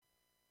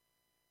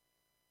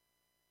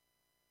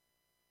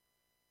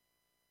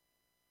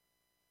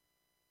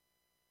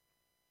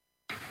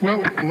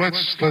Well,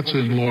 let's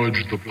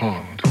enlarge the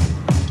pond.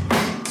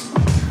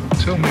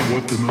 Tell me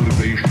what the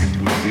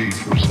motivation would be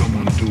for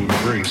someone to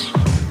embrace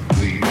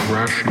the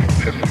rational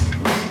ethic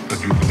that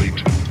you relate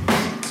to.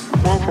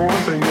 Well, for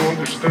one thing, you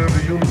understand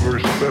the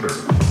universe better.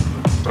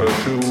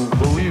 To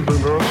believe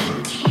in us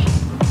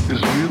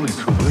is really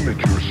to limit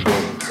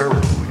yourself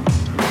terribly,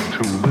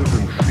 to live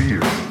in fear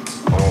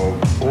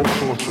of all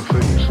sorts of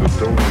things that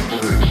don't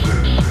exist.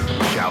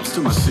 Shouts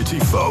to my city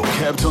folk,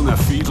 kept on their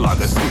feet like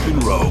a skipping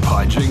rope.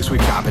 Hijinks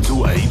with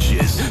capital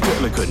H's,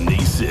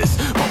 telekinesis,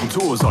 bolt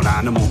doors on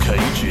animal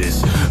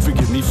cages.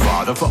 Forgive me,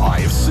 Father, for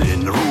I have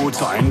sinned. Raw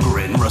tie and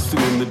grin,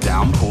 rusting in the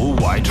downpour.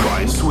 Why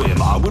try and swim?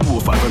 I would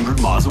walk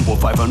 500 miles and walk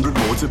 500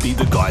 more to be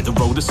the guy that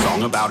wrote a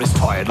song about his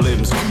tired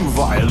limbs. Cue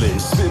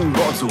violins, spin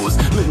bottles,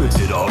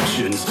 limited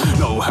options.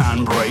 No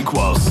handbrake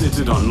while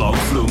sitting on log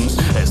flumes.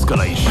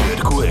 Escalate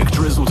shit quick,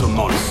 drizzle to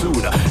monsoon.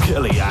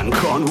 Kellyanne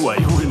Conway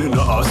winning an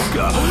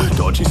Oscar.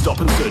 Dodgy stop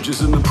and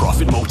searches and the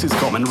profit motive's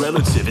common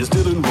relative is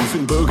Dylan Roof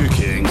in Burger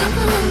King.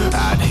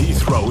 At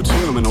Heathrow,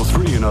 Terminal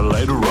 3 in a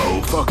later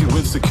row. Fucking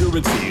with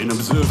security and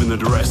observing the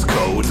dress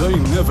code. They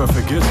never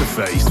forget a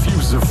face,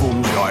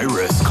 fusiform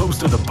gyrus. Close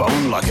to the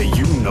bone like a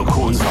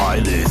unicorn's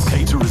eyelids.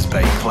 Caterers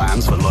bake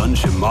clams for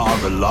lunch in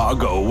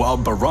Mar-a-Lago while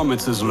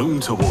barometers loom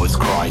towards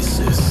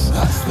crisis.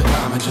 That's the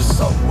damages,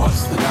 so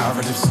what's the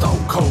narrative?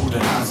 Stone cold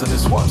and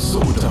hazardous, what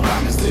sort of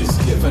man is this?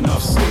 Give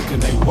enough stick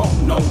and they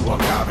won't know what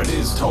carrot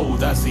is told.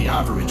 That's the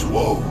average,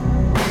 whoa.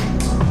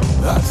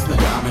 That's the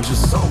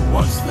damages, so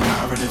what's the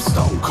narrative?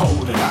 Stone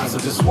cold and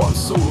hazardous, what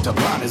sort of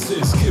plan is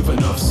this? Give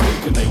enough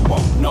stick and they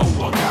won't know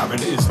what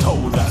carrot is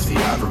told. That's the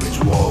average,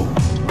 whoa.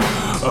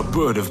 A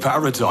bird of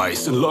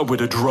paradise, in love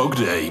with a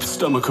drugged ape.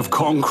 Stomach of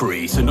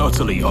concrete and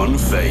utterly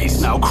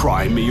unfazed. Now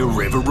cry me a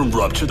river and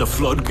rupture the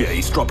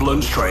floodgates. Drop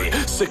lunch tray,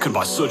 sickened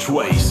by such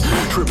waste.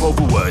 Trip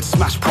over words,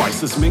 smash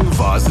priceless Ming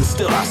vase and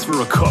still ask for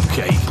a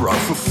cupcake. Bro,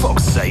 for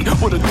fuck's sake,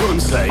 what a gun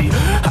say.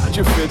 How'd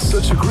you fit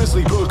such a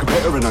grizzly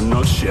bugbear in a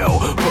nutshell?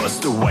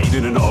 Buster Wade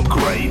in an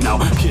upgrade. Now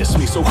kiss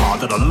me so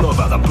hard that I love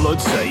how the blood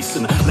tastes.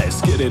 And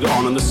let's get it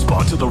on the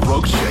spot to the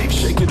rug shape.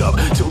 Shake it up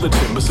till the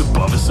timbers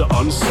above us are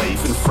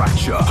unsafe and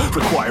fracture.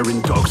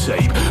 Requiring duct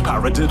tape,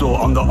 paradiddle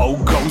on the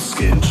old ghost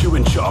skin,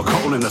 chewing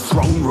charcoal in the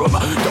throne room,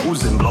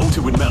 dozing,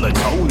 bloated with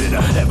melatonin,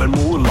 heaven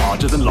more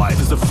larger than life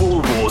as the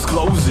full wars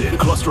closing,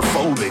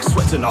 claustrophobic,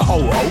 sweating a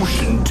whole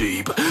ocean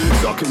deep,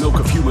 sucking milk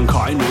of human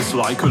kindness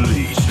like a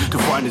leech, to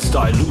find it's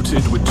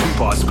diluted with 2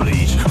 parts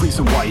bleach,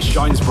 reason why he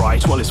shines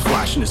bright while it's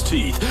flashing his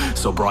teeth,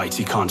 so bright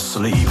he can't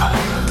sleep.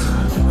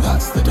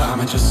 That's the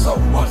damages, so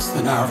what's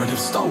the narrative?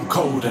 Stone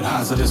cold and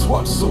hazardous,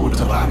 what sort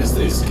of land is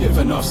this? Give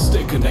enough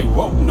stick and they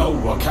won't know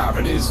what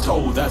carrot is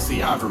told. That's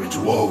the average,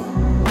 whoa.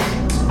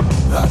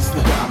 That's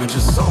the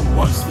damages, so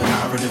what's the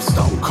narrative?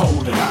 Stone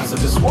cold and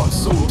hazardous, what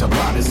sort of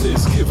plan is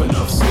this? Give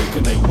enough stick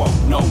and they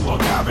won't know what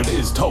carrot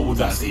is told.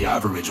 That's the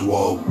average,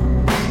 whoa.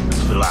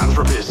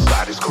 Philanthropist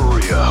at his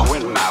career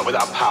went mad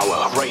without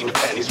power, rained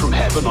pennies from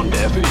heaven on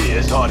deaf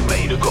ears. Heart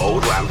made of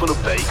gold, ran full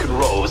of bacon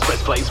rolls,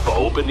 breastplates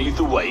fold beneath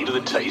the weight of the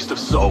taste of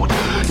salt.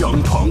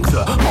 Young punk,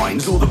 the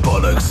mind's all the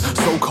bollocks,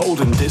 so cold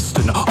and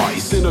distant,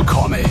 ice in a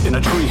comet, in a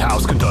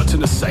treehouse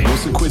conducting a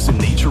seance and quizzing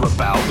Nietzsche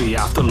about the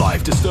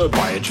afterlife, disturbed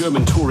by a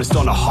German tourist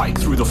on a hike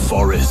through the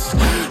forest,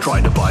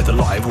 trying to buy the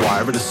live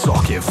wire in a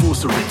socket,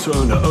 forced to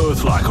return to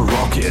earth like a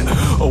rocket,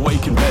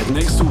 awake in bed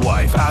next to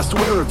wife, asked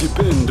where have you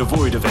been,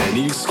 devoid of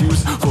any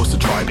excuse, forced to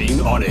try being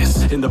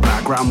honest. In the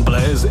background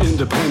blares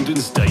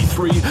Independence Day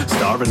 3,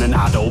 starring an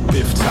adult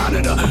Biff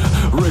Tannen,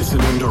 written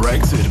and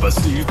directed by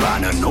Steve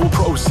Bannon. All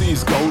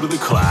proceeds go to the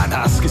clan.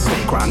 Ask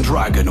estate Grand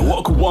Dragon,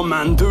 what could one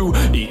man do?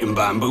 Eating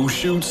bamboo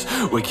shoots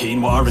with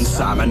quinoa and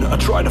salmon. I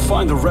tried to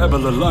find the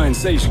Rebel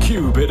Alliance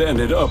HQ, but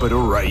ended up at a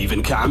rave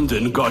in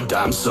Camden.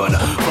 Goddamn son.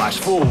 Flash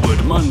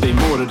forward Monday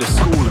morning to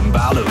school in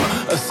Balham.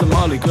 A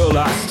Somali girl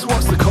asks,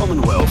 what's the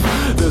Commonwealth?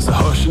 There's a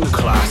hush in the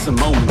class and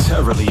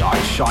momentarily I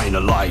shine a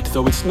light,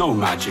 though it's no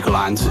magic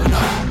lantern.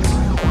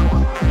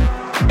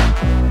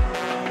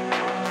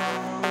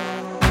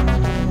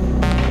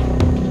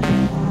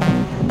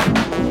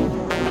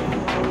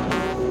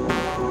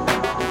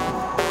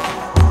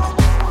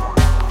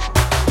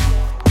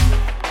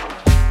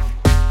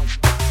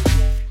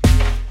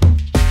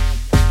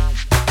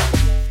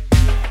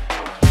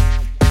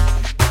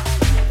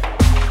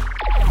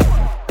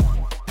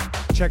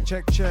 Check,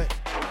 check, check.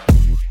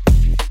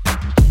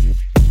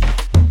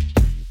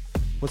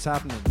 What's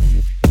happening?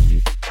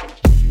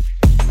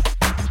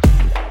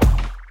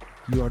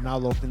 You are now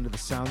locked into the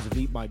sounds of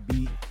Eat My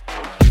Beat.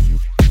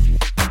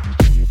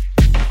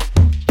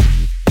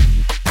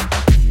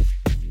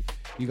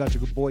 You got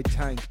your good boy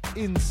Tank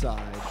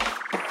inside.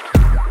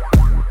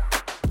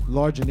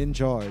 Large and in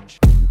charge.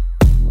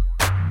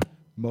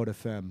 Mode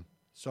FM.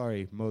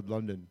 Sorry, Mode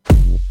London.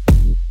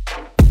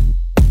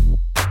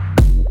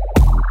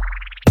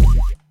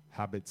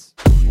 Habits.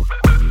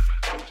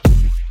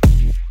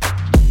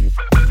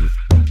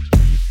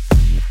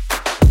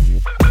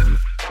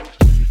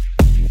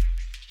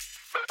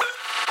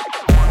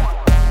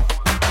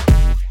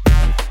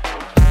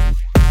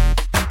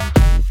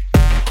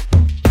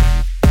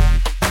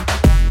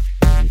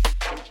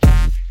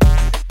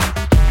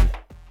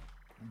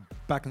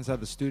 back inside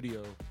the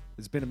studio.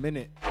 It's been a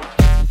minute.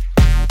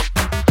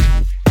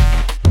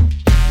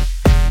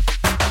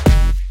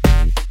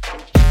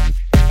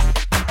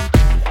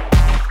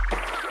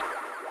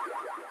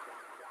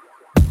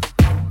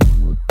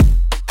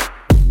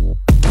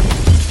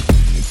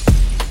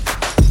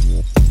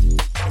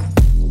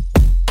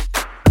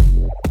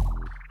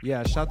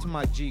 Yeah, shout to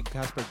my G,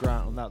 Casper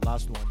Grant, on that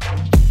last one.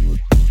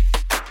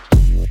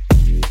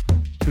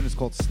 Tune is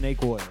called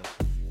Snake Oil.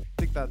 I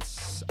think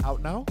that's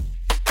out now.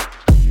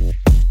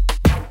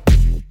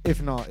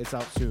 If not, it's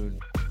out soon.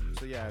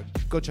 So yeah,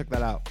 go check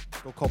that out.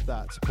 Go cop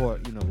that,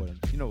 support. You know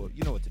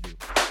what to do.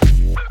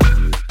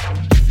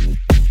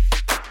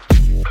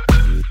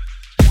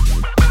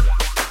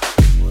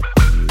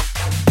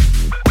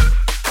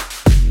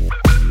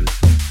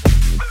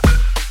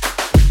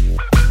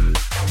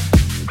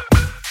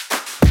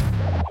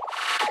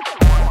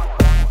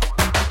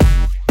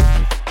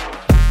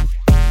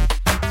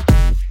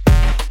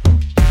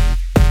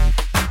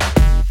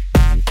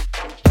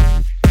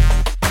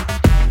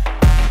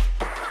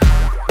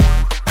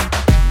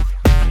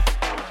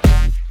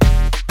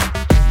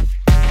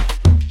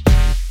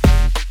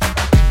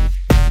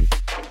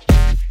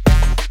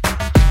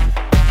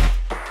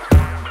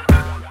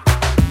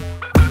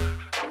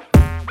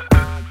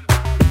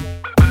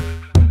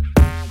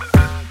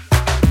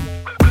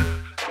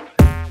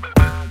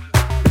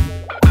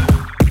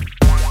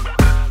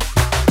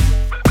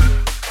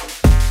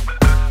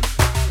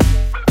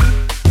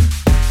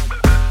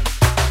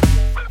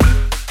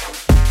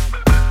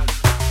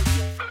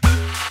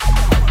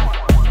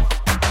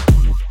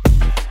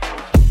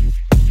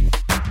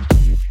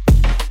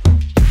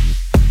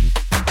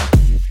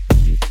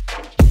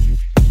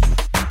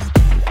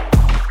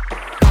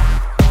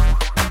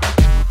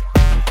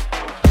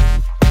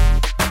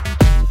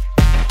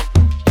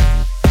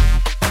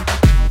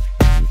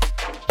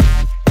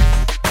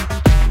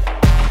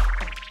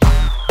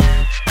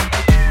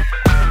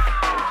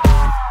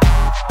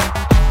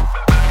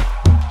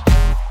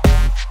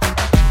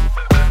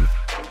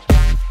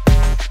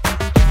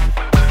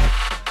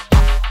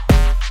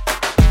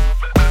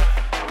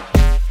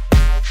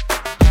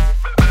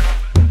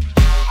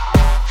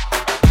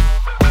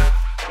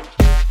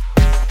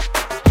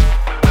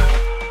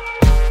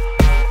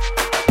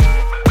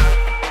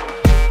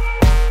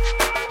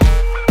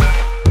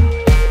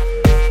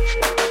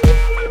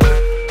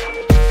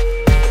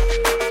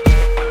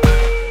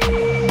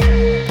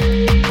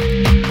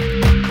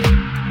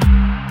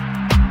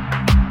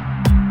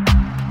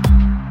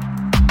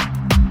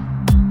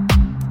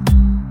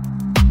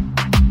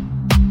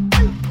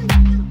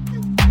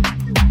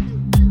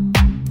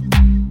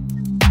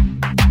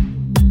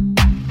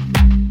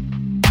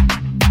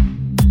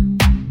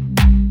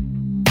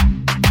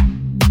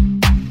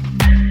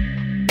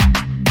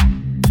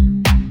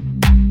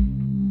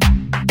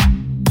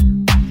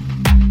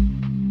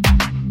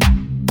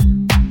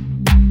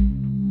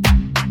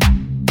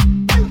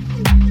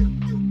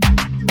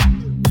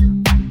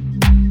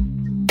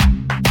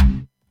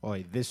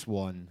 This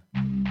one.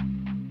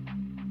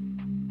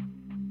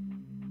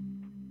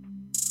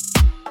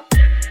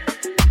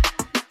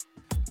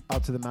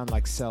 Out to the man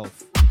like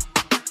Self,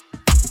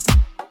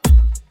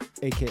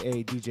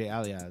 aka DJ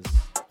Alias.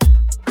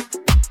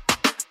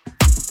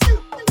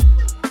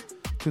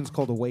 Tune's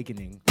called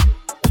Awakening.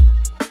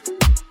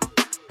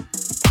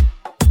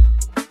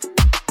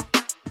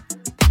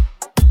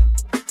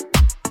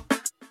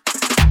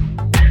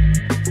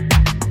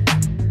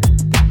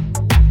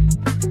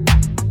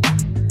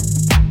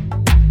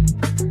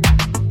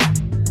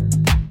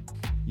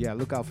 Yeah,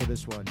 look out for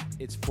this one.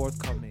 It's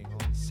forthcoming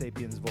on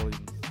Sapiens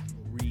Volume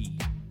 3.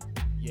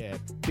 Yeah,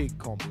 big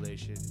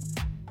compilation,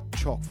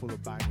 chock full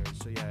of bangers.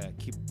 So yeah,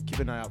 keep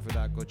an eye out for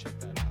that. Go check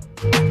that out.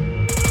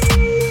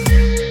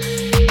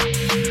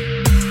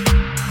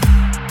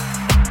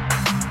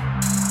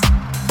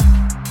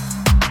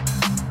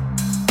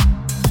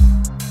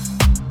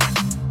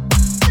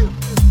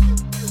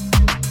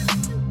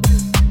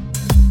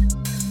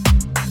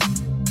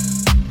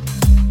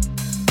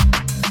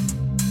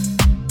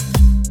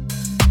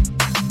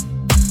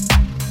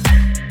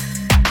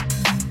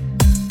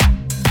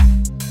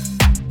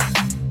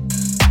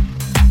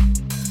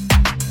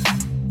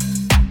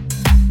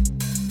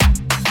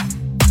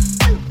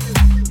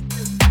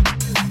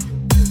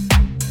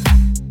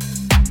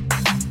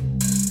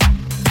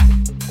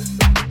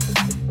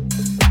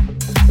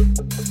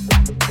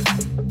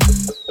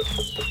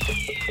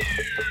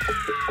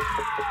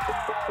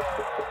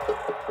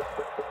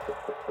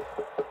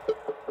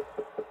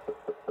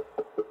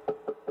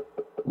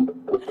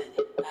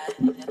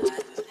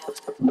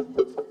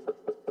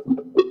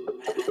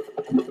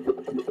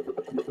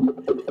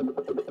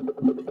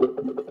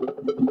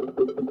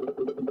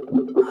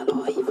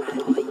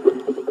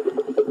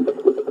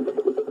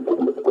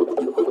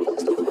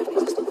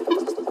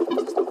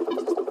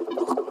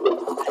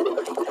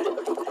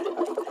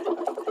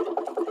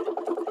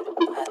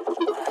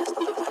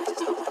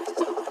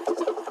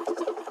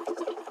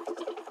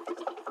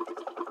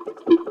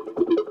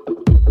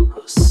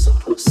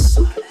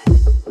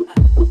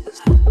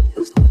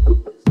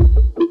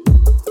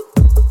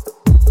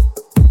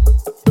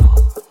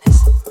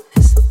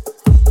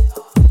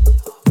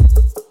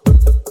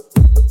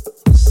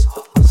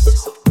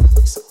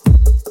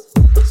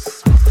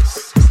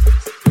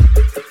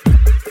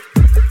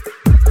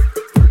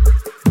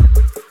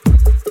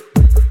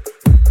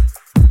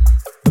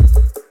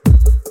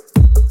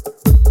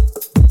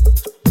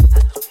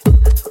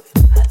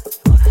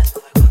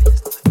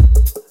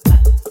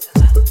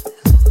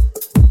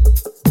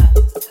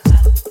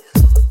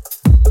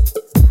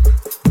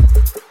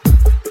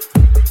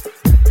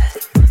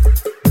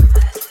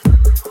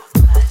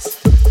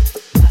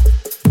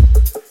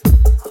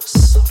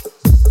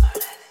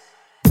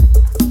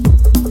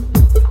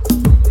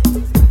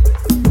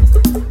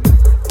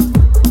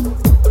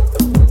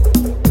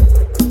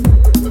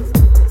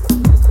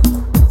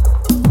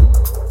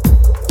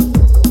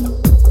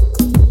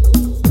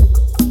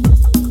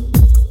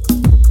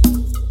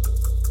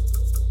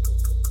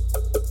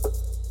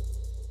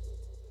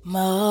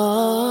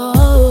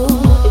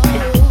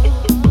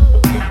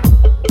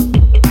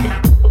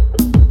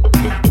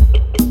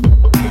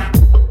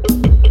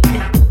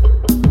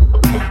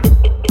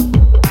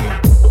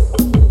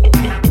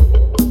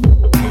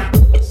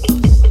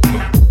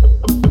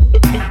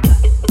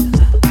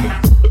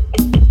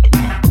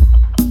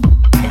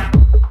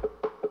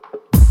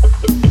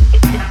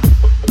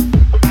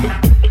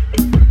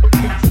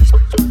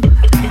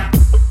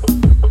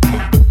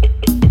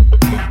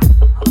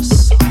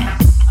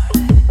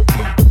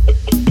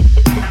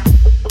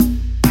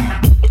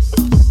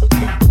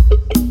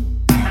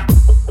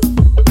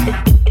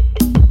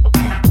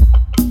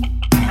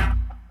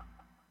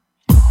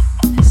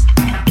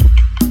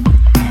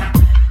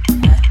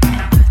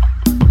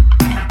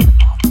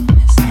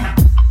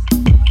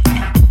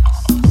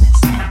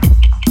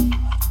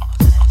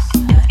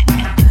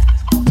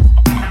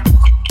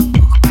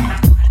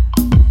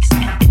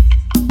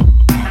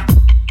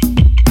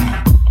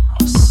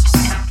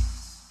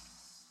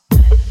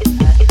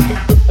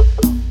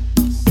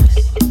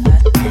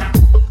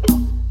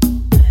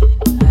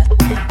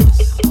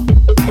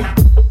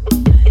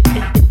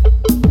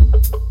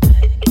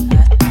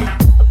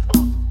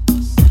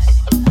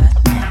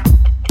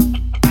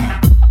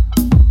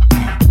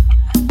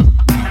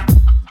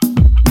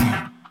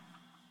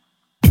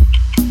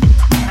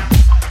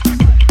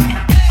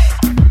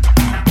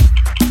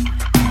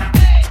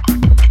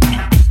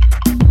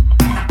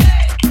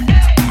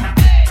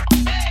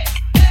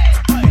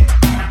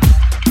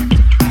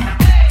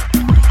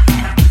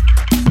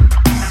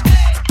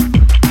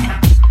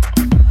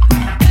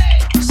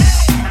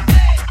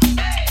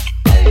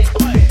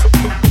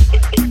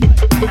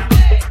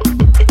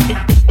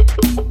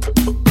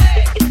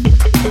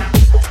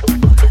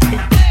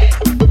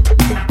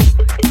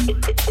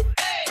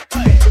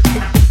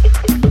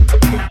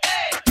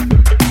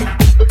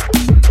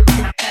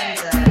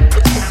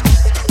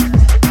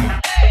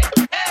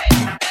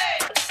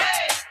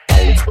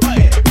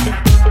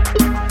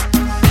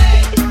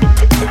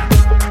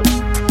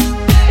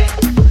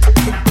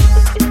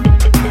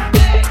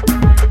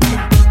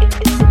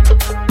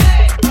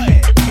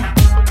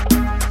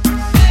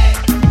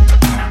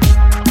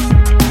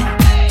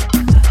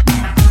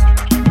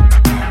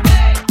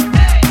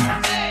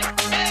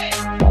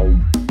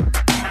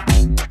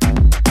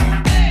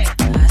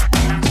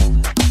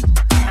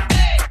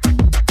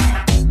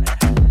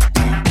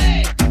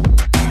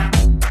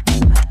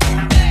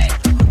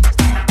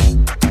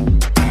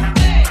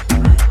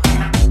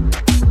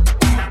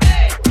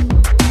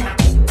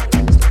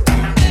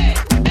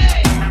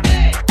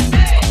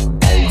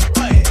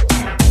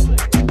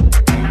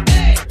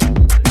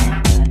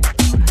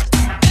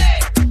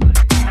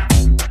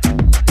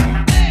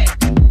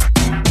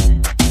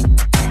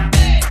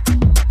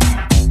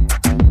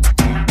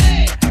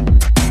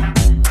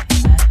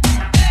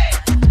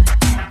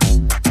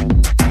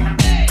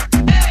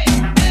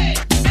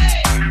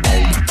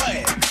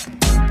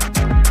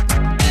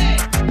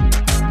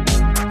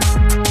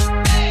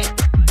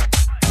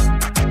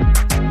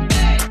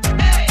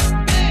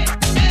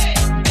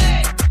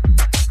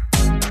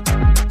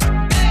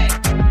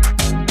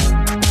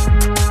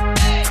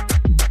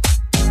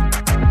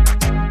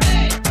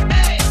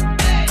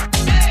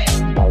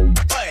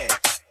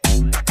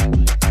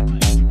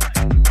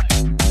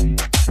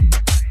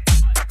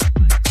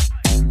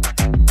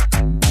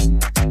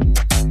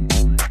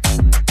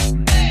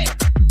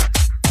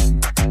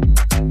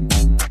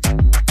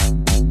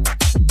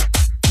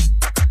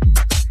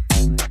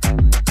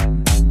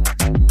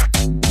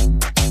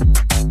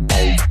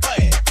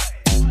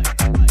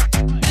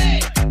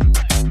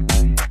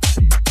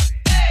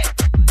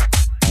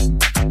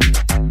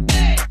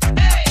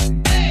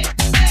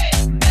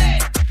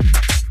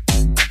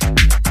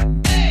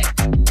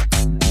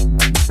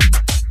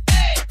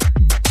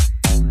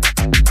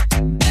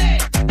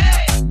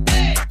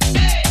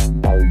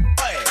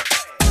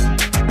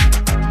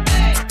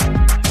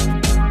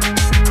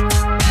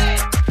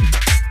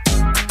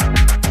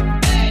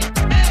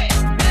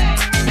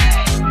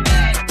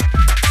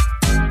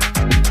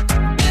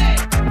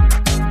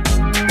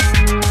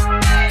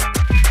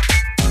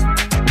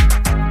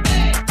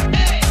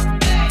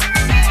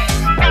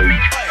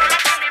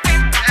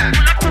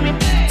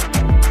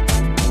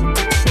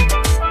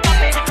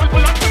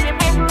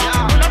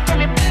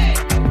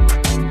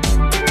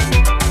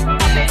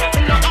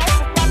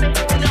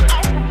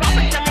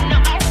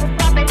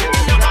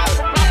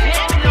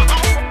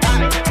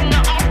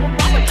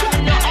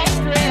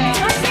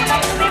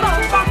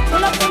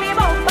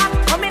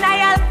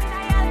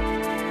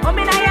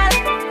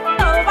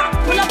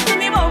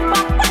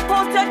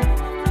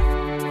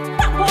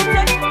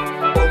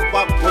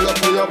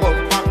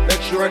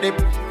 sure dip.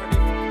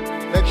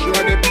 Make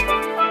sure dip.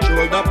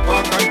 Shoulder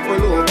back and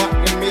pull over.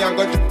 In me and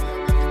go.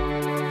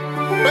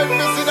 When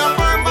me see the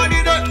firm body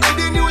that with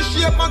the new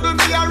shape, muggle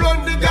me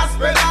around the gas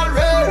pedal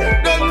rail.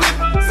 Then me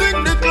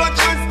sing the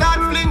clutch and start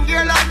fling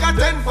gear like a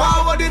 10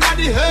 forward in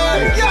the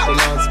head. Yeah,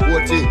 I'm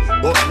sporty,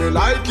 but me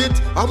like it.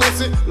 I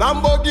must see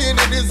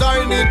Lamborghini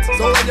design it.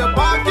 So when you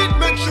park it,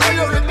 make sure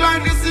you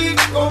recline the seat,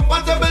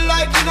 comfortable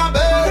like in a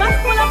bed. Just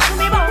pull up to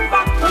me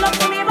bumper, pull up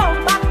to me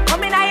bumper.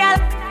 Come in a yell,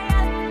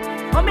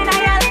 come in a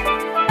yell.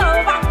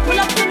 Over, pull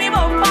up to me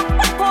bumper,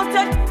 back out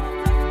it,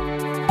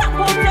 back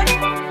out it.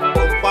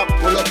 Bumper,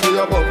 pull up to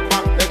your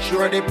bumper, make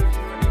sure dip,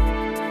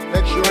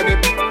 make sure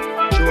dip.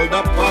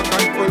 Shoulder back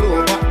and pull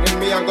over, in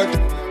me and go.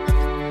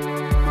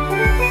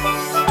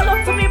 Pull up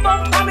to me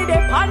bumper, me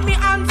dey on me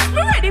hands.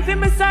 Me ready for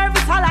me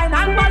service, align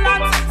and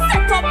balance.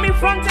 Set up me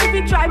front if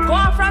you drive, go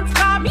on front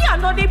car. Me I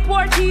know the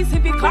Portuguese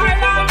if you car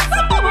land.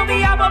 So bubble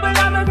me a bubble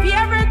on my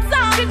favorite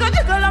song. Jiggle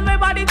jiggle on my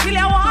body till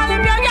you want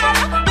live your girl.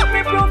 Let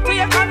me prove to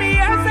you, come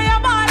here, say your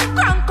body.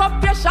 Crank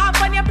up your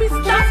sharp and your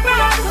pistol. Just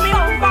pull up to me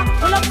bumper,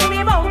 pull up to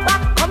me bumper.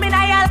 Come in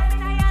a yell,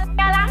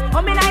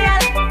 come in a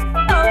yell.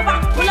 Over,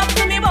 pull up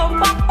to me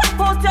bumper, back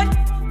out it,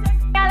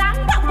 back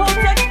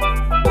out it.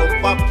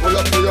 Bumper, pull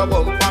up to your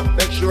bumper,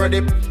 make sure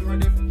dip,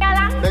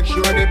 make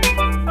sure dip.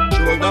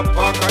 Shoulder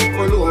back and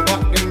pull over,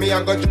 in me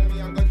and go.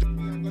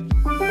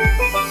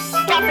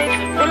 Stop it,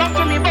 pull up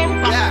to me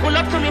bumper, pull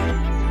up to me.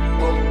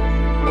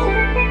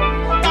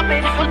 Stop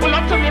it, pull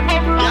up to me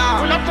bumper,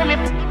 pull up to me.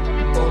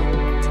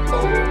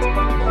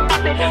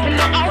 Stop it, me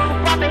no out for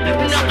profit, me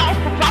no out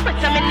for profit,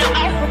 me no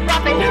out for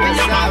profit, me no out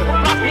for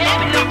profit,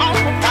 me no out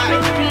for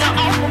profit, me no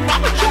out for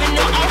profit, me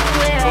no out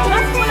for it.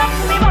 Just pull up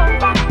to me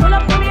bumper, pull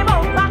up to me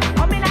bumper.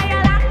 Come in a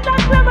yell and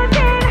just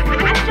limousine,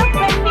 and just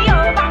bend me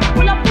over.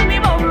 Pull up to me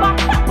bumper,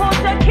 pop out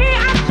the key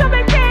and shove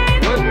it in.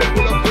 When you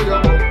pull up to your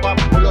bumper,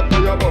 pull up to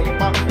your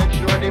bumper, make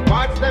sure the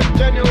parts them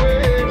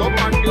genuine. Up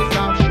on this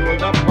arm,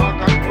 shoulder back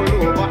and pull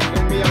over,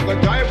 in me and go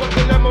drive up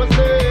the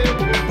limousine.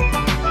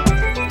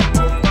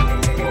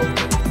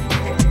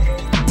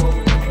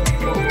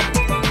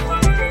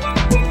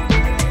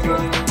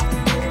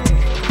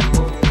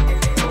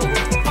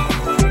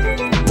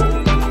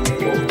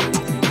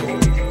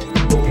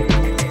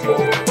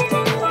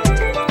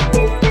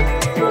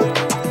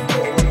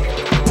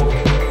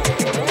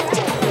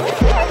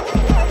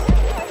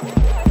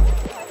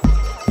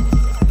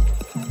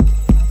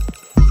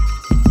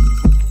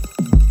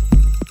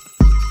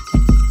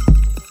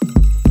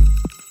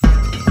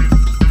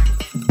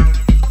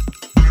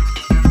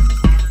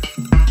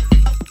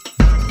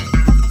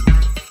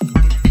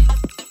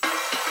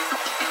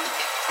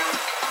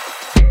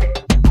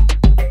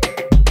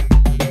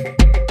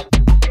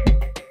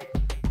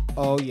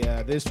 Oh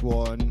yeah, this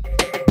one.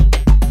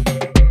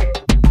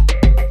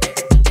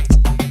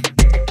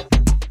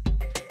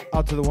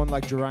 Out to the one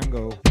like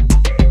Durango.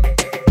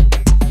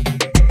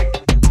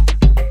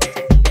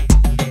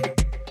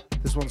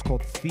 This one's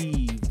called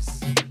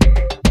Thieves.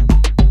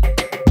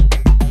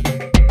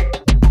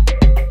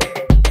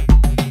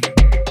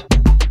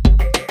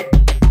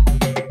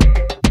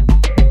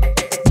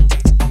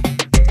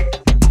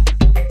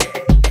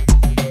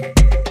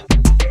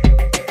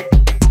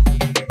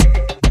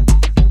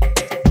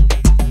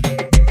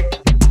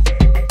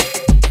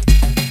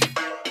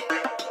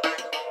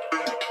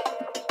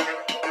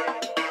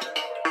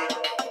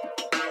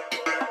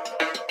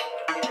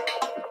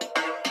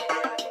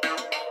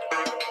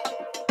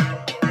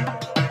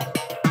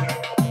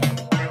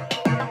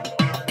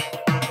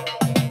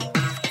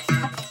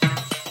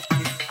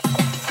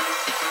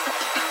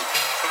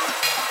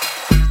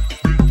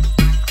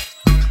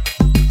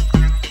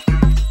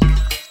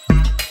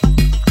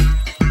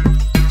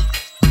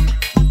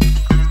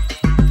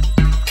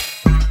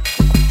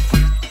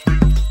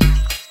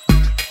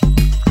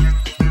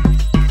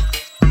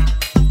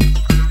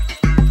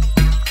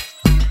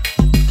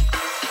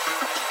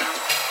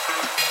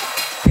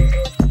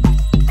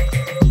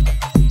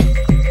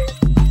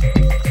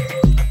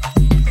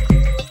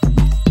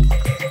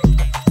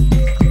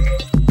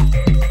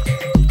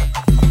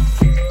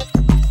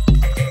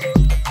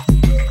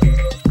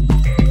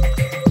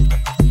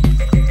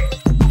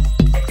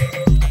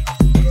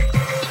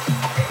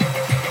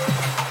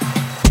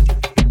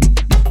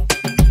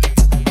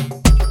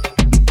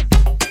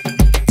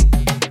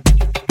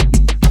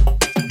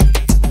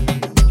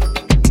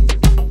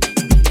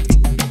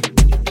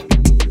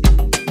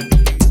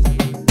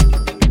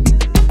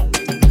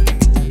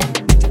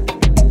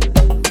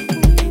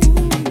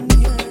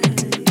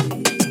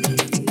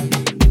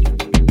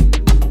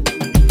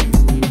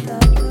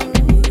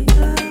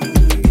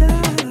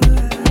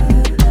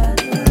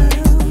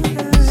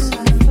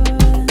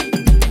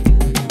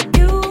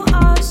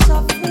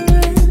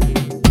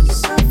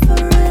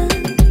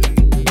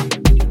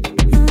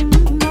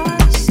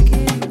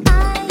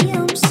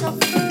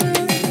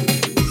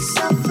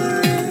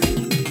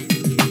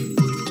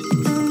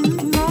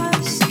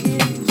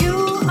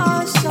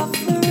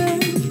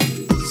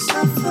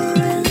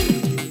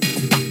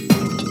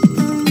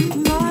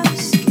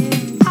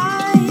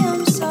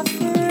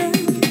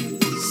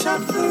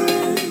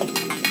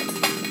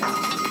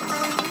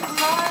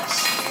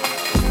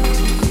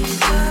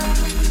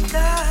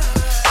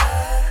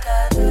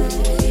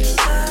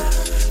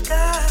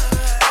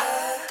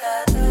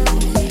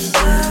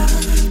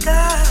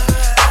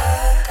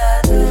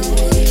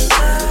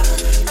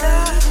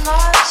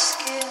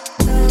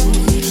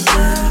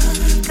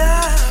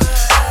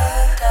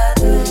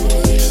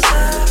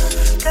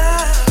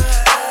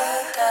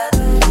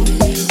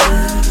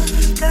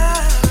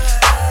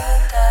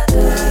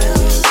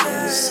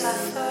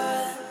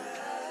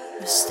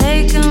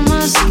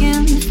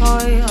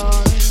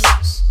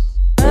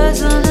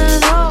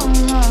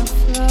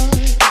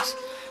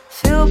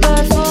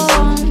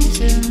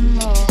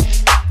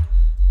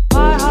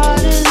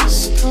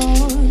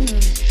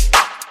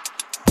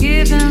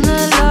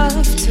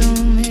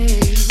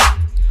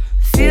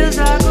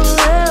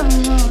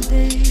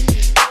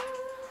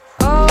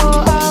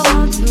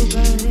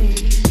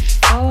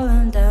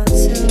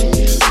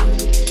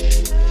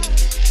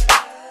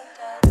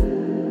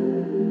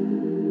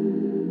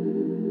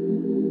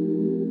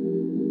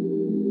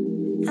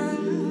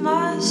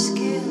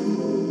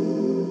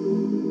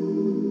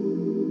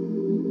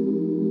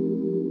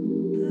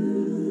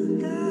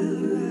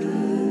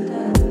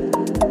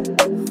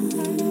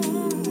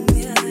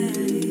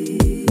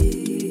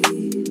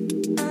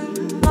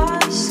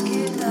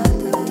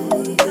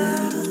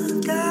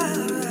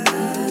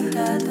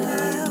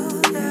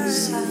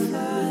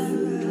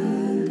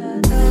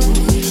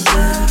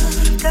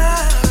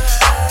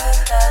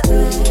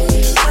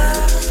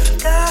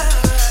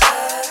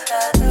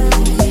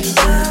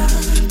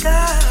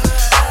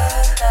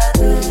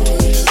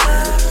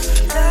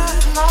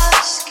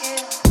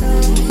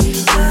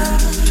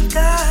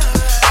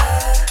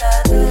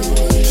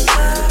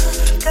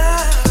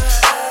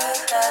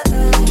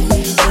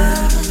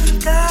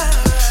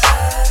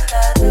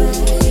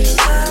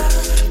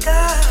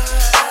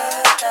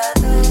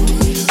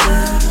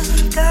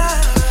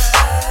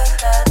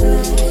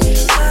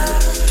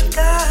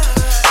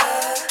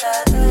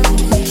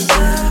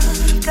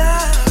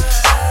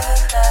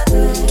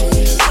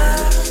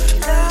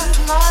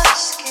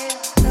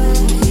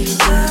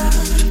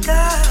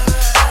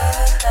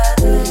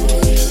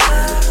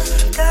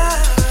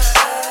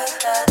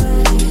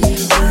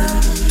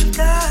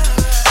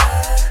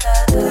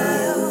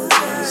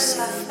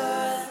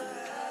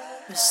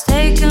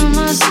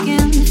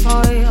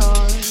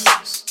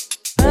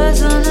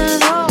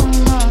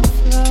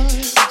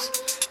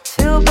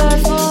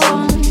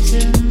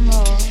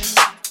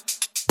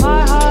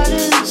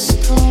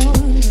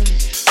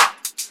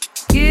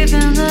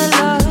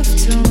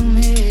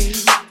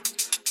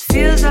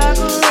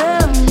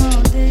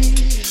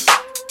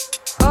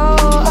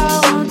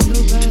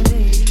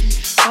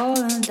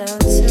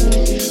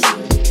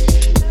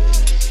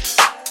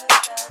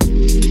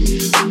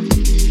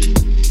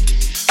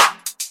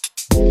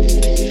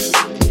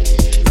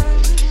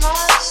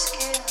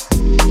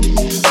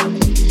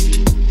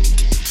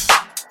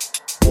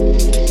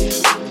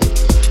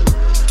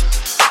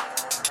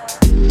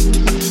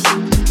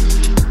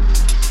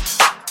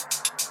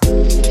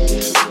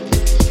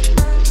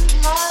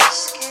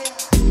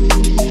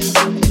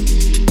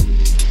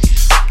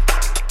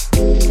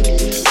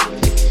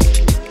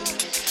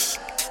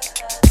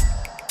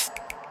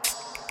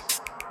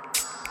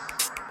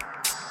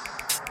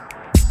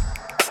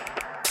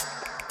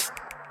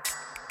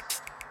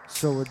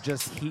 So we're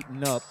just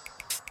heating up.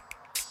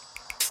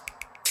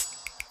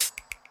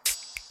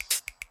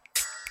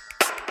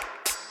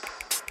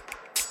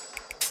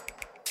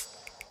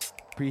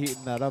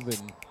 Preheating that oven,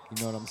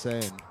 you know what I'm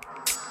saying?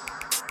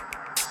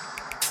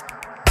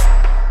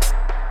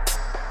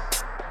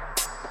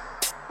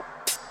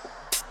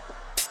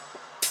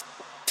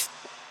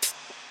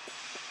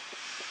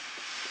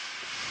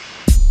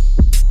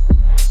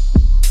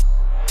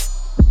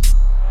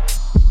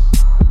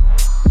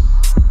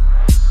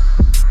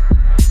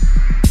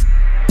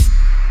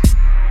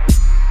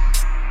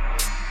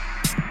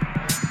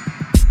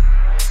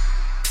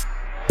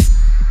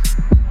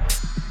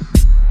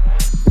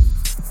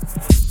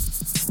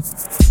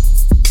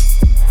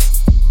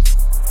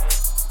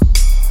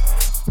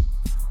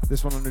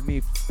 This one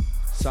underneath,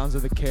 Sounds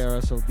of the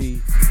KRSOD.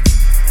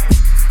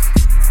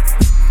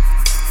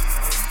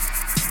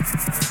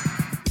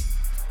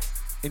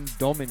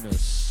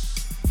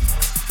 Indominus.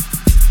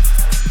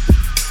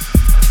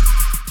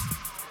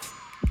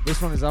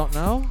 This one is out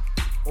now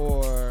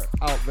or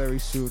out very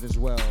soon as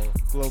well.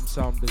 Globe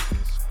Sound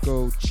Business.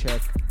 Go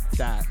check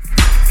that.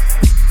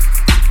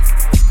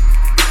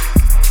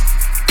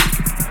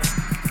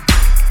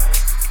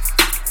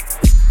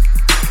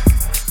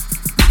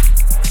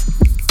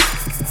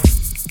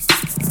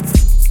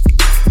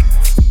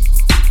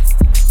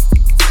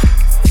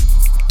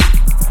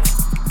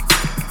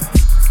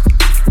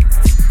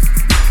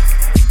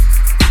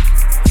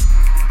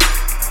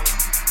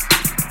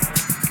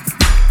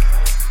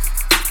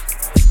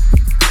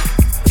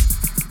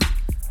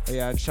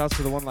 Yeah, and shouts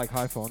to the one like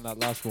Hyphone, that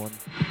last one.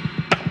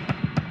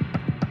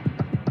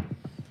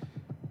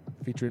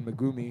 Featuring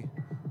Megumi,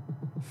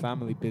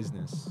 Family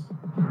Business.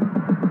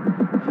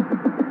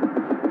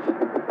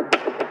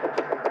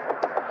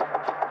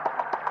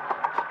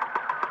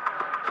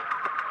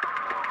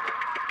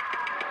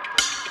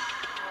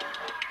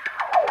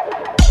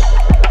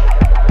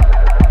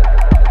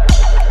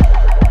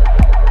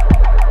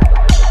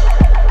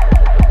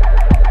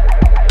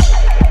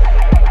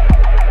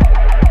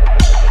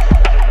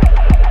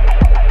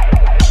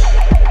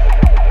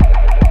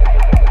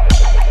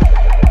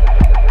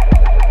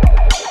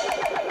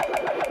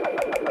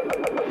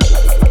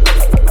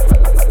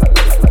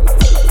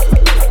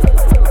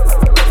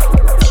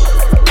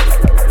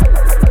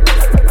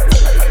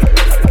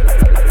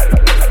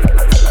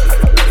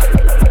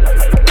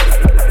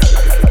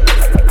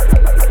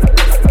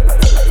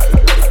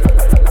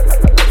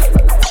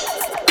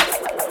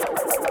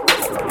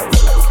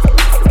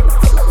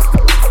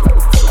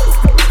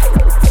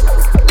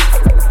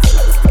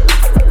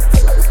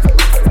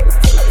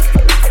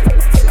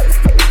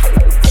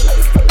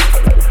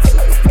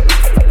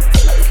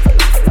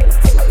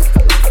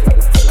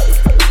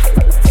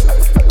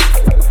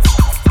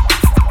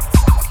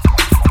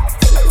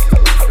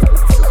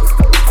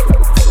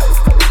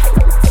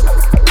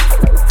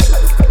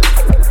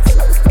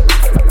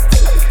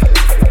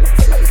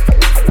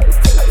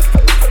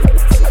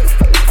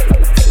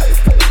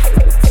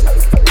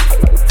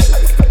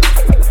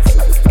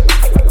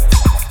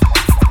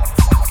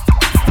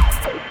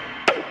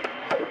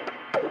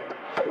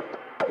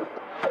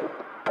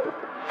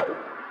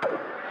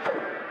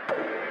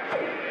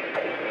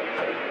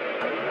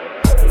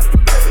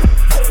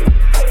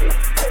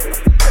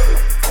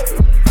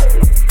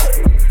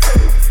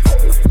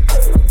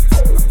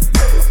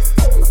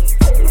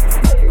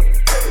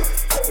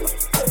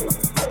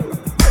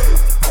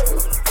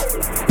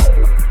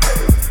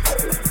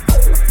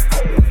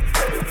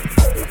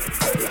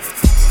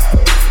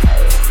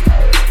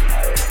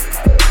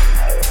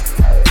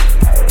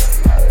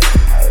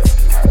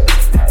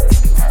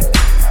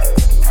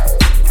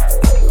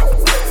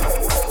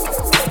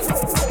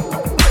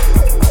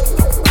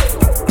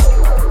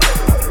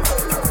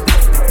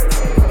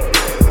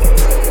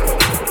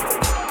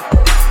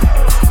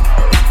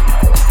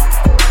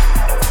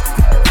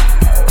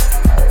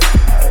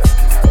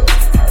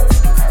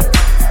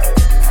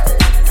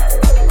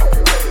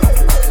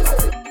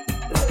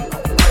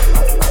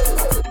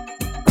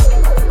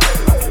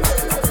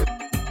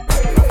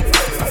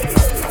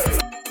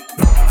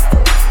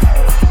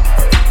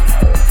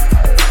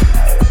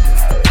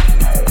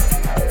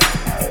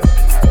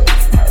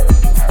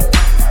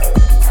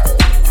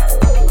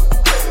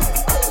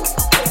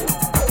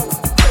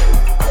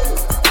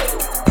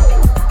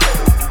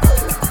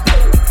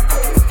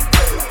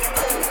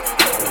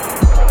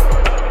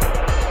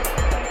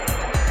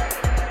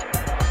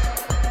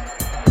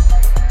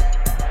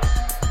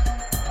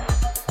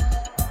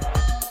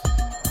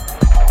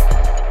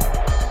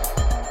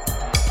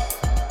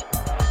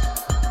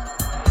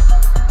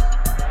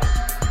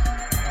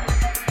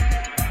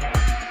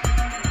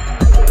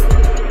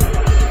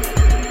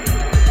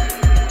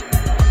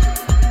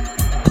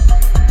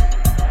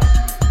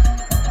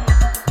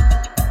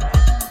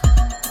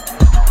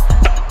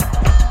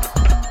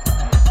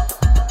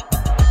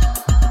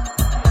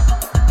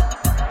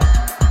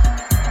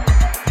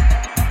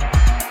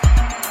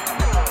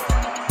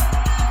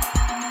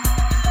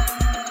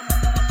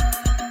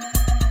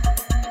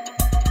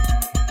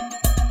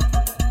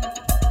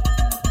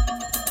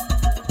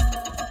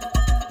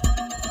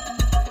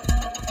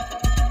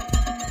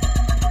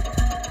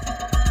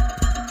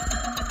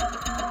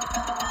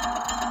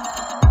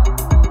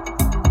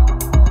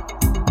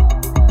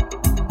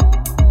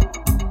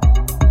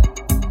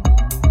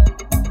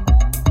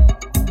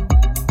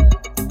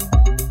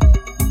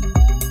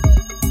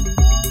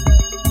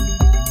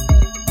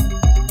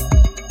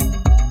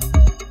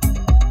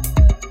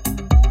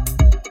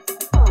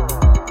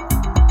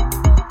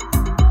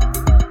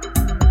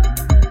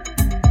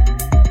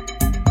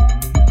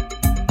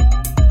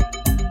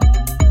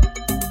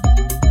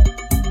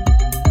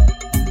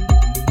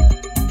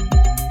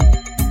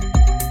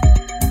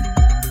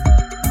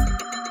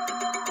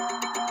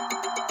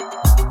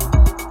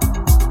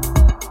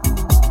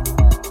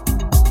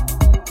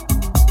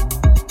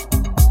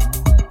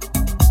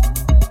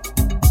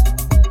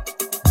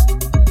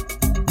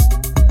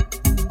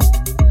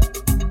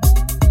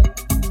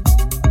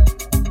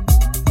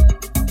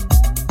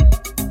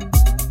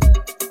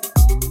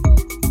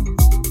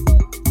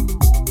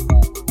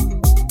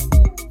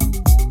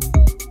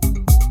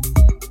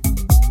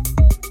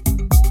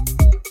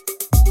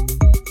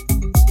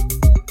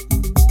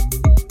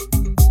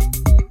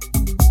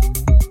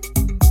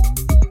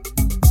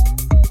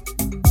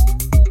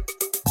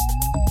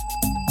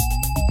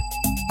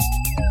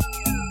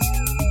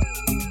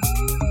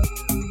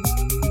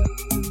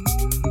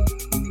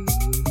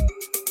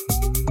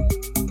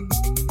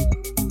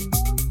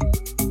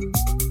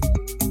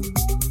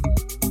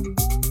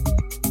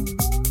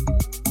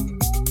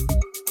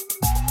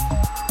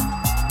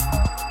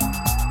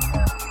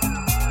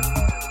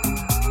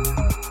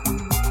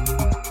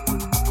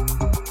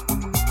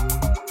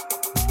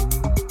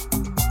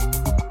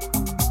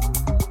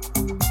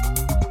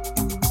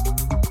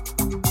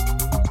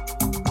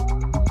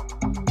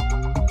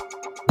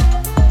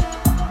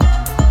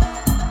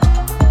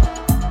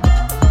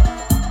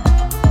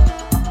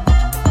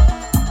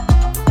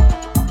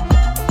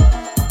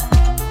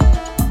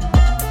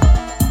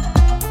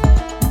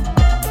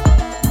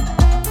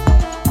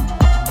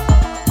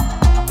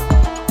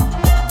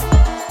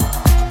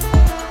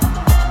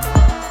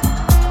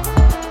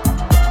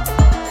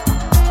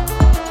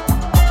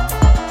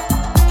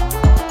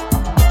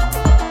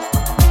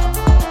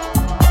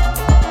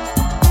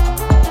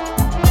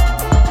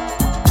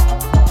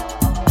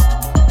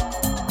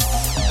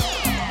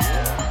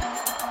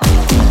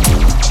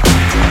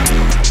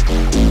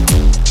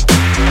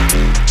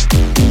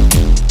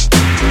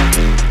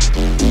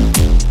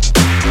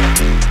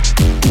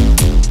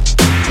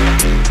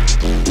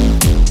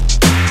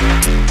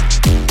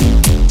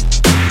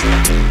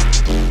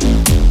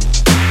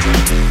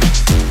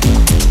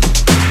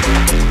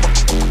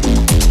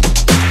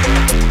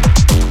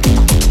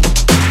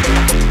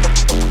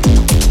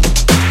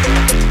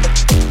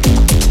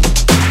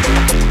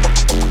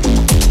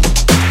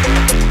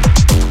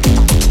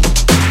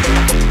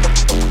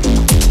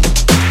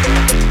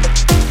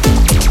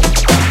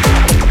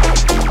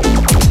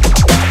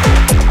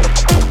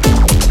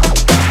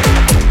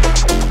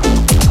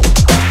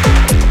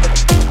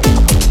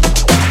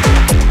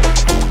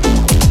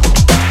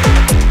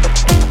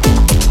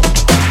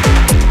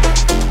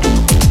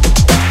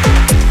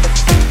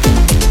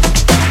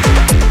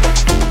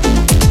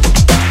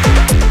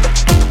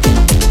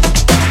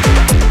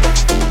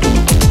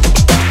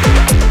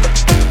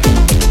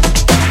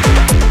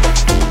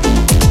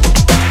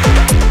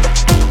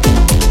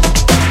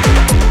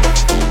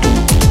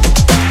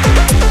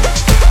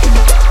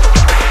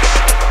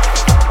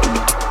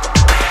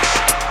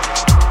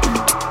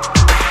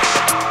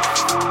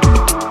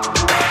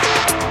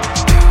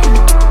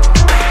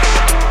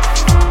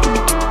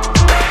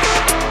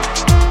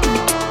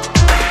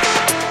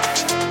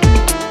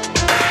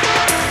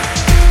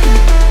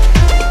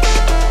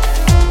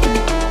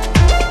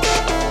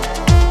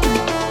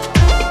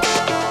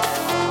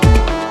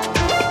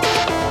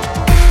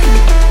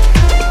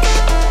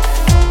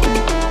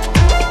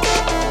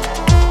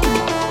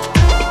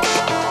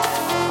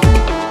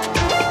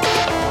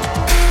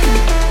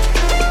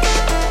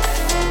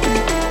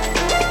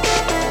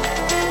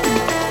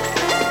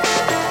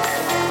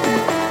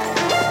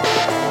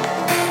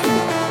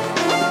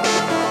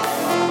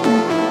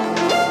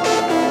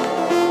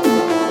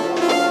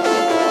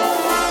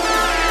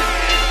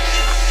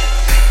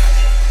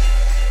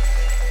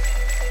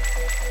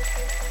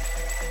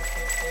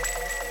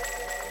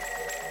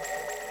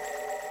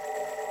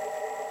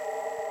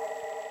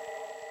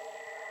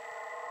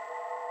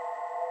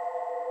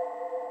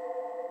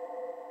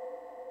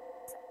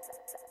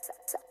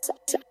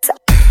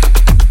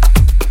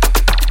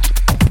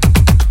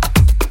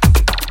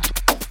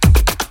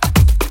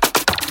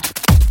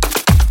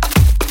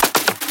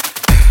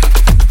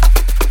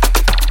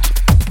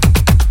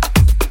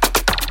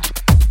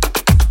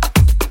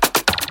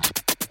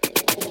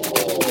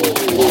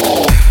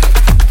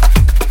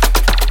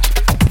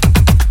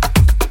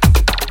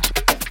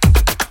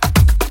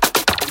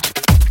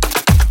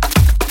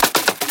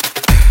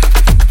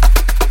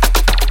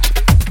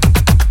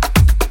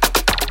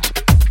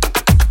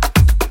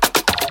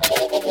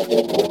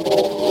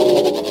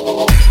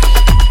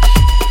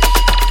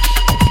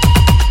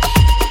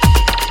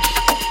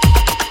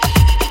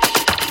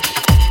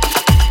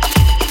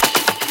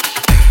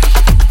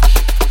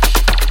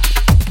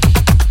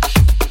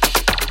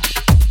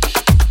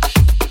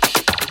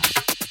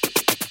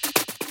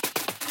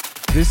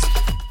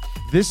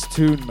 This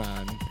tune,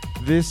 man.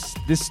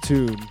 This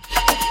tune.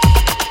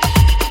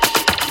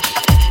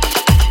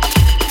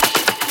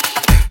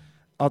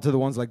 Out to the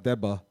ones like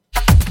Deba.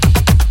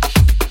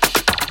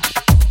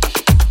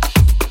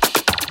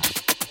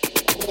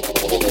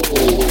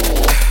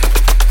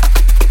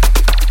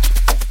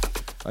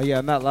 Oh yeah,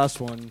 and that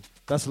last one,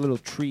 that's a little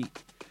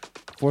treat.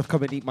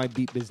 Forthcoming Eat My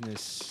Beat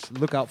business.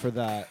 Look out for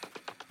that.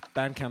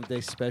 Bandcamp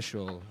Day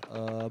special.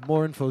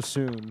 More info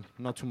soon.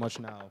 Not too much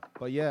now.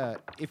 But yeah,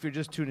 if you're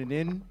just tuning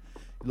in,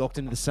 locked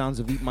into the sounds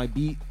of Eat My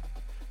Beat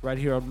right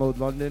here on Mode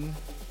London.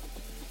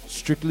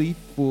 Strictly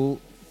full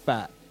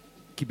fat.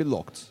 Keep it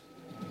locked.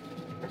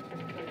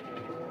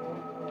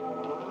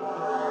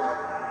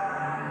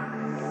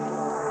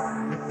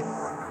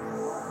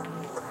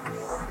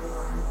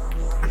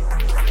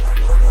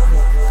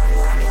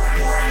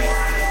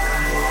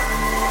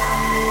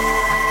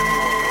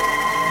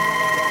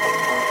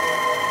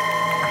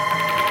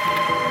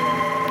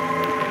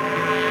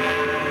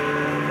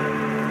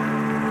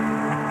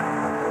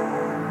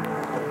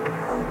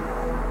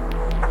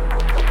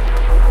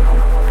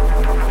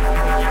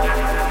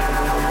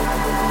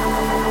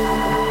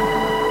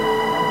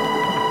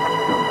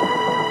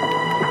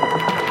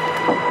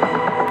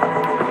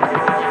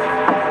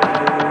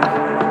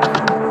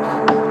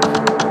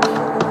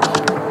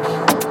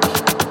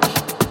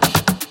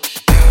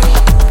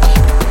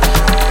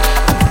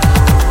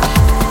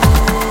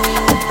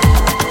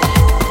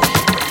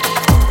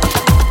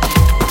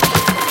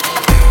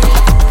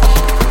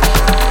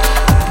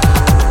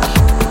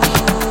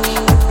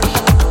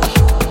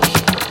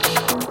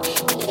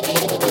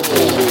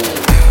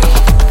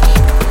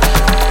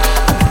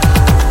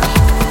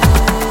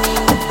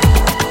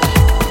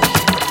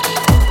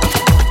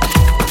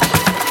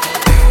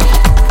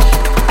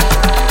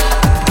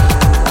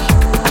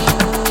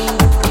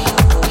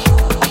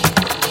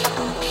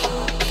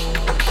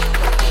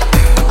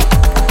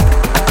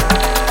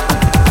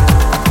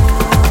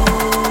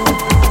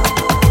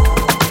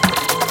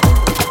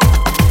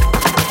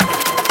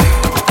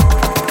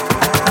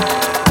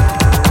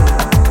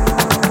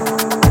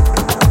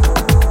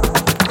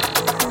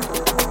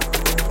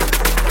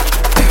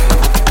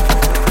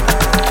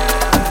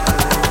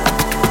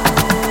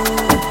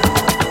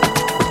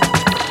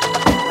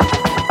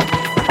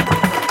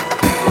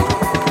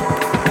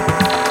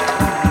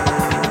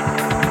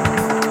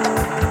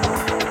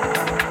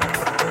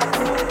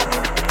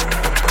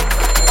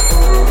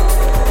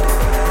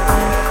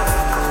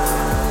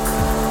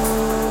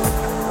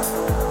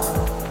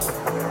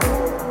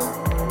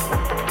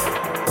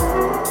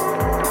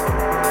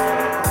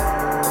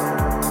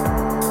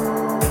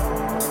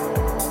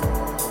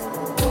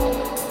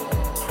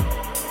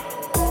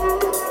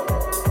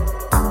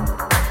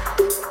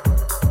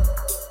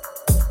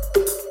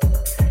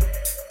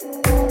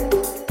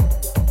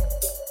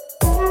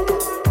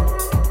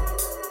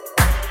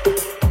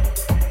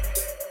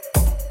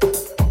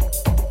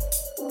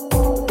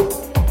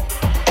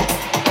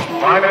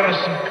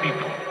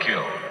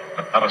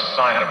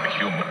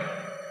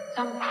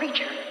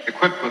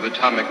 Equipped with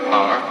atomic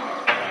power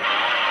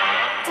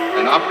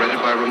and operated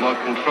by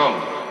remote control.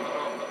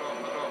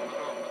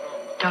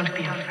 Don't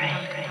be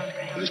afraid.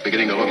 It's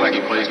beginning to look like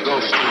he plays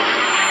Ghost.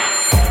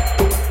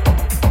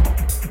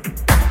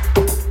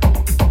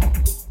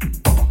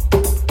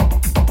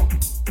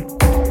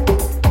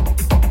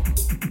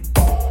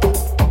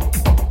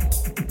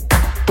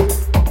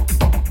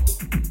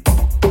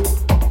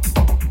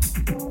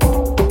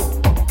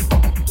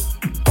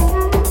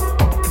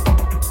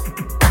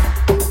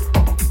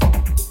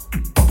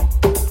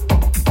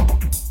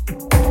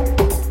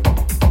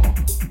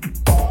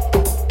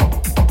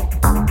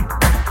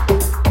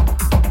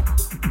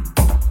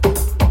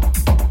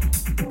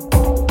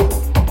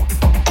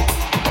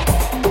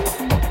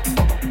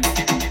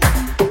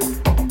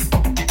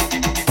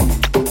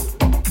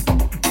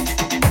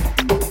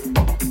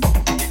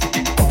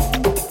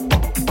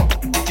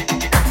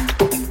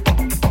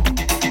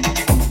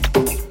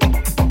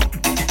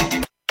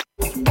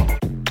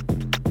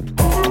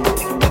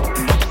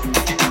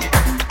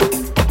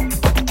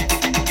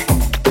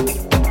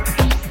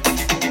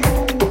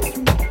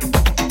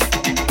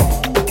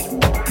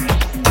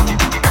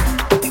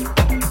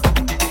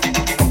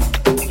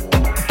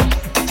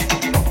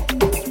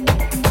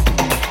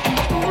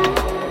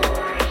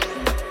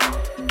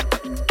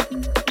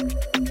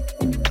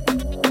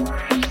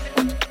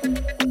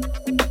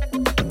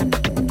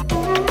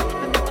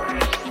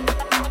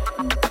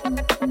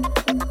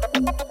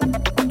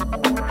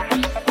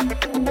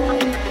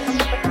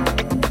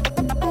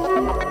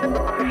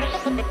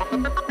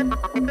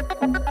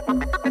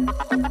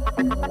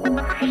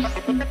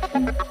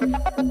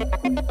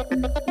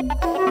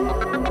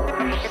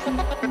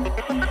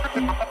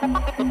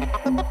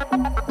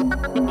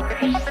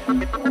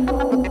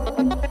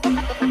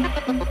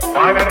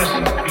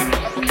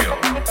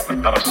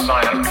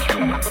 I am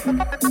human.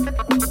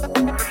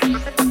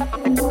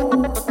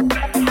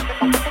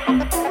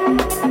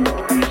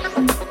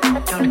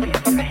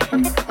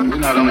 We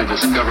not only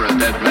discover a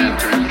dead man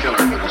turned killer,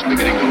 but it's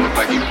beginning to look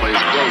like he plays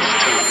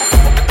ghost too.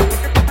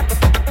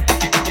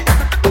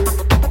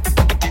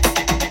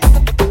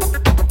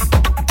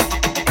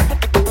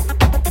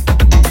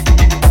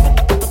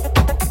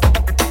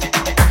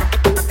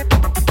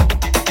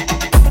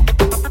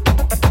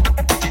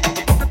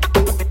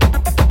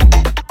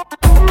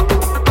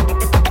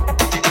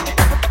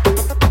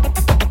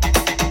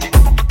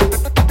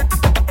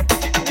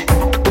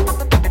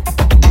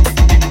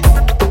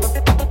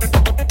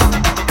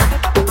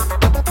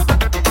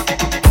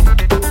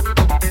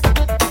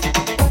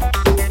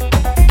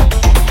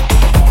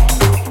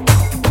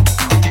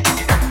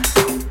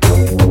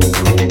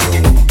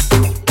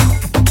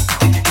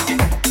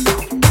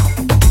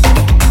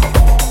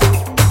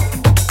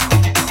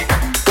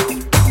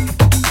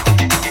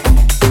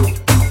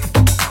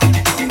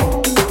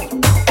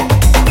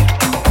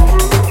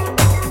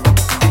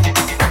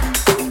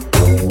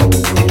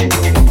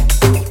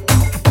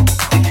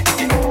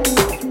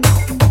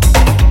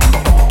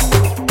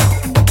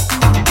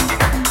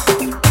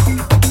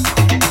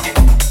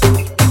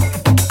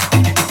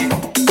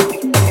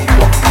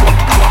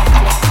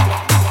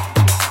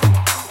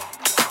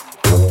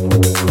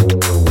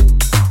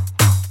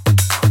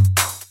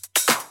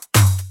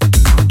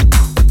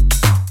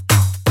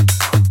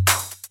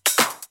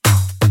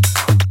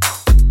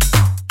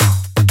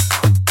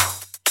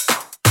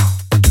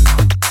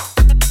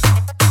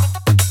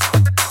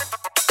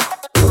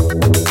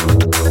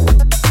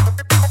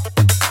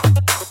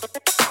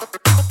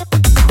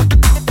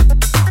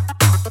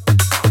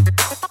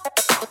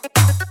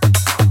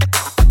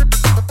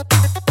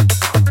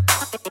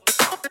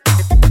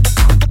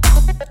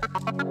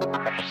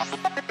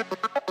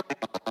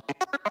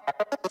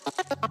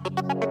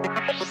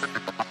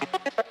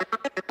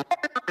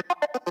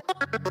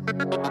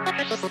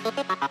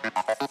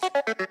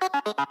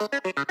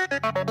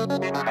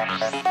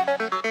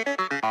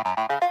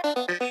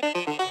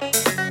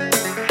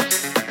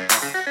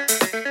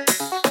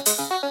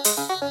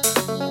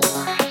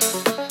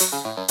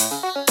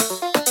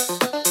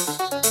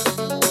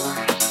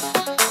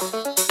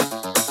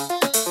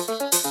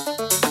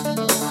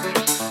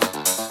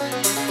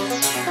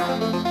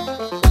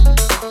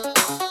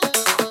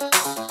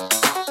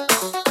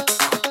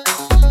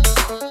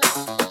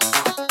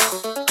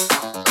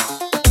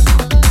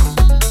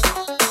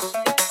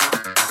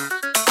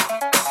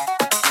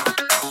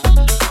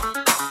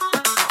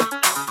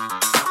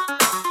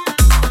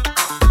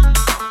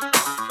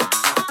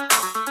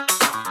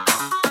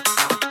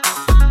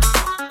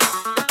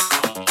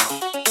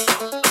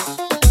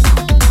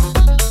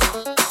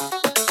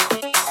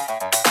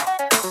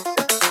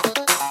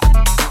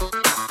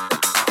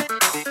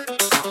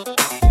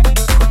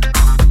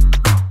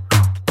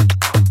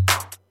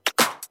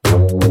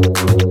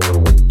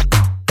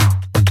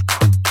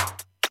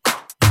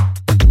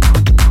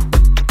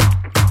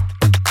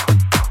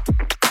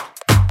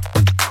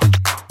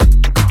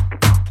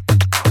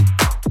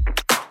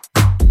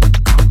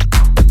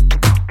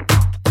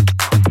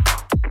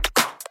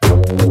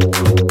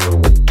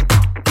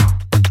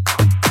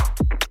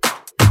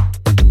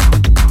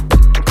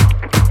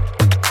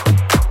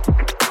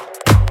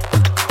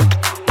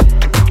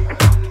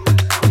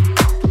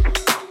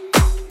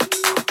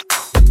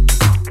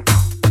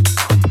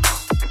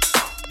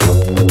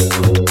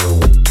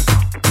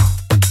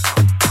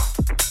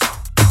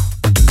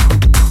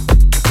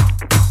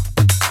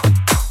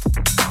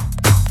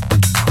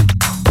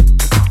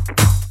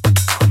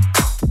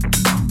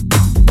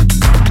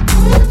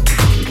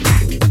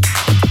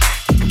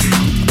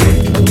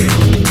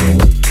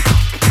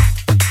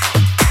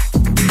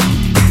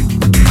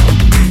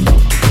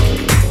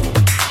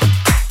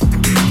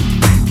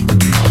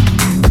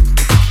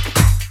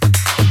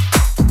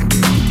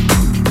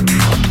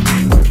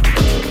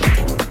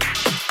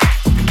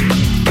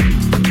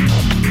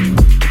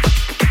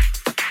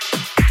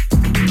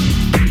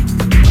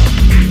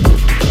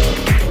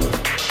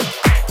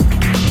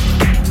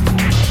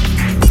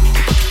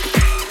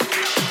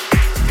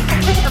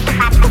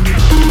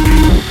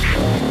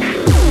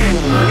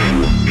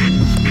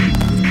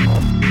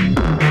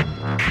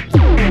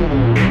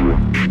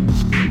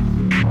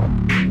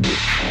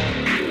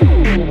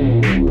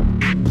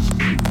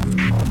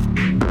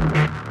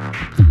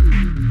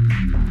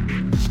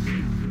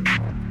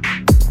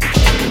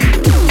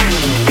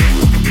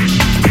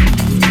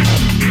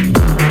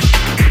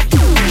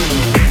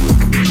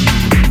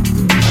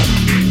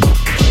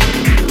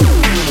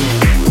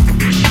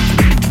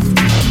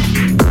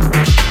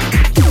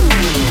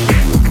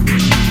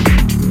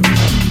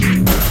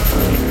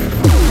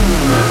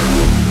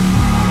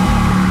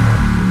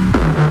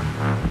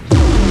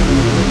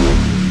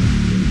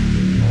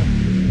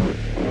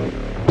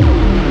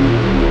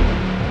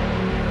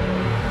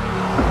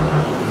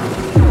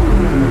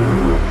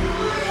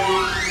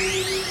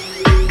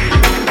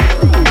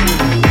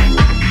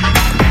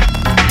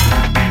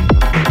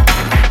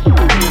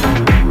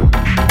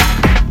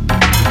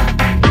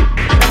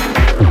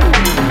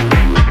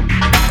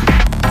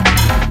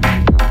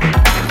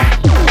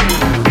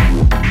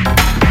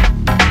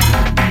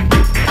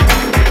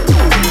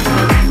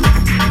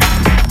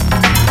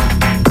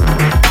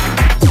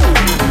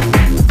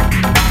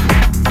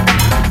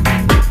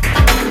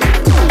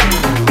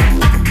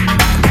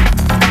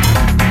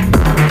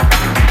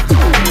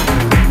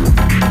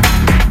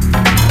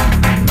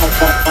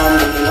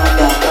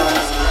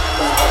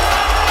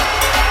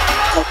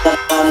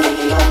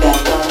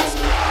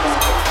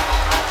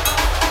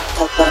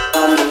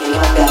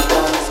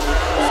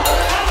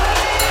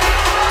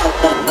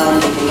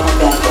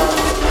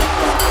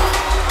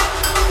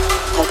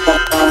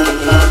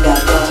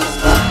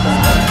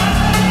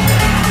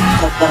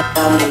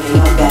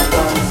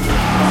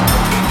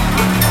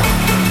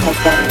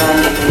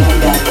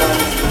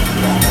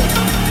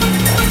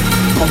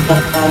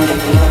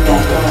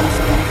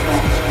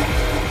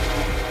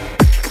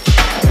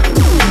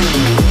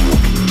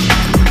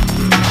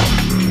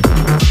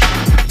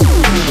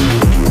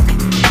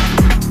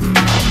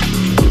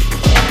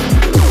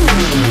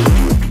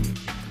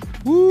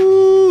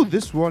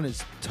 one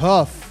is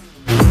tough.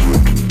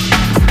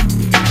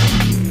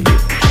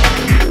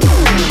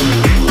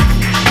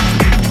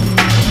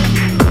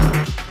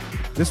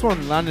 This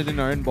one landed in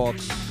our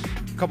inbox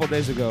a couple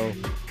days ago.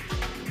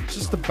 It's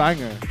just a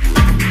banger.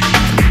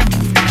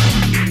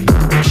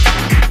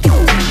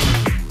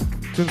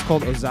 This one's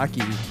called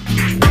Ozaki.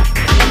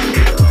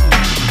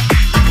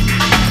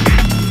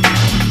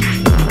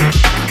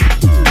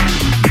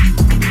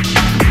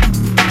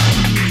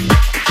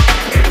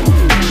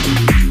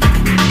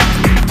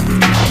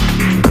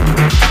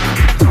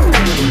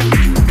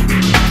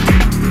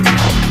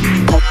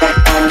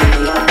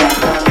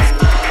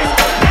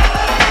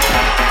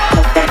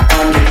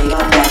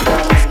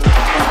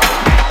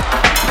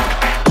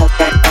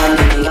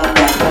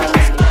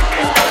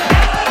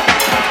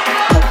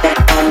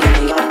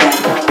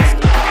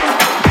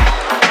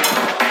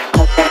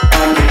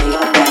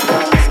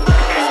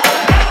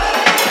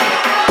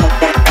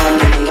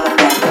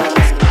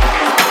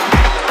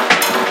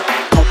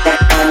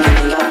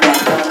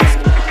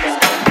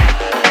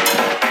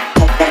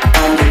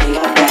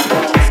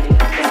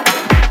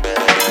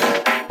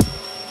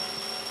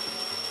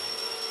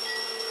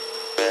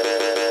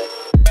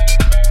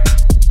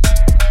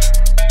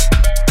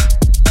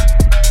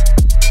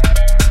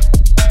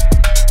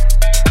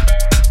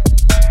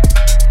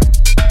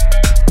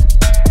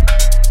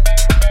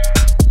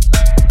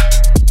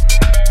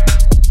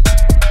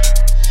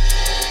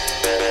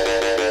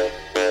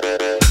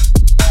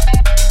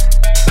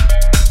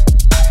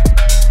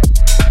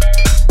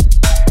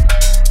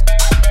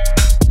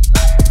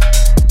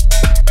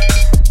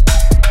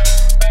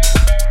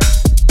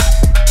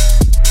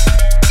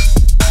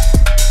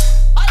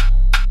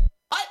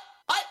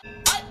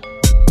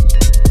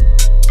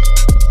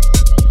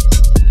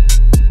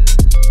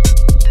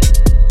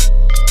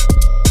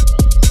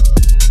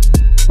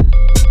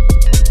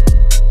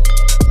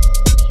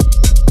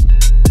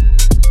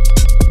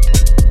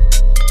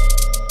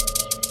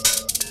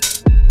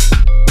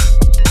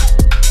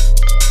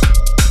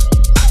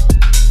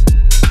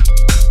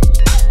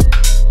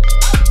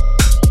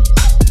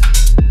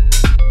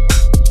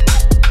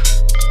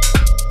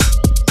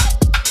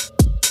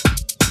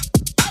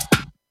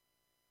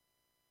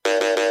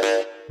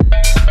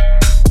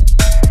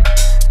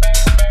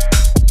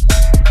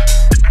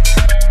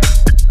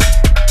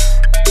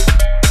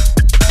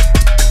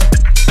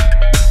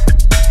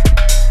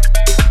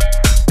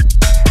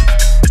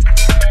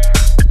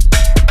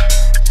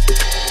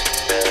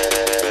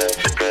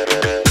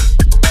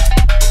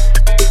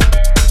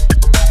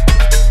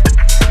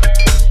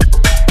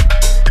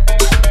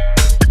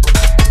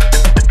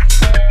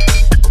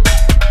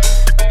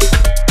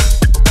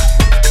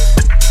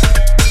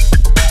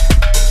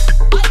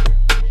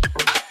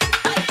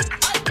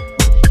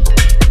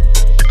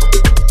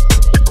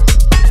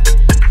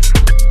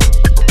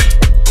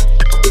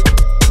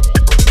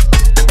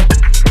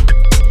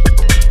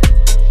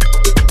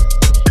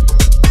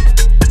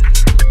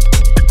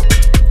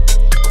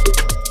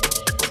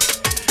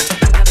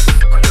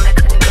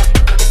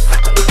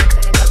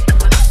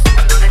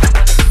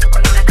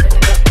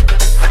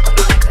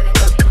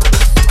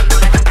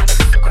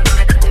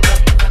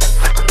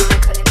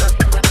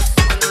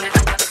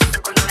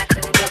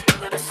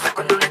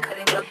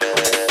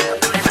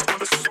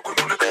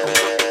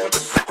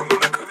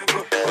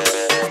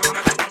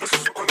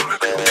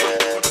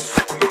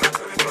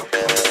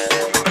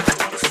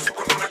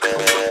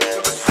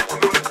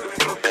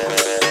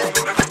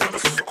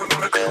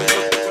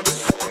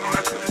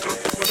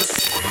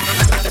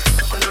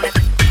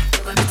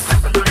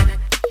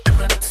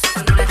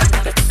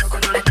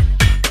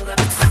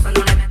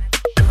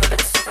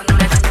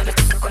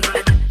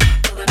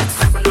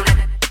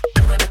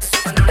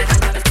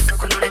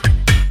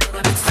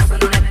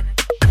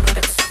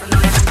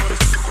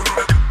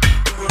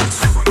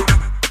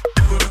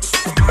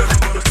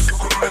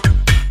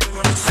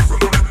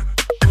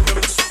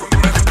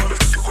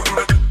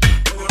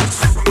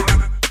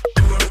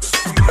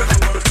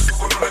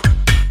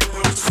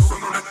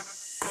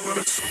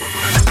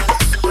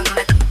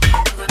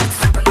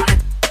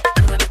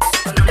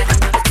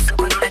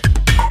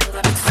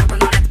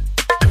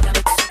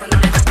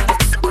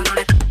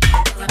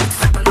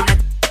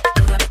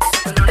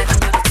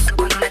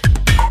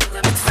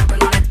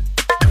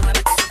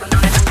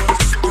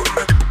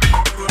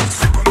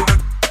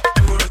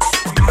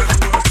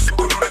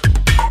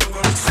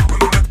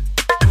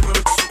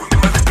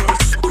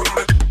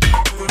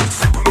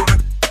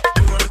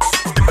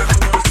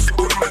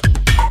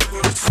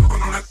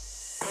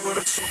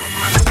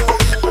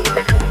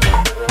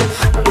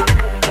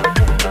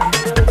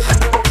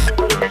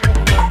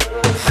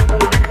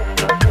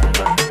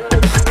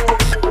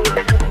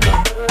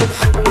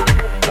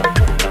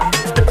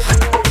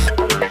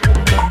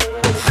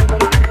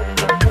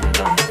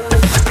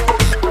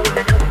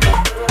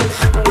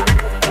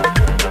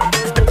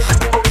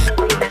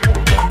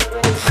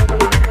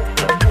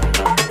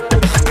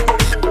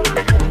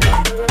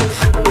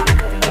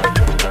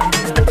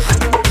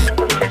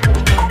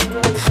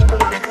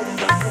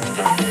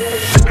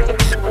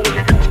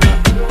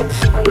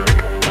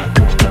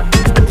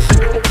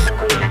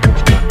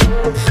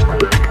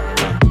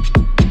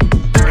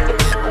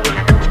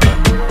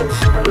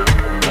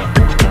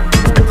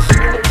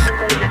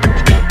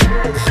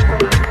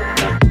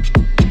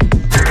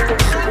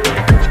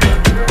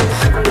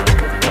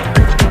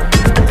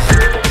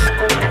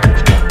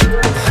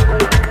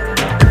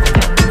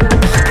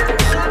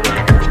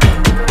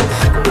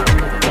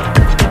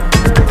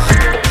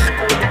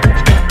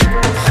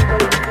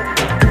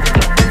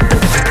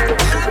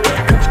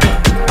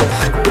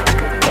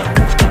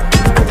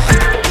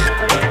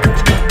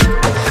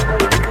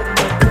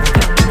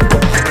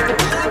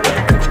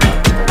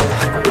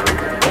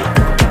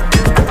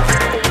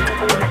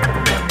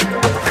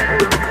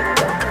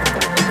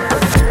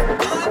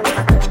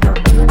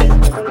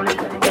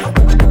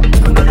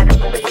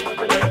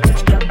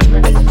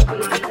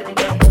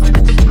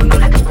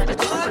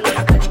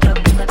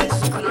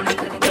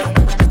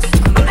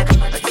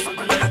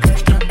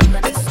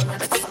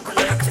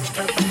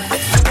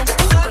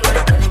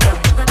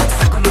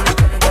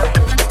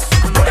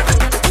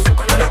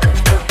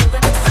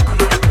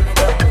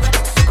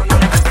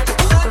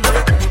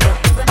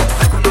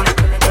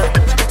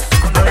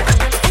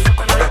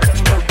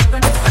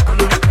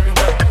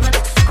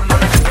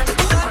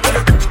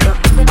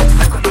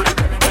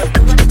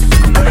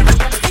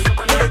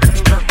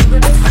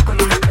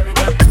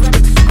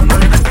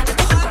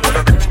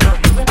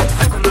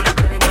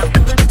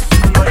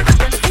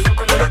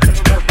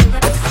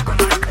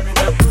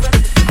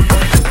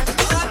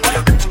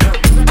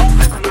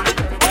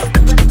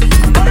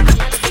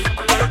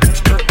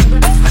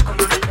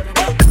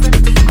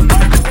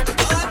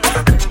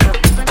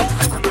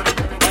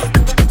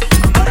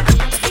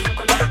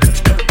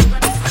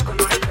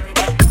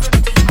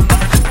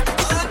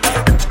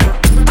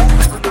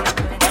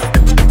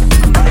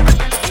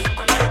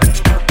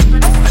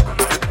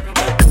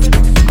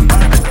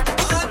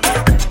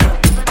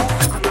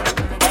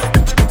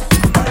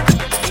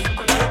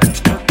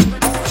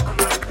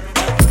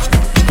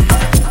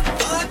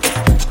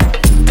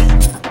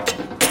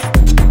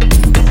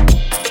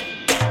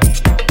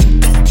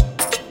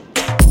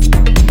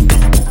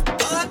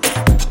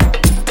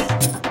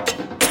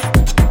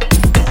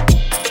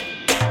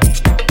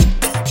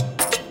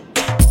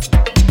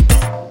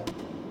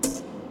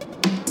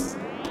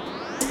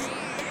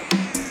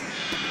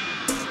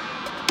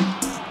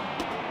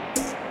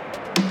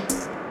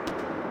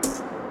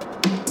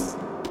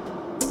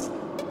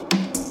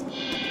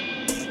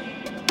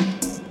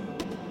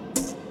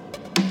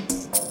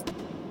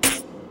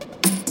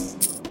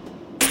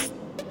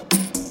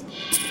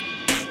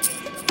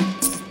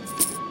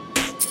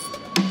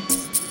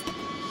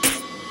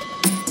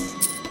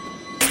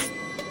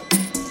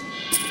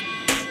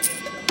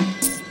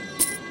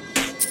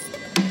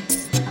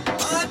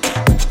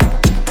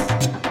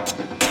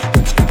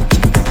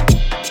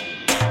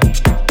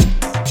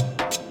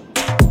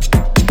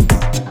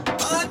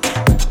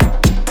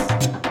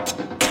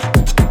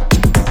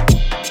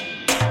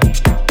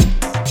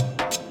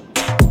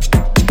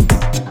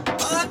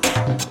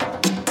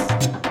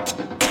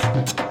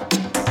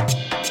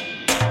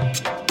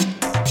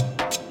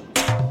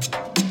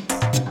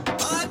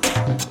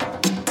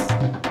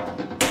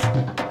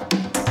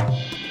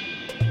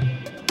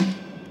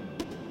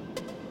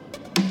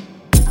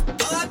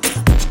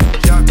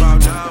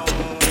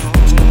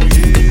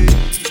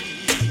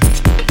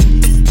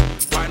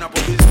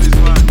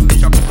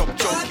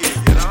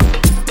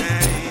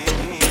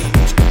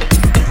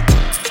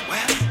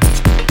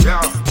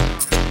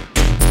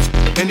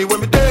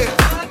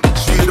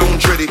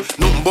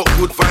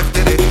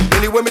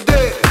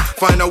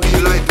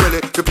 like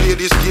Pele, to play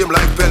this game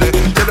like Pele.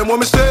 Tell them what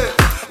me say,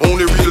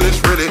 only real is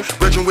ready.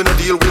 Brethren when I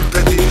deal with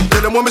petty.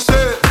 Tell them what me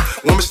say,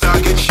 when me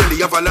start get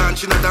shelly.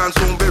 Avalanche in a dance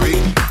on berry.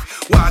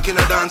 Walk in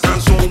a dance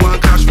and someone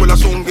cash, well a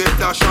song get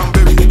dash and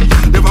berry.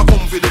 Never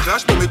come for the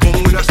clash, but me come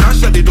with a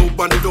stash of the dub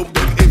and the dub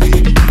them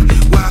heavy.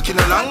 Walking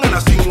along and I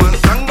sing one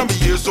song and me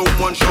hear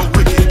someone shout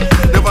wicked.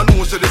 Never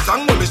know so the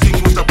song when me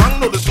sing was a bang,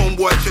 now the song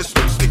boy chest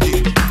look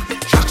sticky.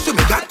 Tracks to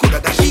me that could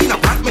have dash in a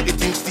pot, make the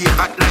things stay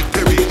hot like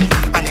Perry.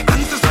 And the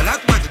answers a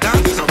lot, but the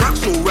dance is a rock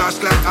so rash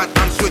like hot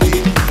and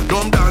sweaty.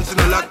 Now I'm dancing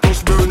a lot,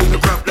 plus burning the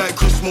crap like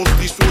Christmas,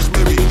 this was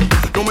merry.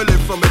 Now me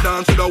left from me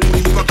dance with a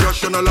wood heap of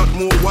crush and a lot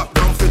more whack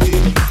down fitty.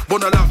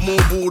 But a lot more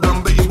food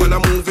and betty while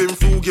I'm moving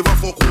through, give a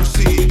fuck who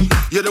see.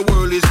 Yeah, the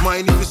world is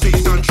mine if it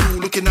says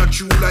untrue, looking at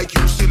you like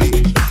you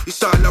silly.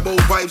 It's all about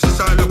vibes, it's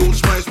all about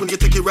smiles when you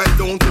take it right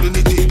down to the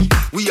nitty.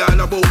 We all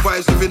about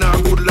vibes, living our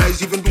good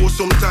lives, even though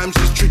sometimes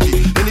it's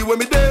tricky. Anyway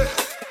me there,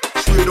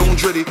 straight on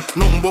dready,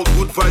 nothing but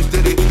good vibes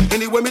steady.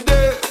 Anyway me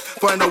there,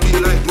 find a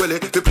wheel like Dwelly,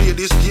 they play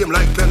this game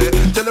like Pele.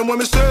 Tell them what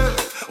me say,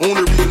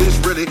 only real is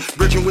ready.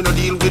 Bridging when I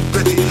deal with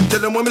petty. Tell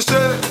them what me say,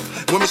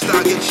 when me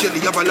start get shelly,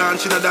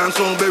 avalanche in a dance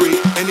on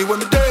berry. Anyway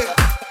me there,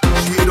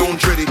 straight on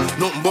dready,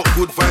 nothing but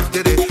good vibes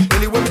steady.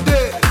 Anyway me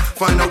there,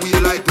 find a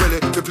wheel like Dwelly,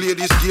 they play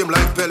this game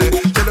like Pele.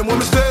 Tell them what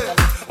me say,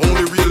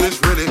 only real is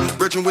ready.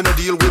 Bridging when I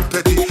deal with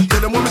petty.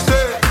 Tell them what me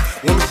say,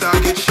 when me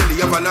start get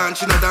shelly,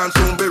 avalanche in a dance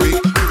on berry.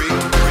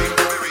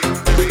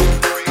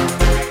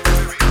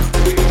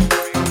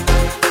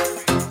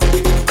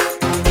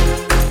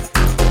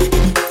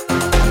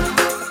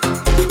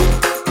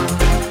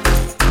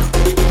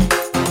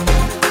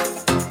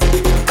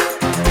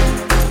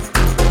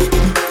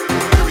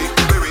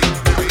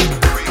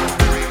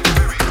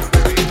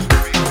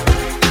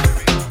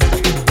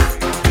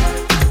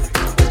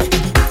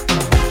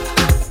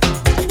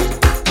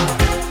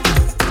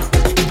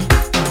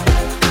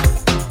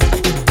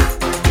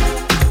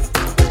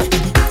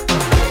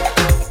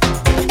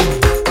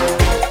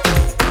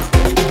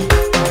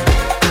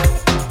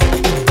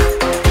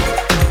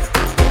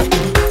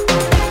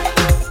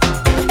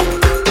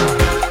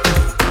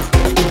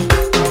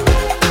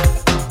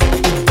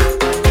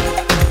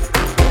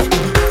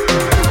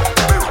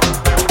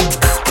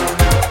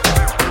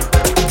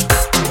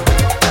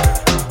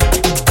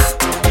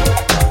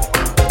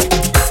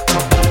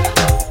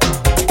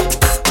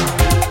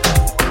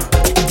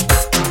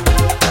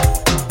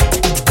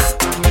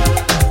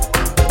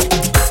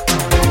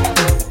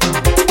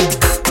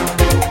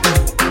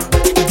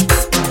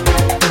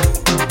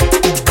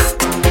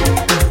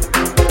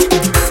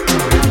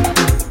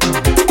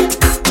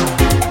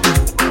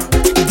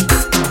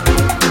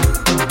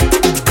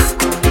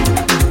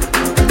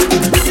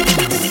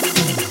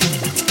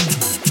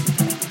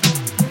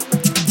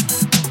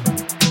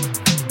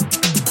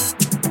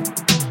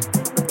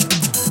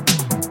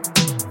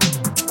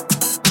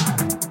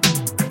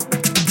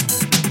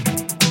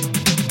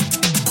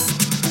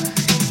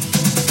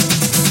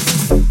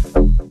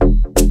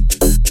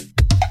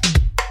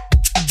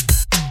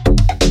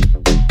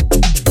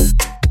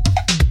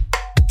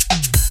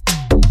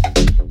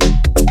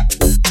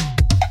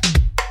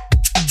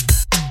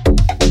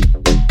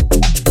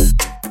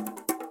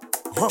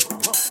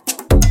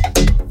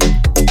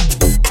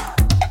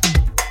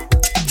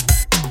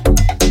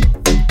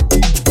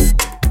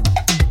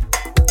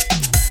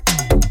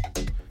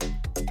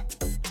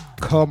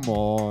 Come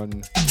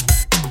on.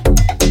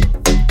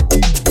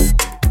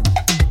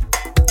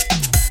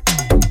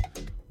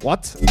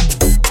 What?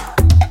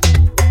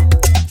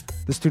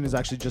 This tune is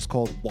actually just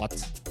called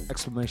What?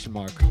 Exclamation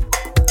mark.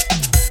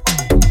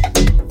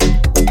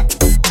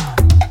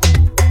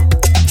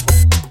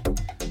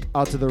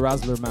 Out to the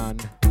Razzler man.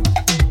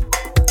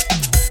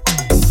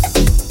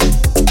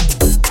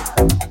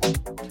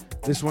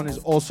 This one is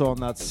also on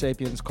that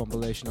Sapiens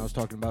compilation I was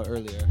talking about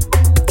earlier.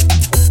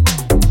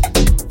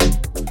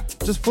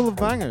 Just full of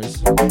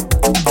bangers.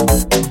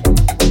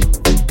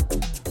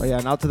 Oh yeah,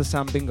 and out to the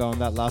Sam Bingo on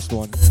that last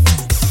one.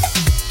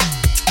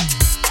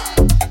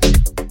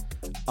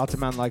 Out to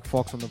Man Like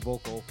Fox on the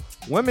vocal.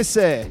 When me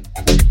say.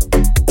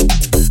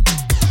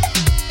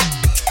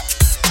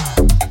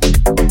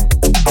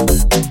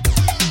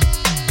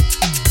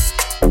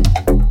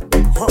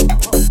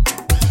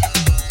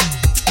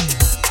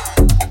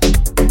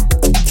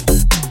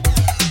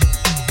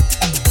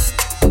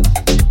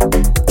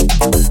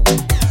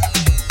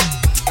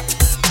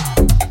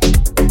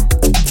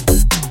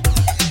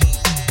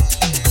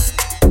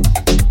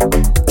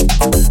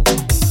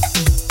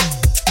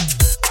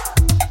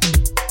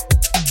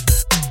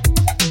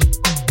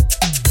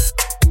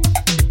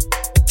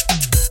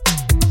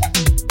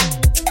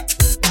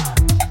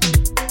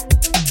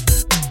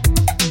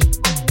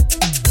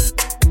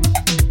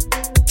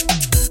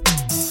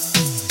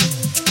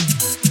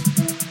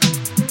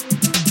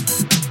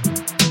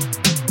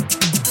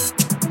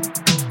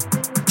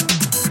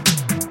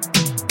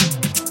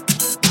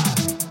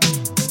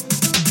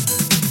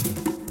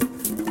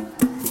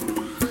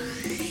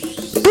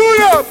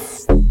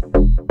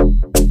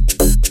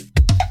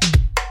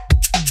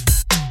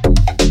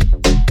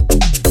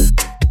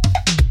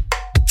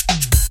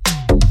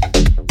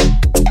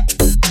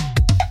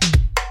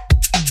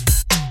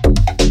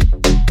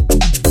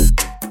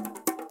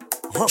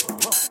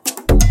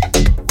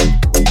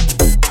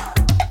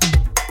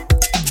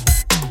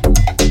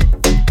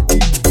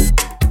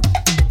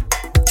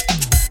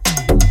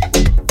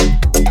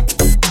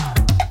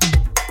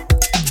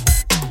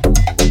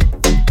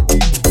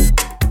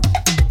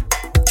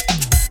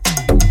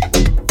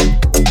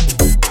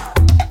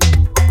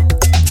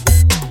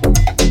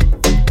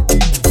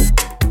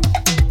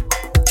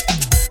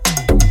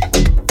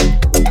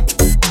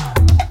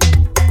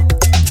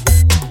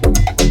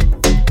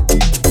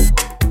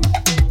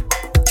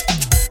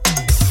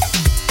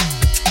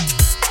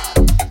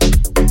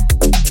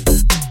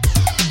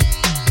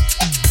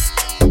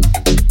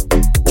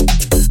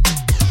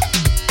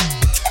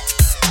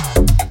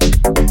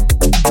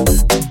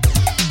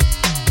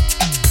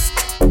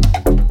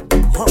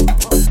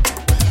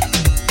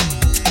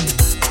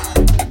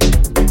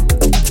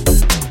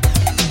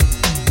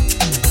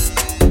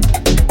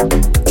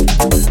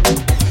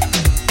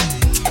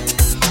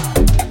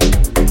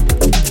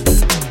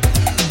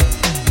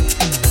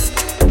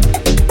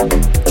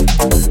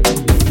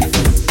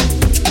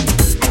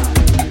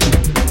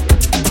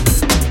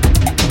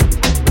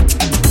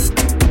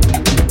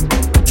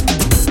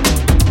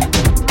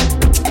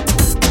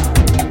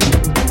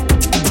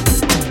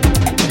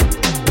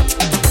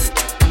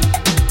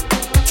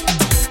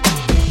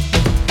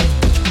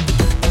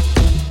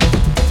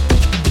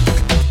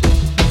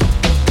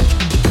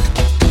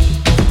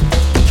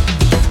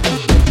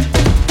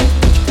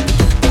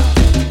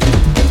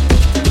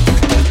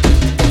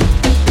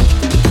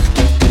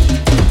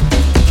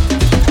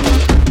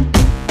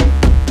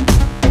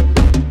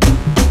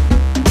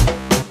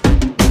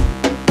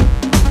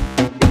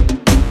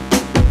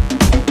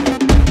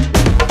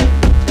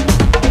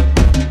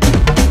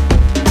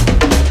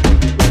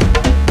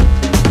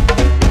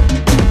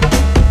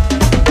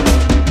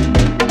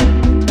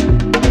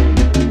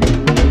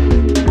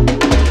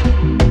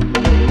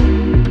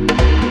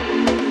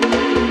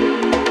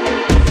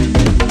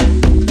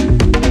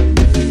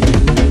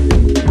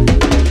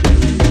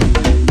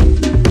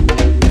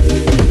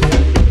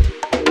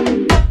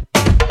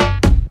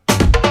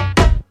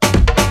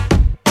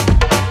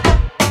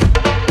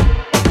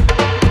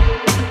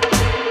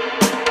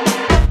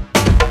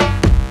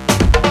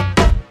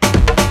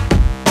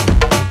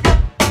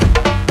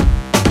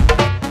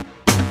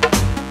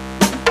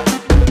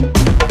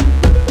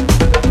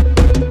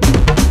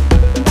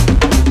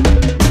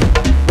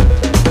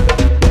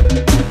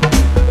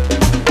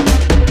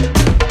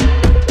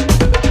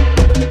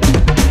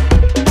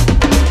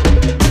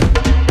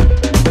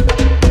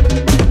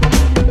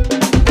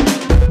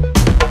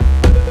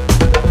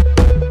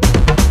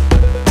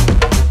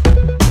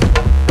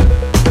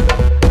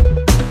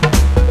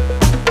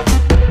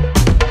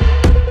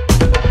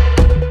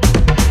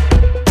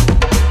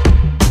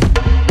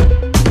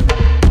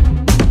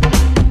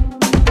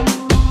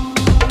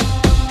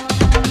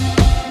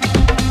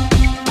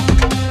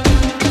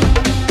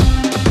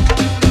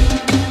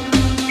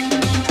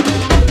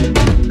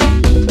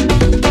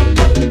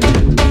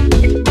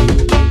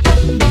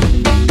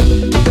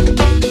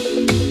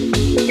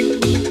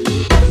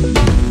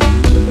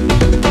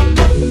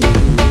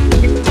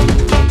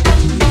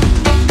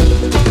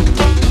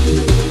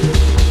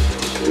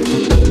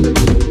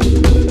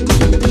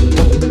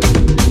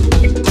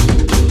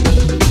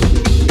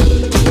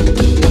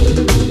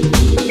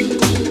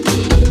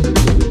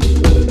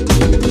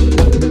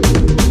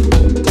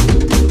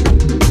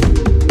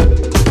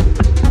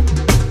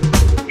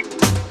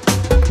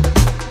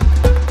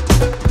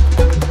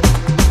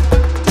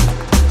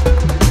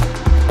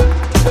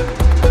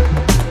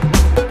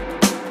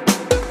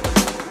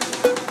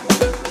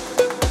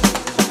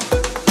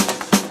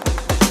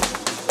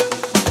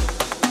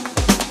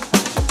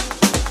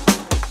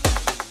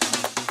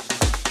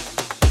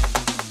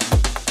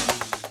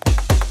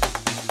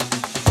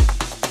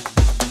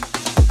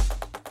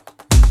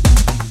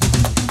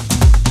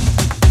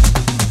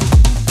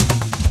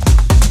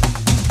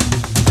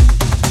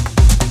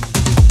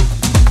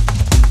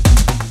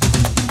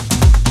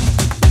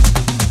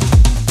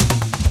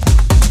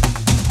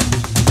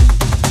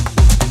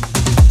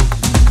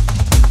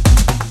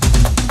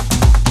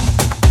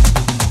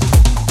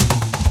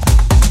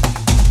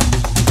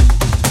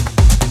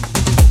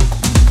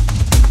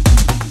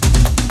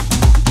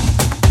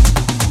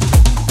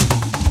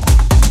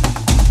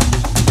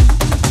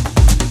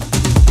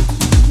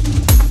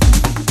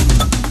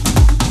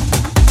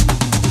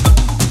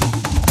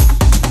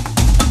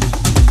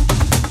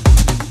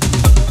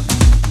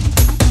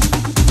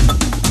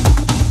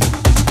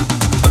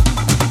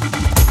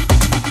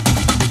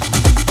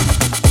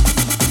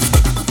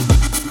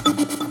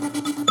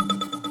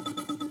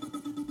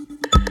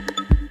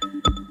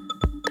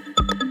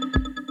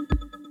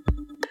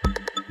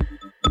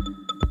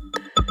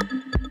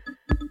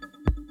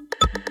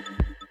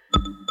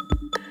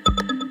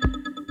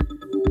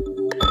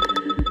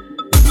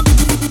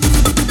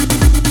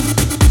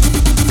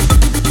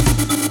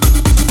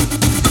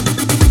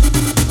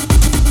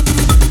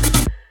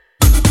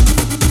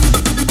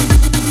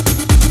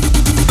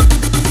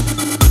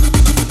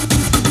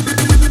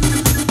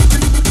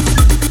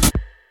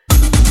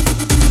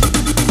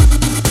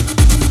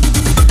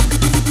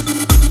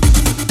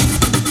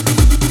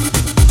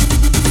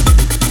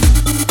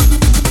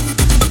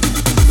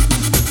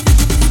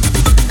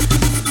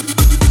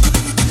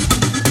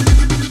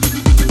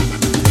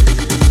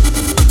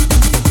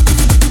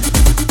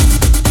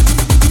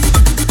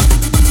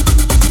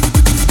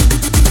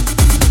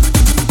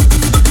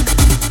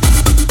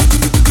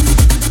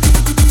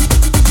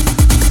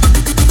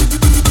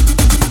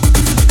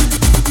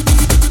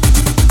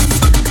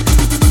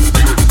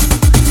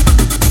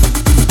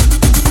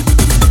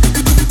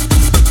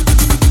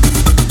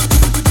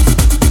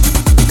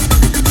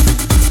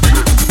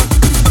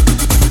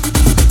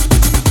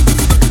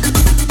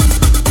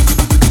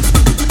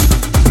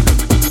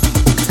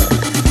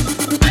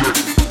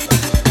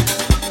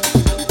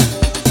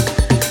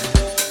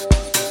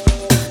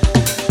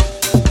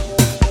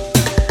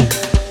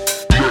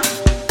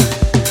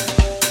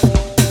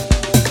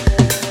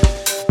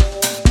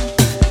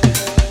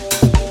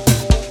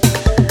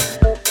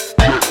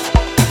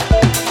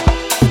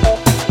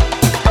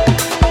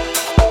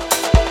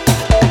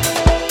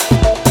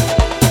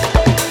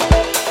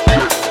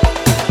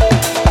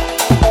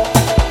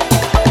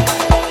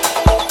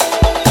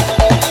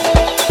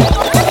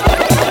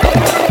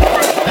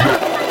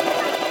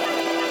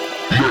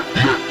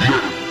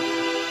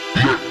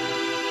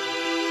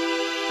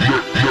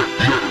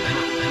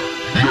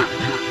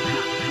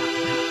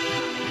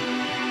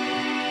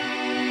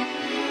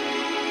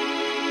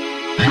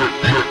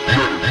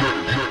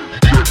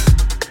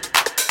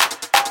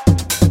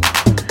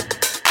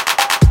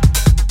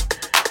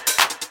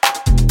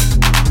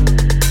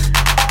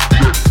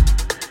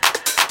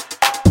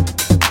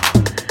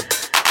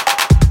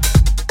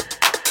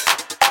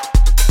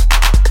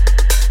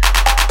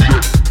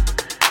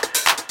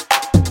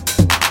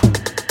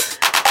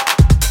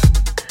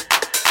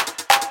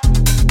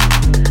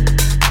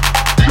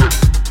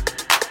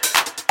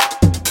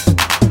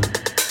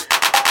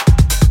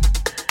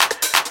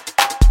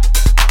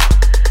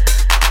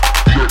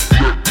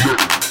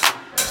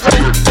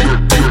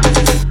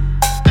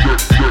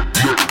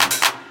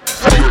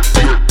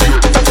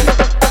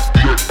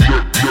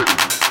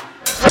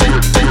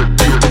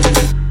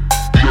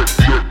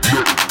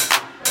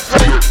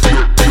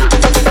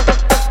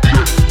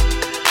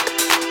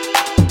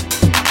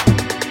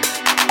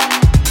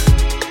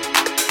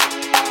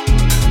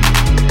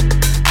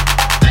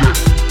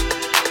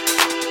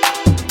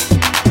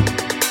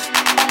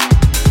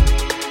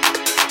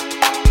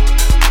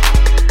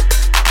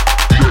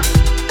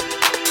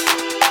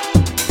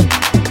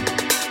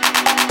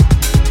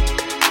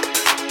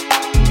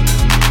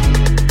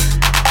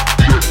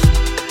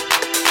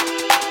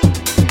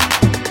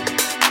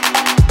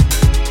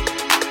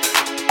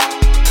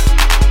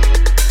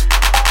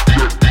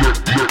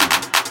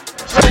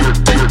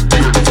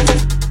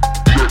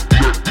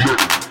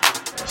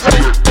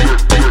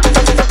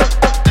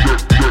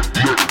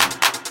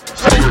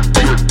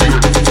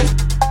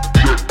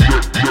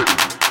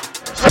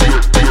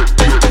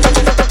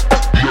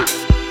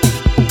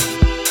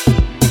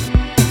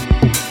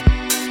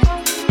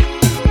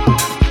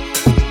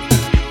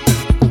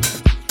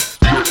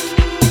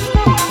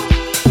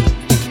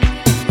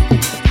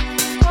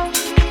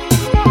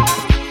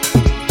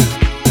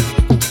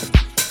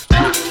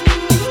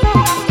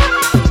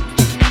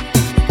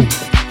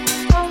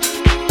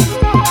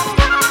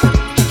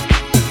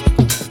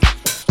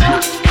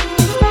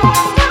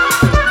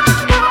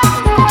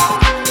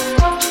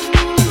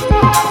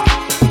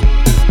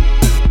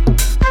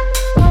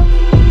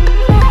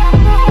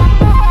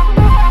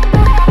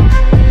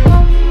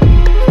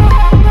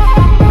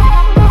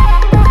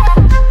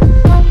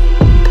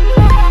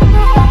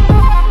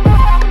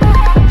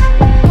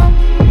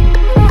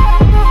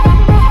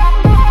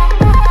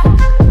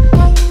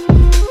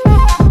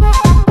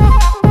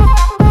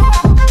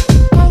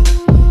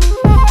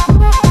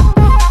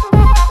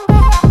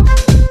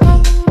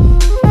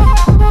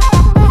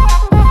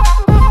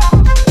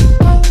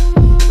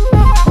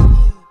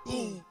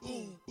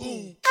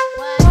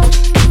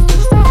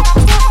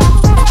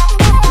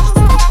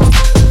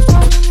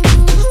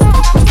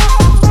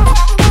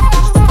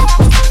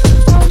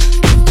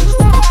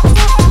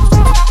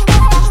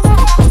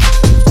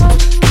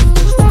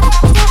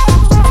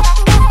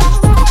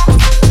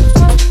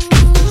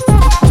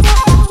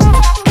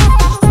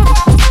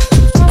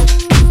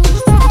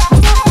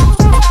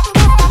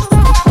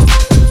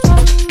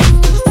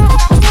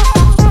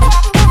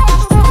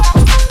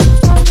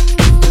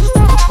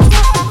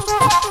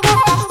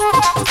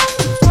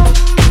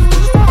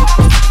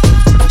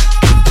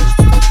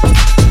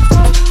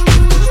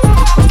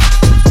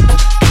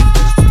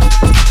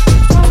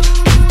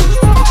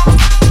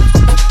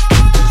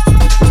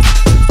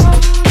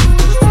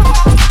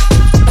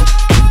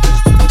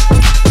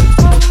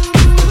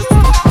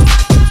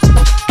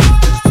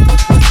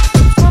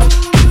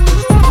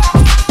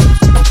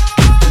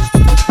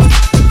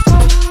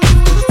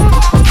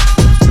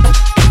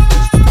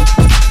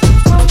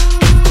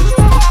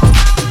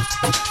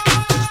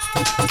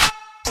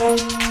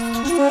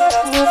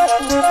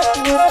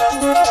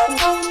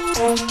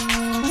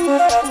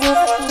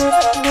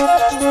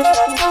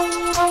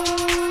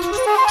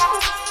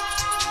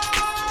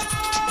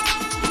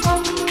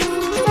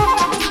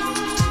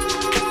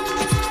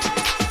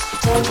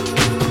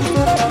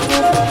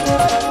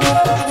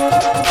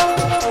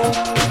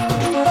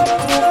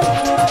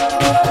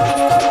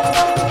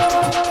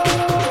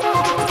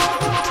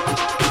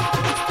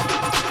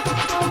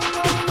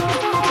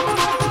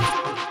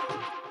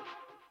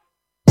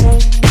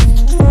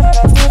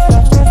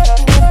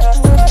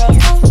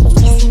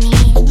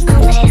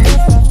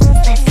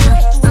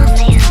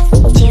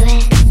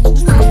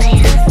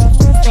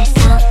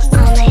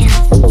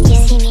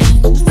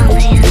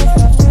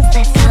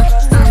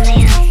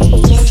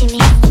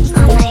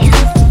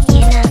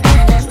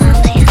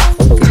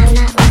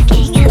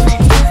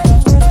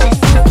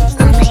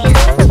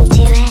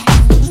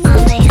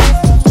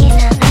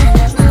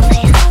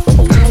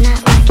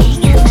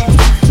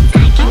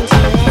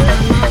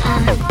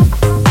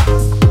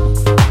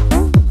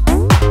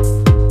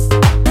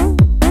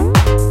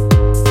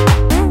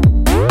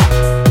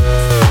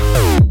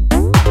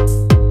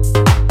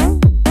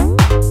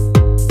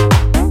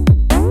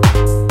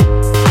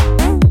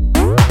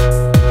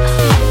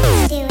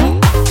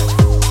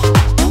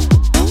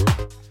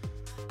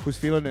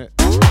 feeling it.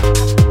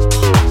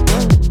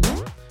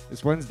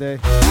 It's Wednesday.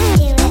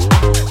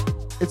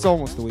 It's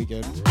almost the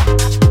weekend.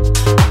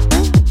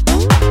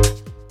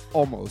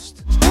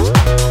 Almost.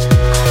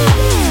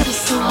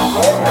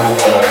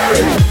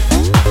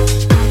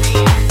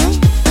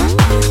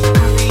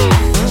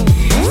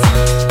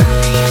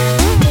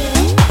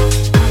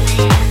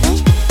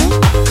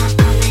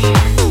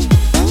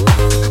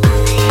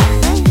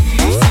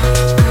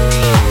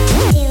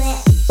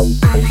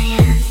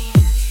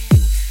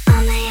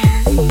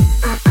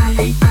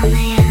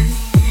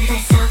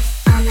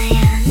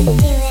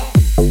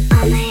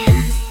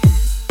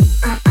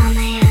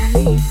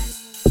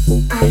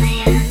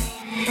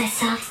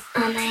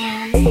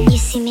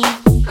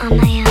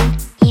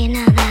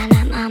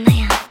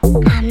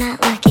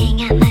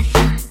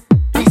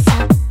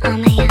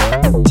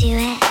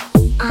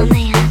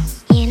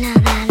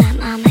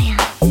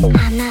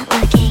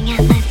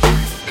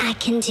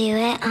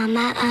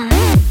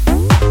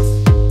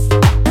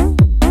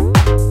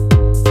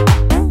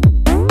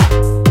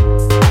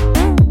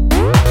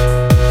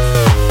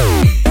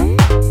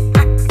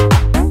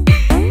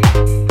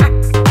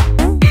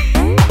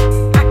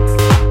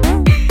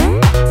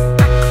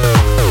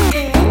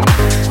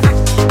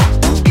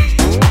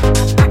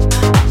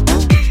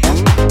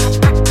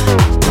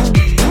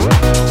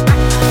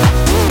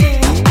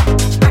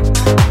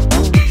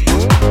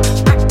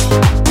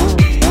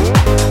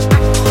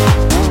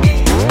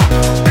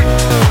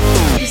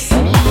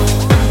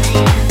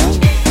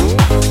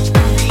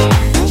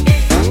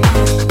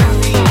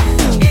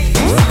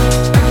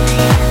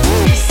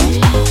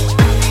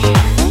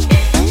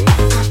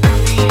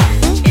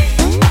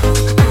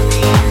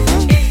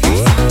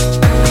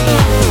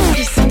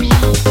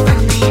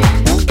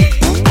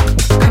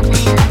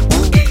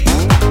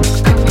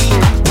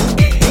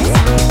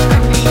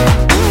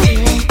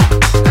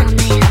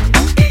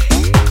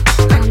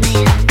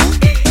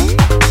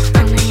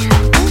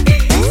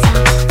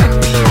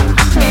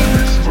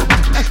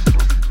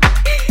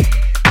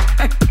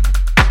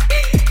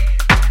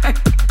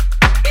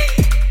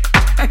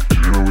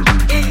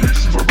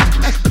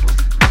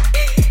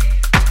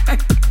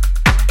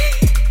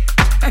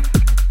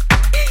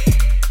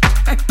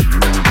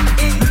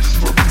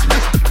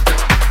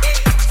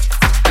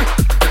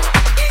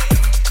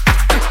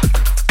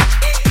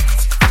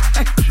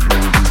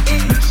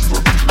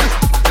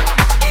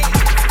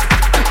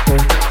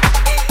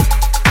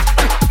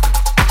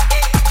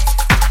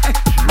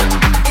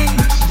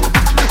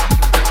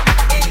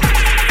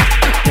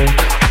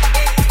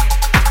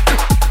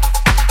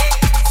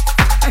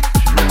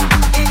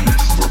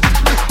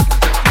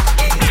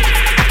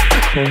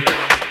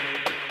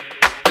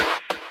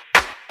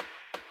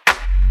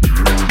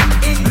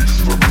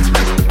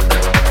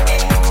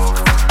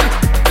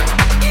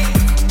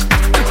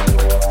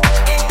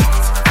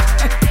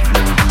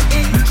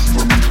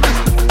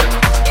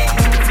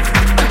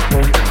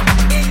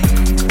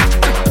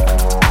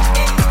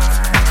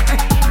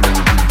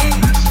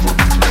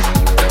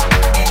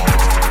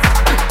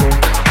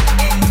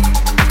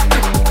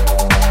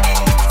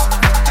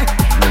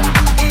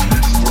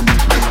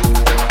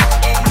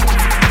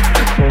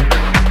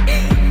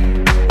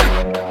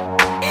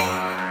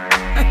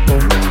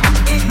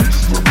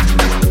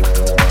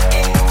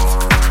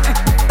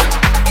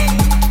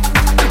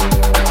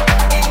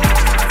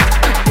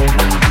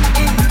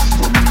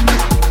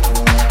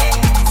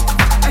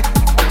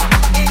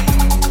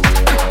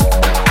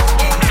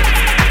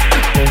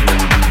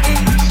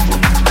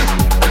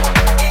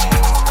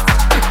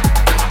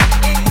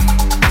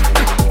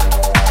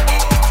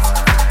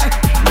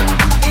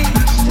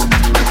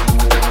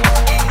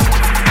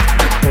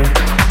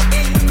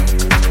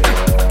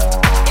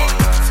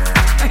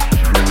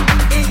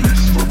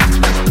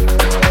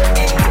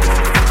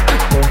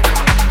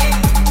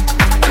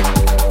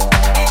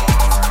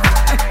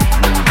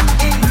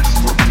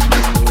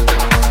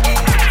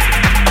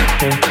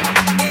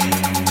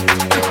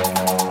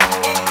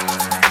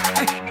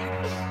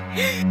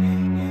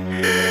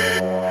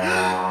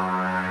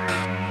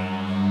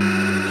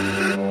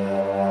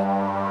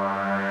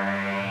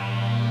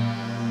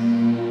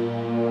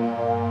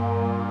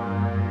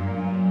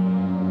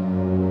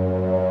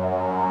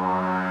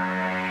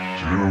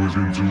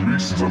 within 2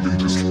 weeks since I've been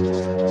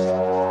just...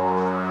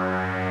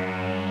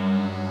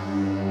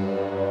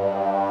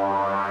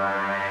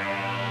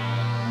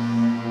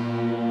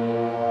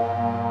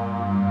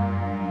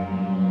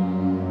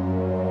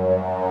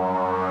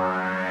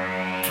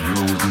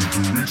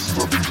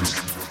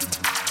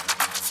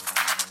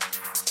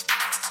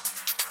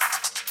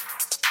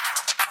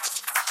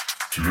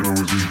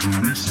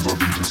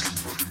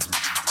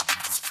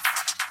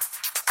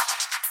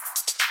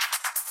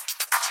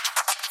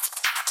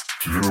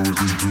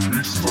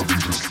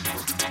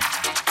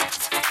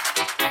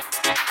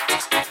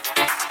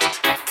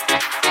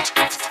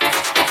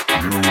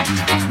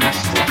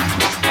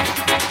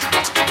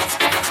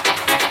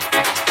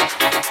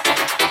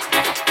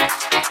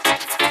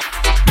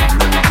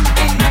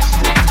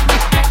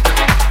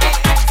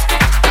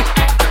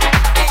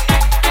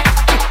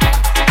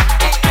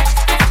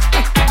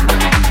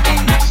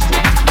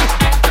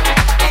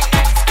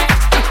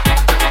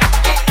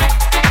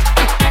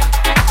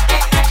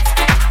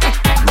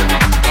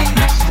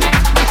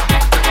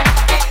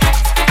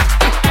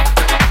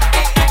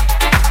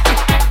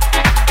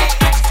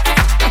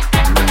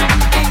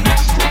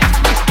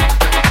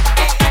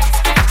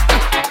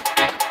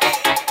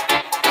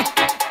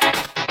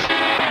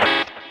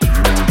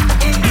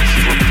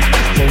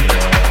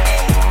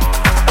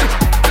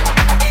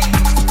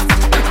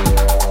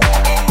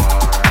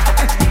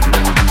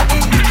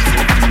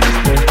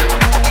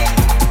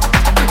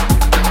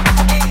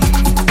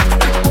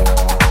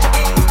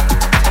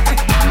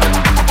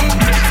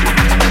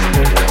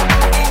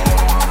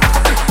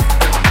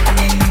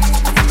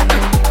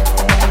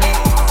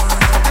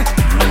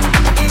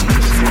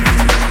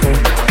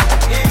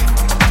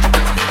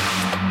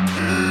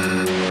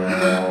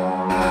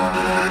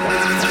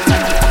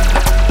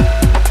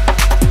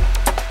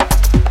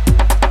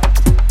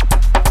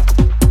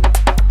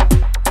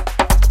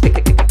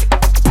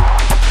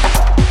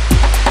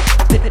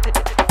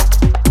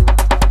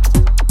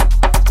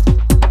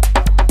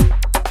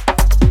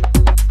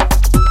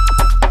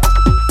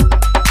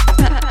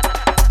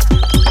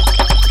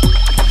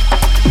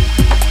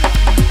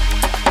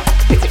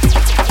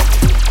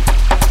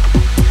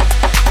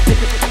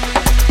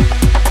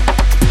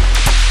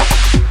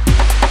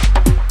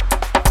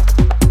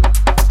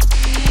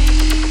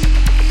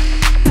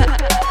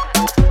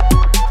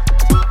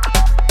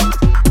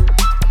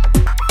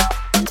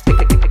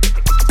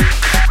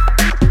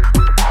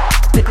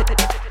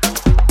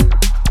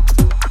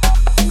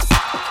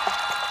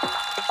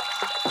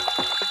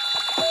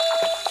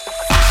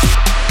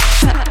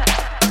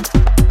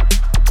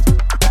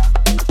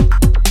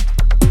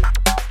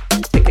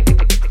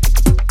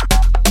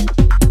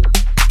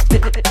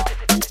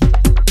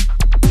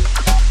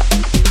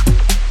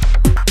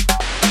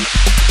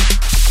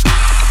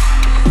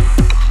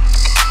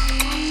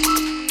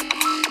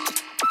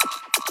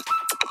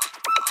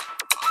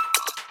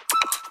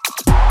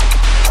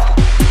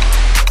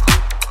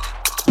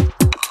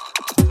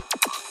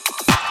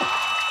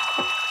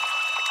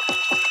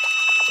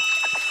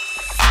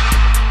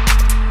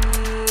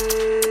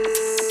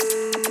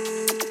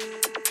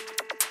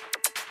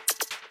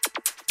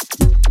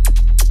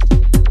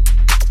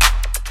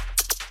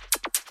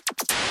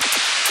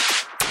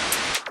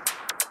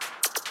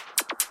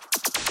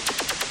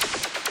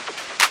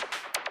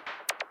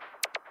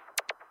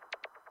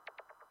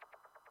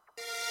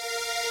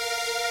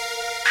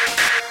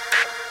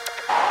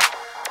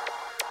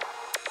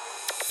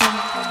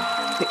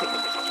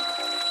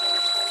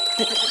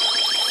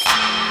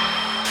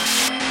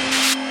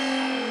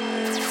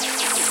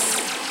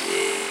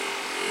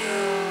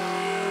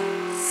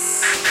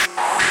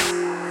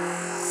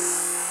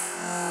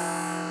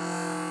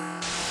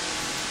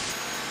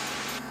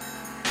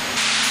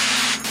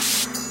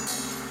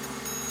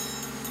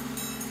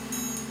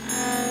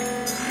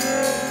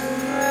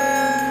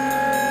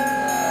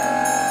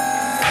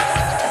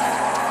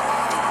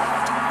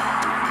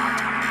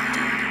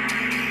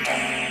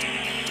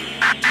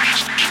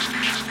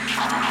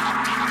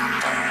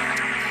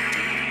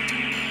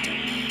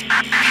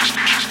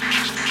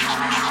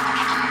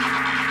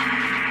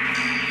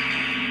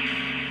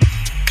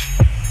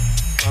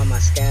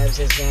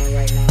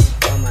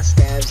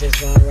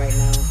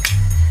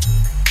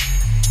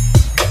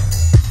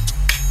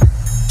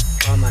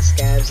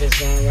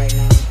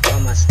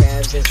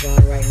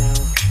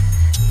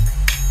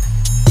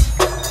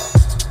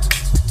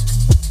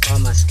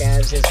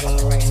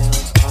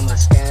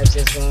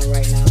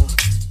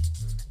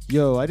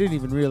 Yo, I didn't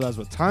even realize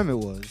what time it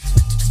was.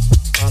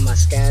 All my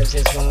scabs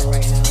is going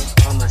right now.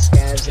 All my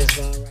scabs is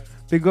going right now.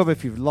 Big up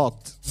if you've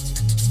locked.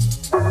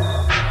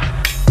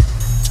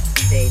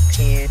 Day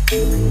 10.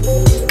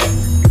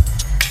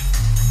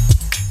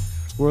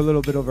 We're a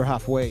little bit over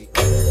halfway.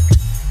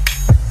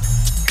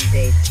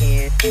 Day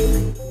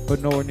 10.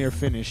 But nowhere near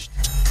finished.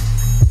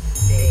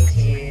 Day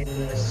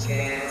 10. My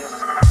scabs.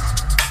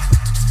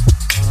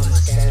 All my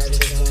scabs is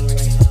going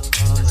right now.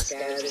 All my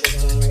scabs is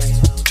going right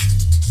now.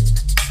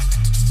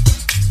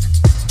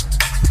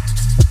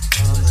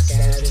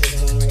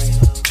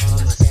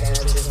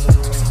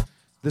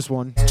 This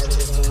one.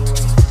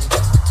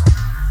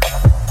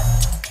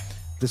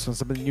 This one's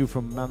something new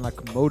from a man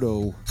like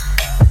Modo.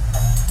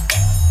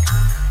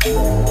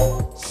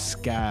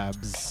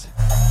 Scabs.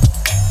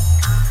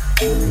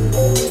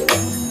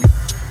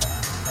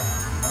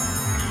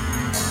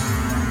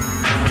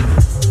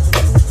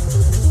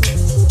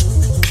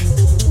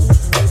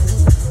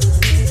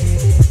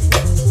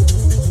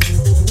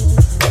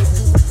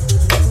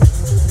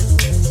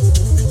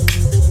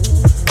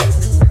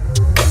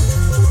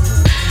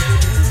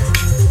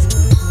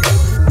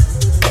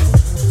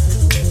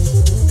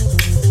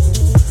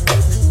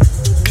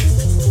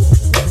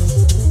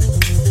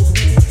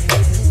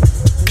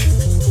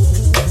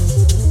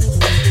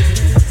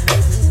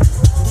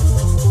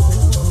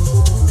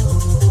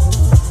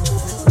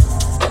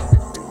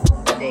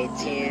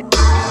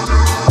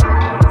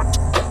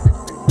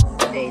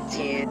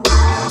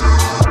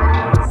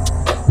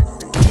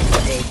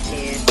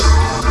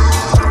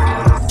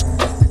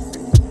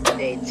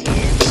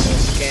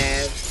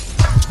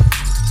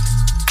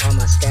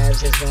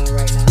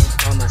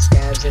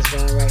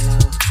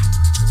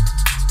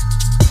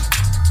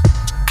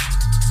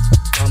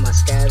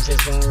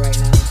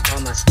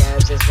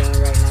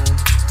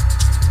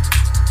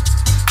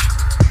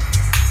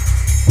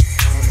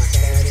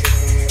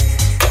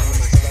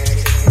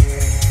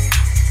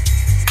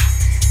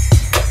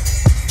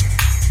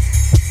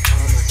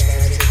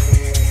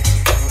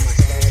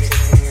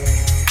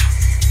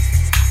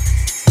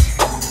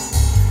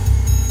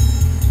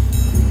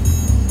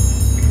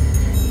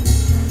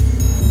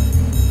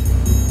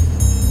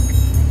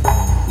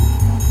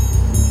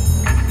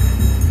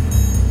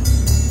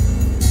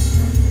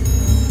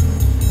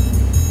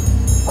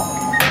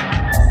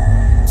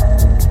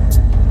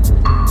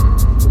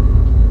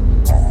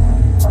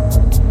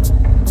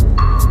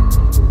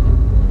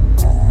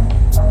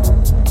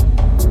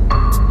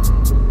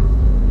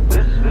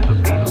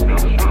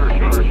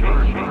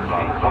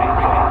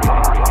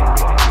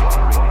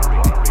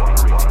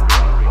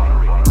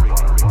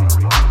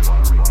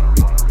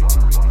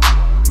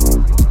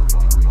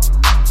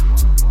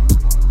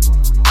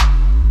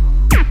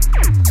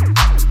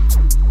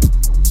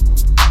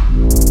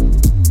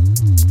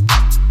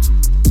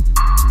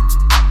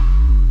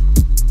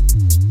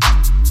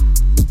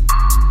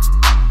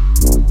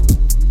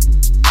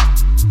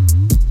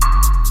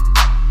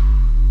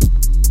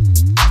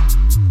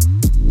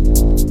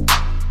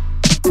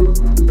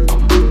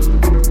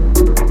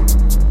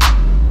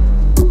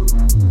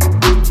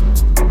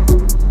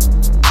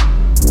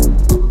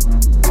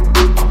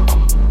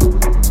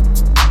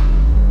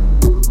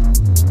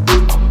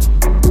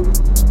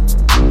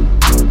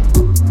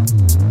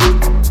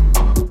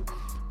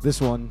 This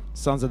one,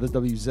 Sounds of the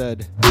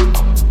WZ.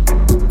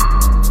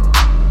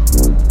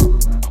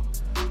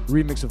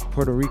 Remix of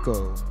Puerto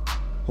Rico.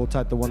 Hold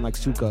tight, the one like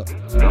Suka.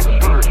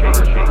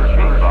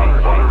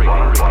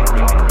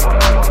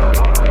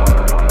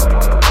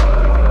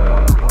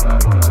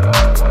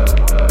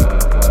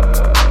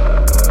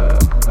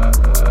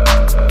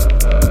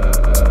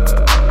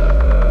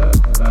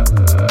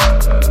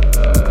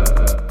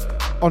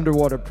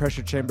 Underwater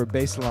pressure chamber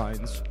bass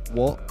lines.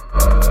 What?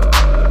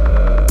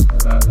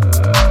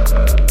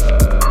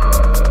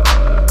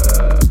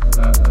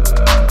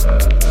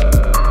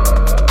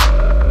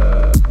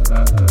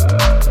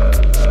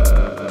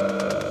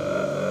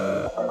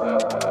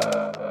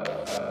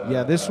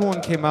 Yeah, this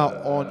one came out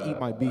on Eat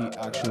My Beat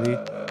actually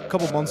a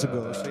couple months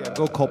ago, so yeah,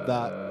 go cop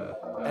that.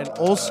 And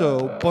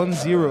also, Bun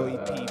Zero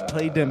EP,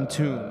 Play Them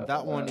Tune.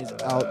 That one is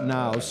out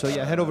now. So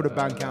yeah, head over to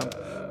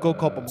Bandcamp, go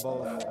cop them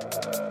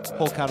both.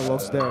 Whole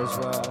catalog's there as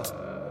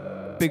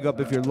well. Big up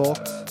if you're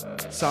locked.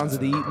 Sounds of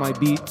the Eat My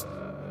Beat.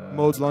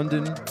 Mode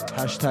London,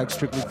 hashtag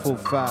Strictly Full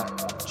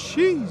Fat.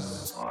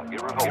 Cheese.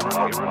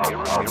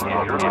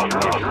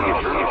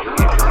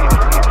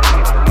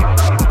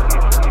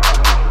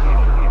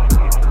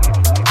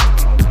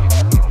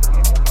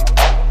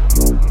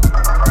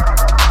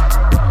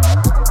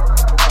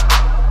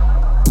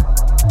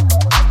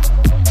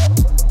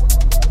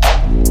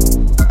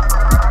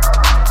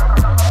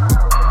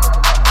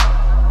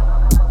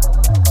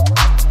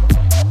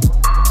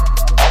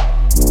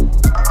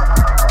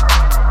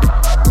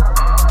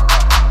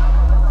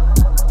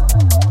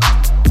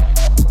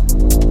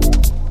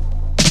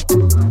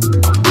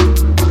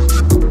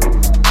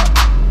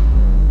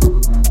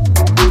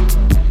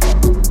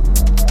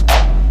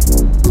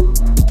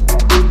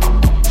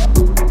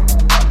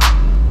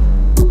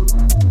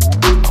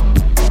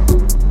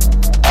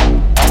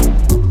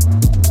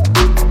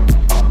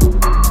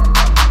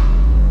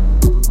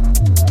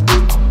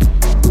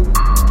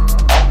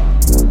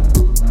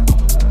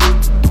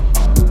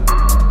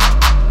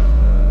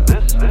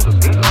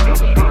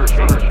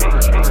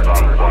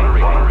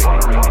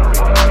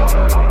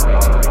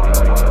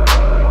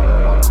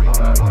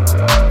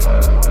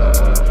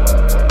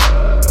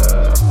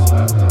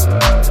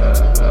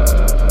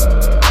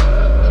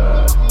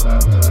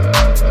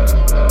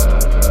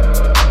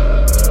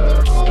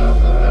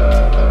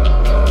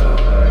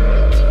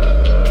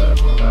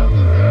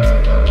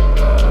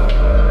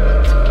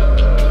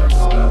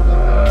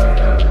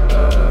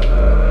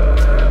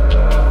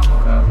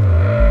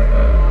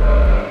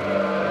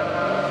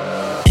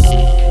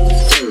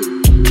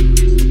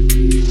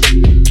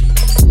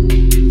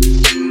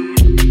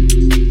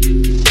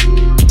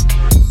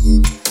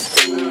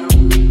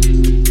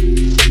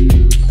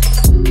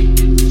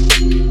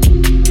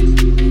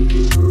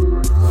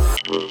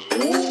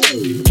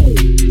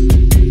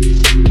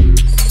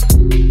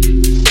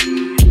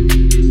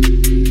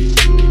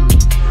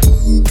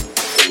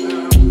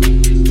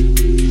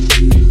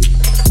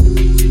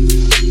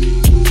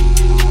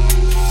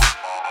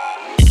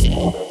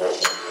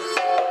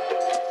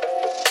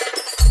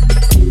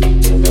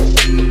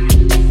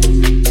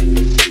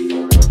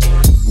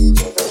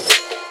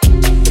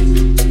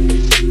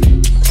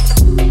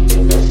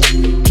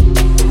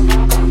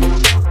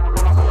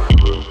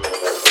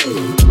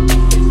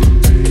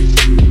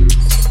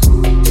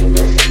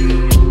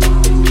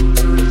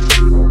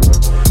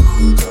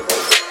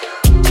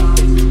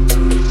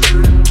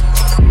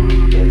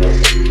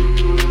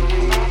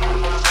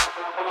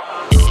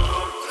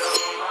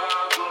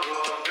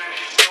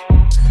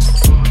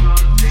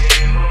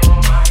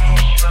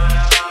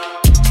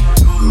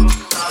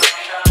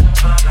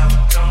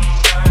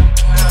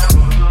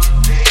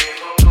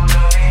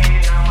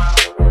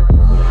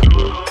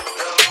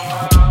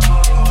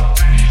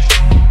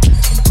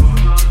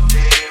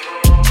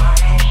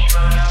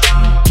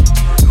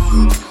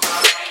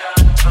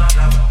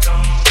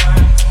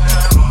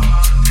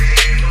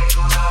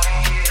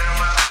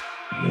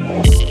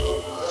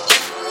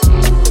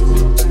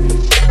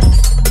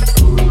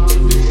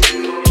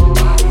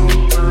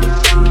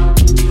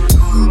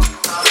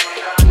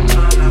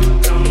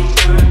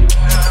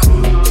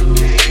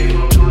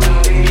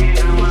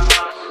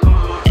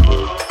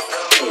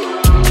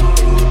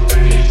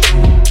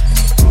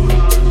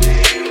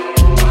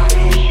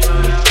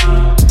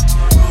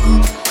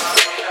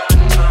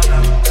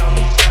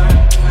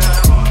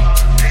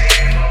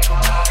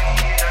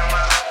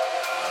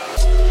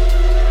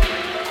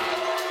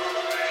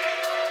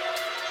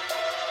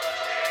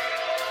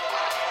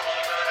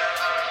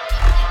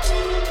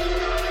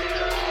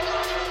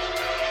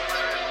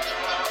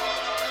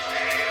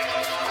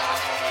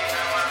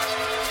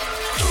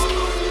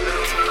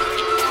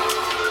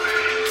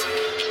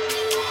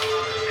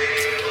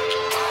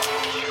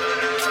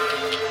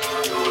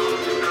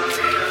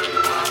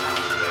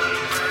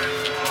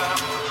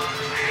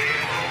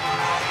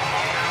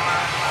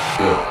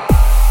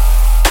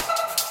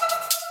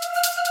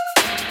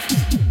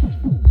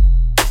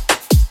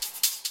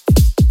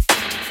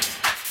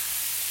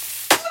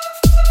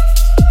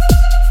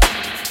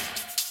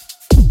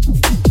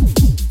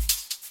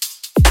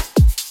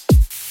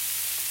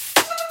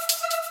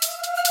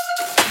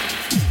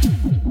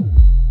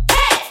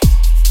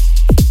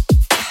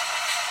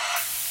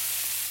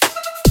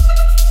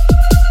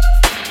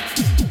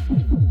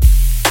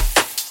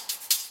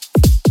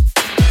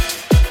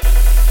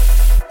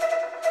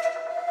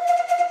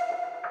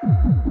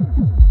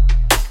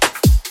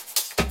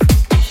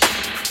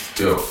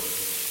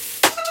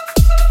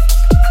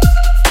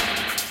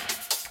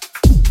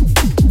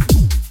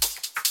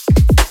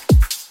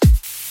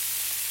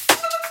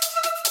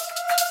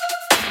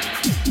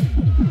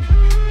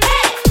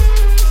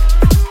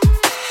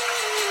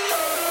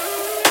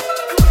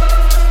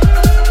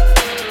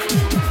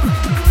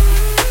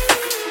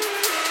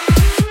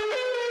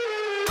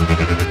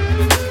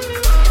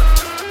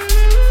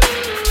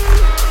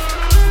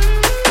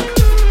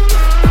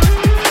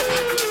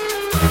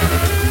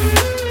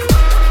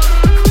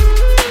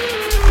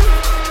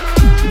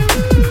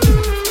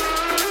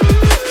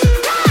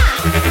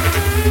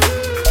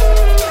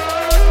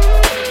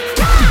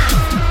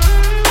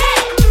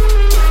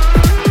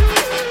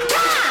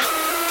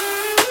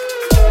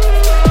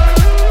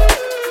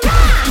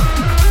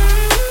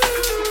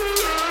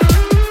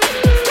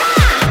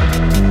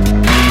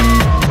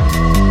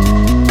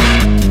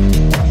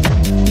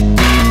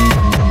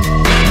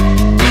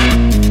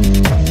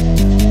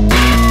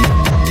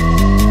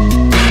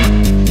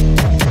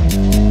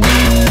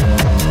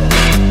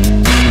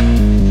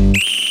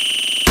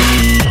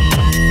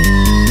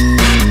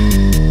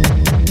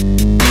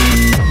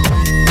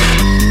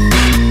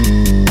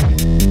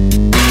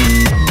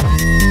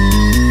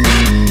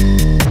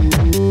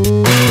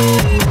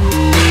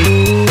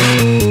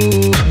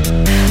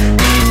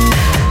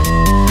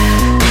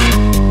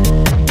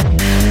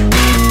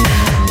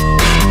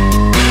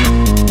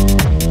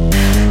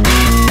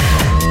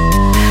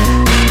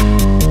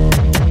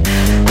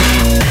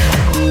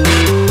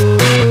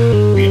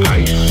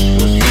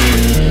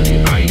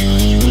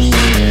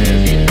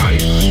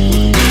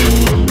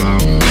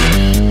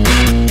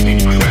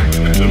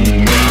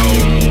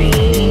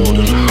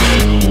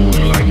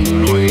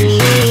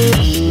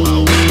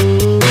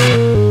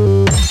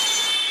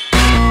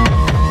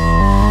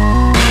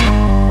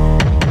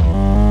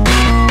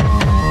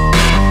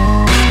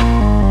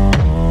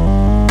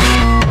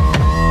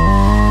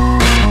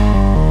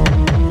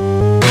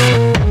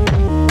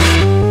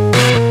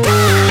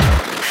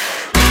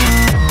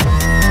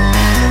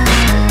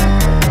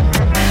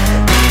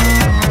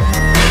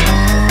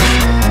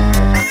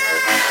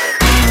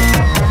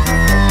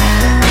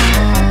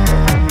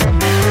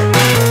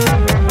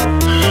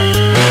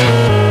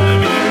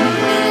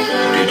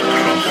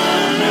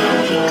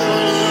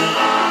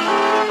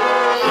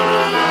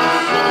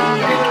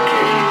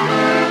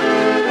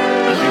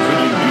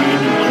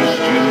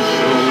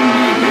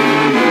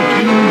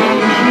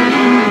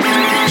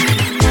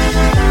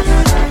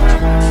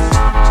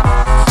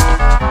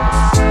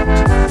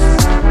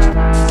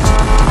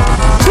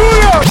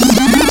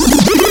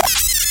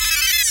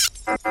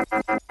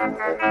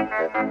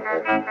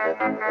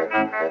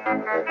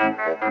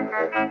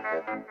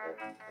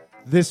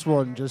 This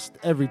one just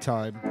every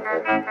time.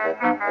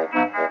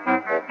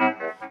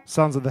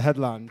 Sounds of the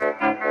Headland.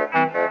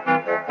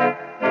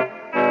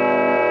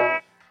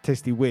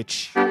 Tasty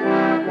Witch.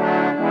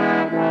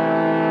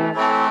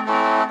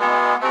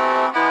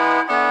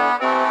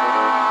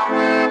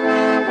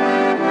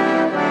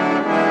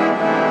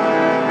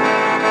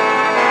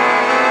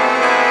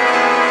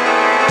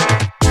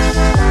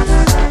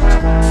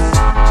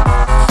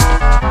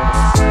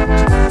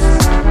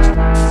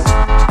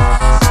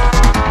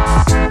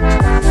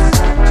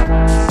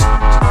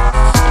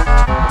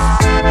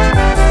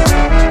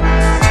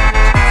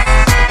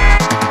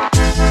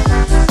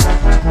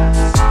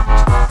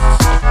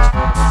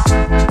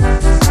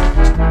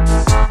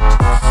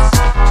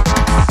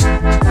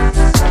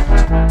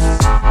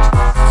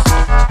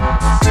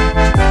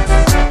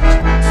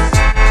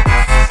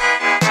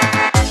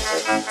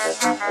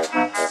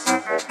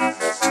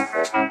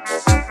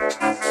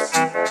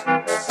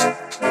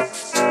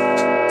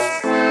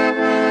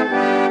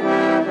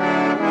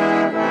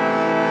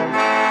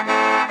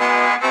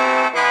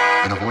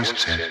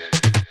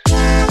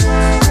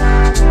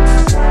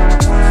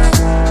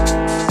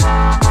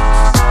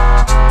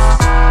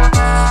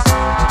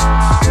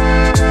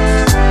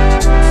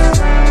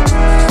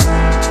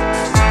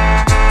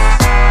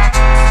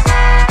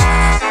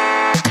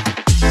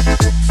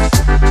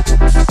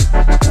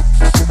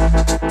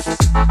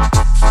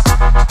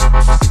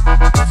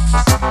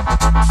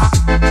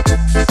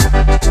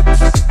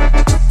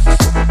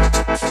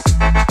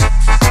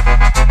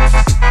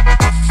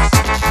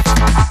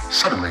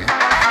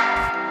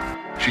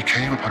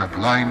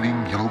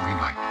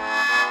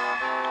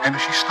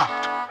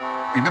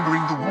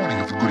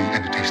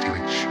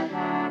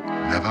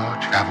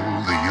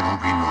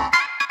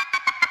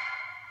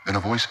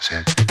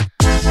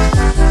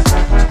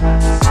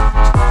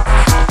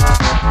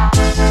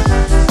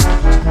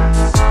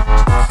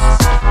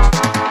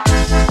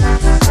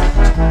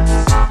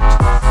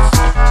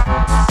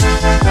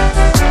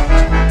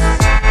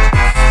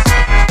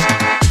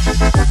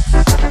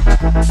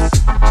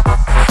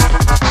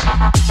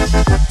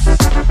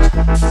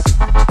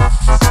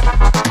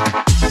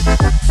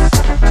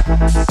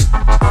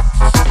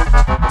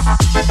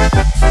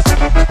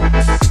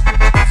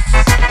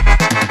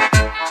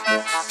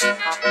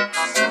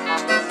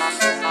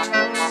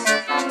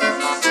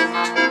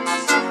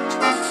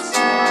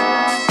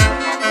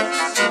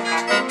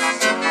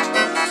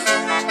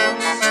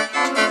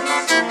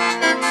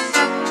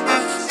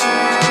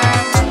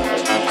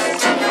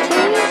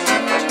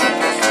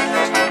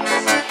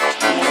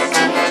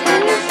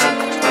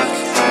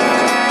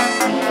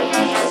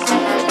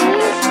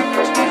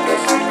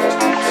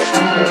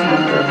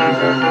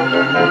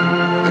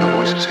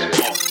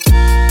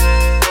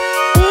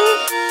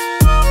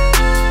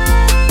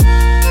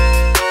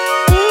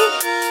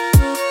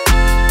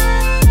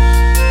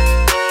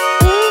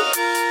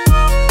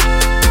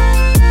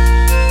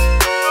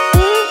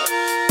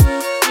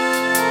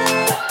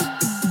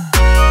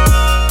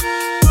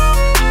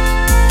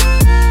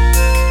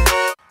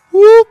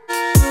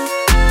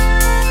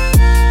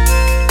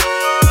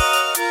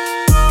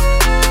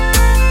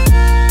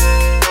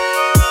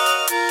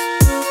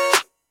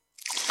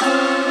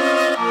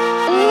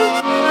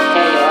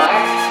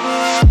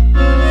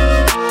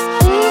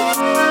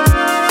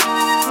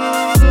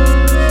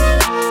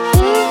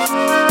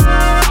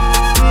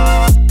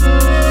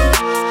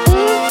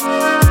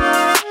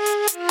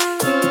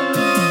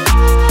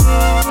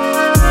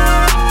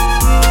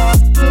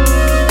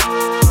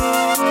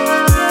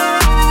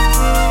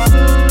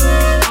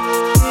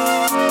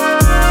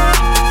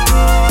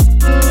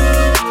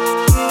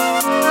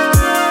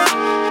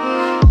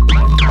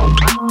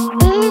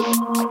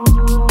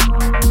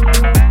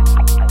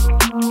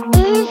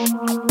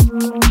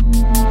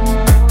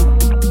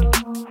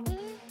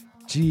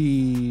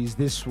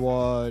 This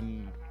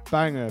one,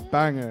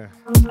 banger.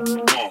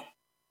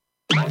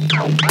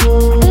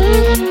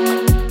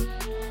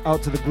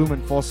 Out to the Gloom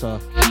and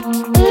Fossa.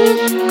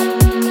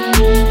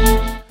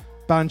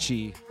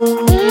 Banshee.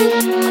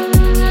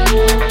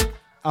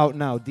 Out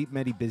now, Deep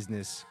Medi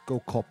business. Go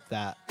cop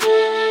that.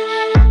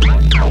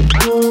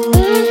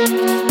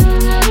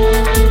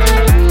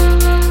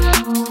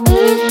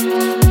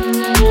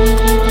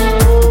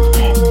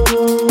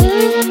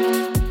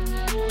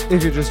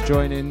 If you're just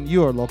joining,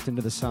 you are locked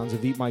into the sounds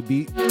of Eat My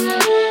Beat.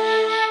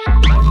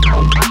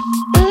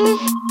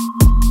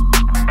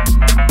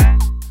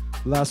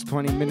 Last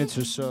 20 minutes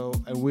or so,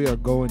 and we are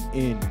going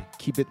in.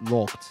 Keep it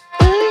locked.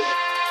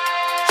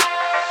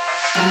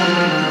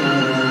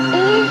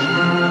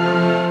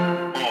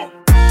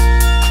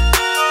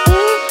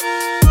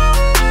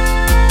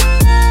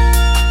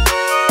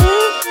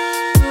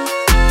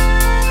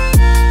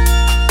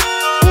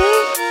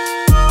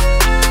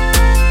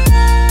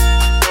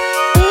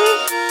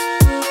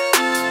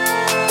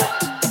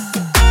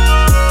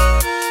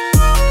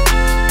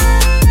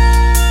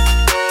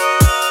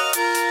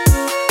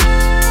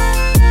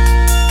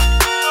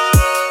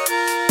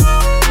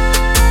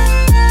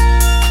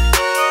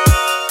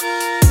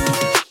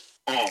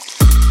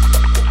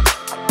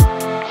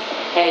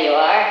 Here you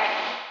are.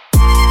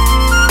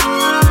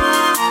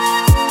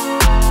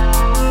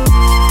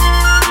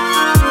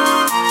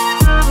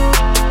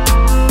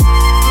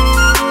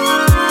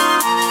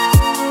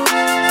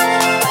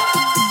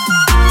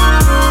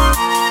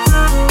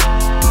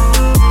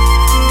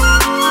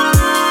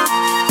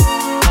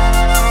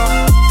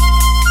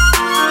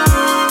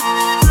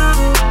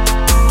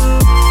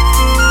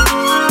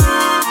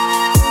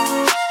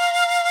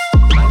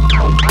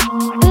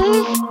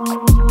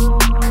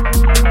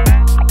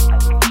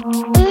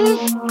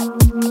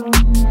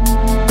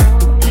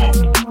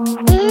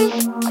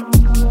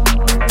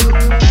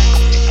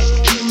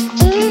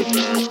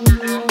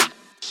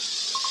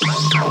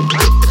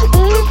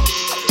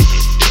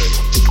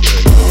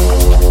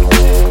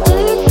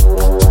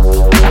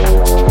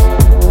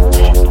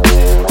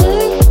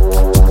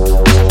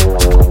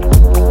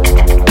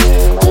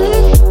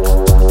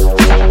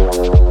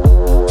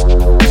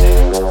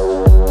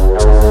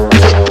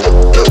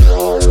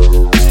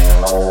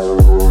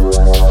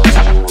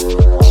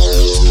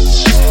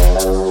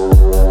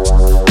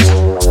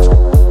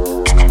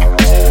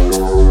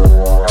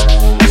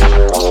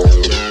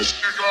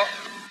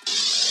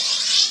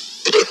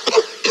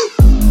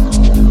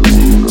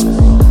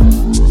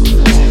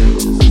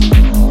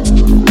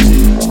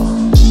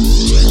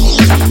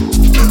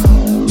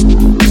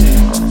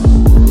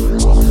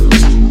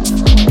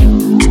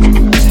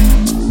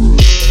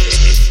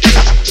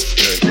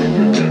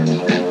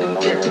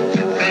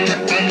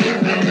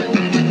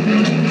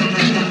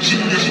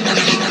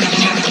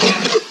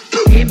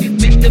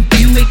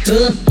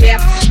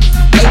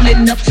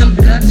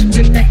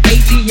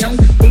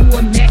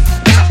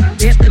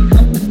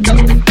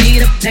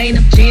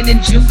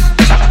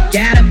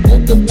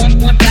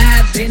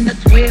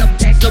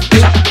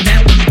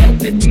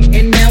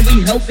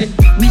 myself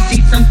and we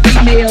see some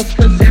females,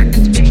 cause I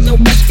can spit so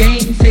much game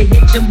to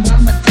hit your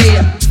mama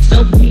tail.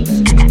 So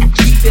please,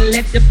 keep it,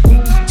 let the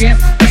food step,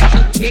 so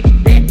kick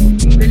that,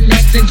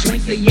 relax and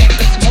drink a yak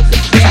or smoke a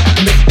crack.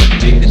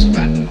 Mr. Big is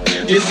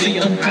fat, you see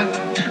I'm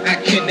hot, I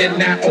can't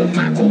deny, oh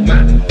my, oh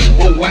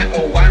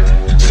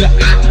why, so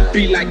I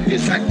be like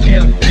this, I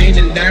campaign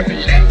and I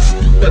relax,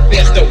 but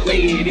that's the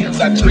way it is,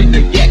 I drink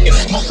the yak and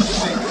smoke a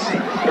crack.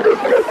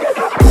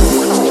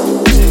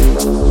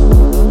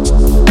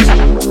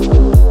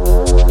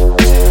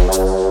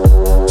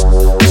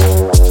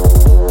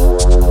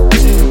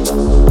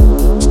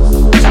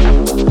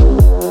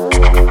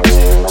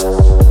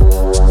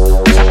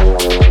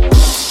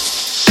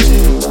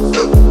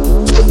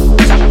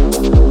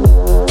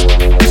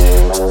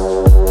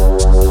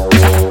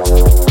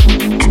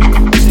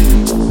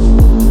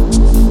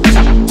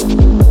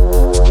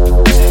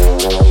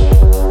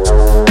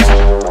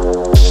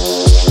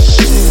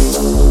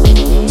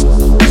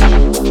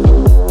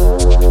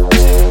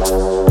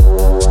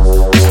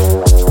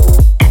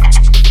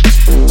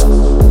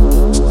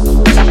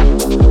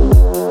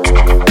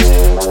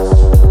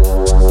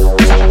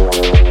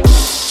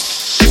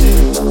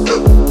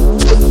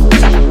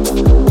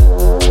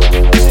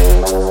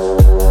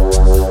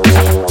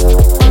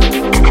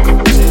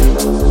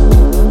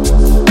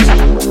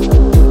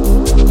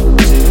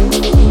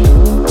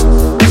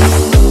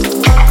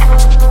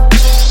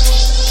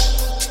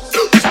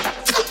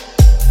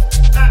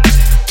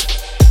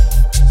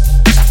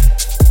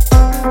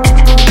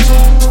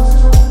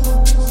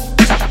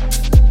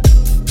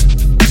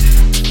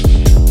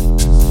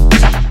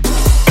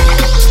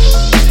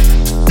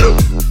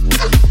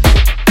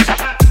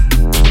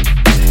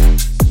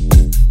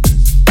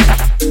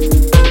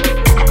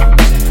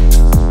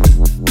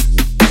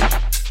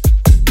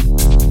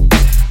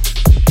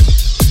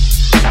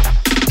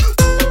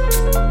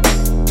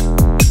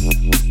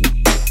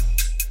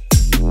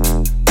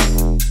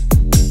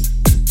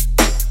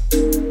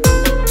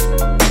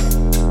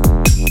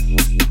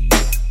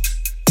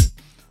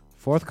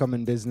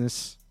 Forthcoming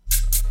business.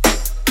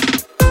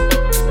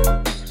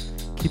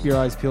 Keep your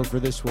eyes peeled for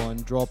this one.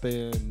 Drop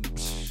in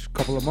a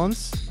couple of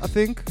months, I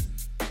think.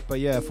 But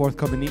yeah,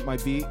 forthcoming, Eat My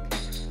Beat.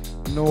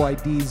 No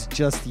IDs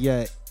just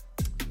yet.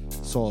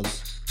 Saws.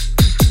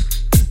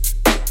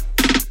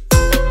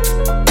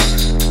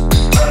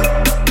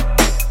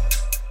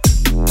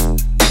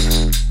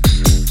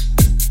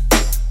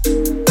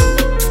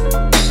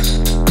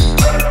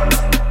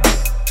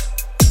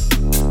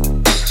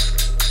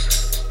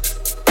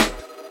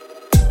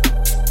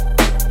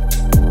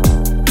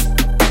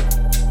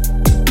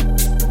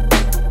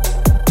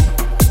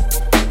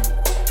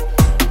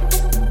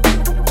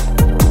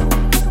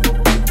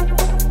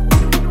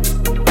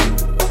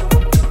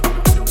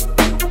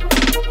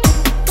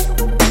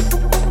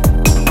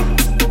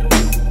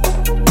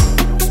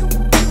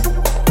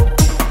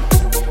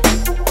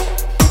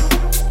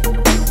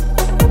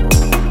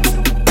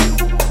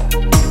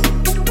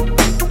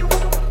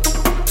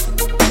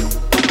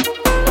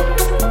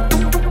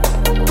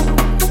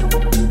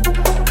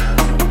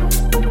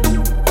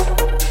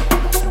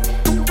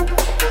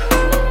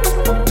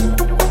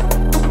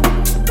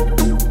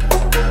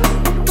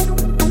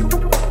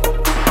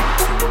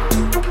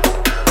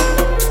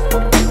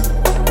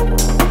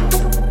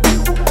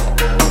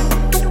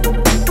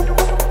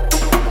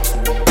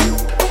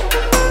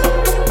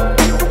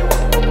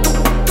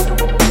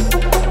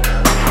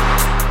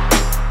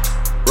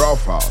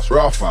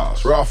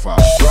 Raw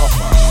files.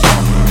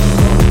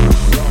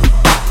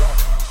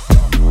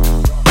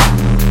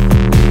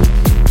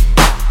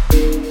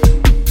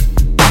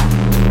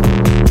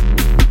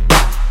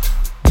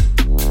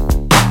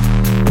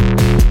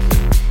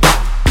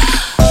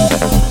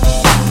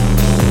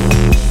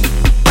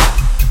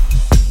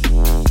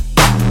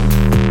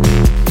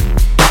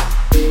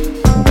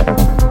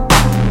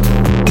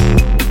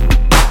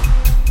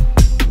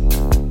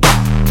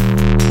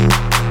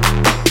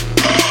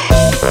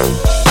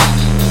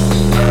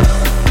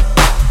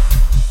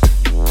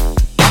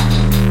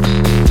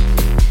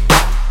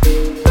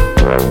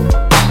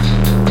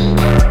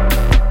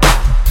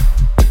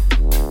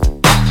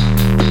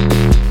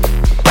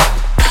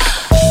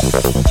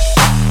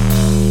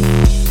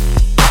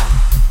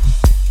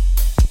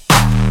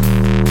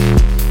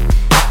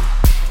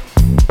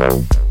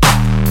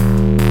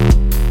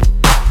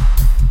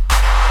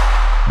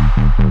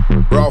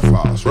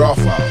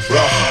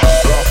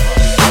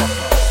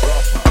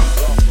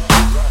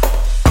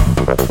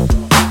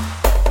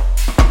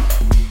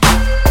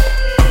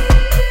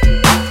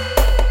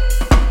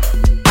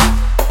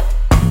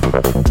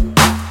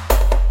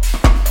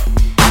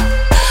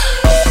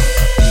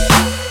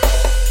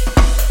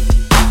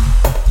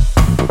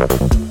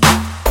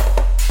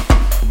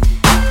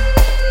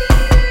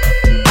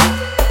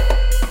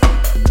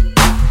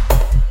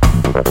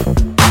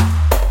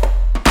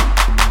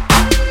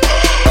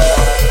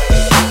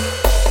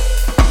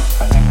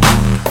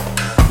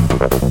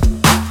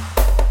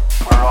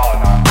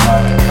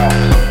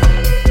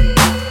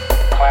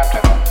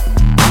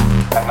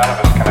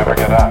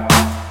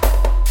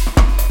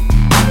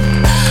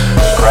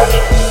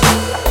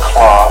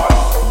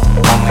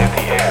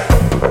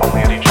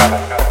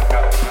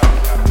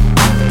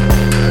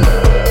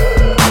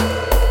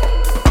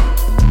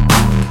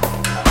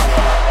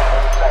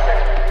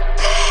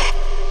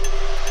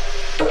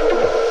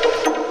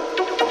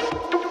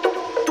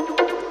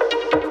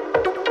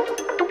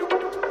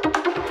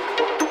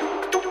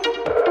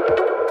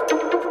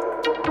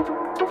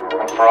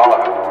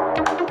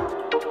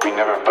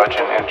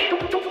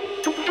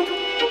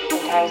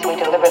 as we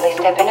deliberately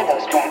step into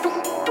those traps.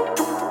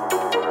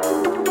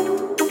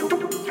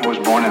 It was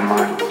born in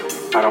mine.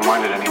 I don't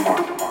mind it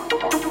anymore.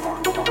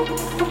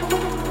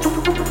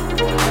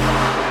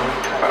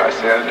 But I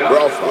say I do.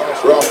 Rough.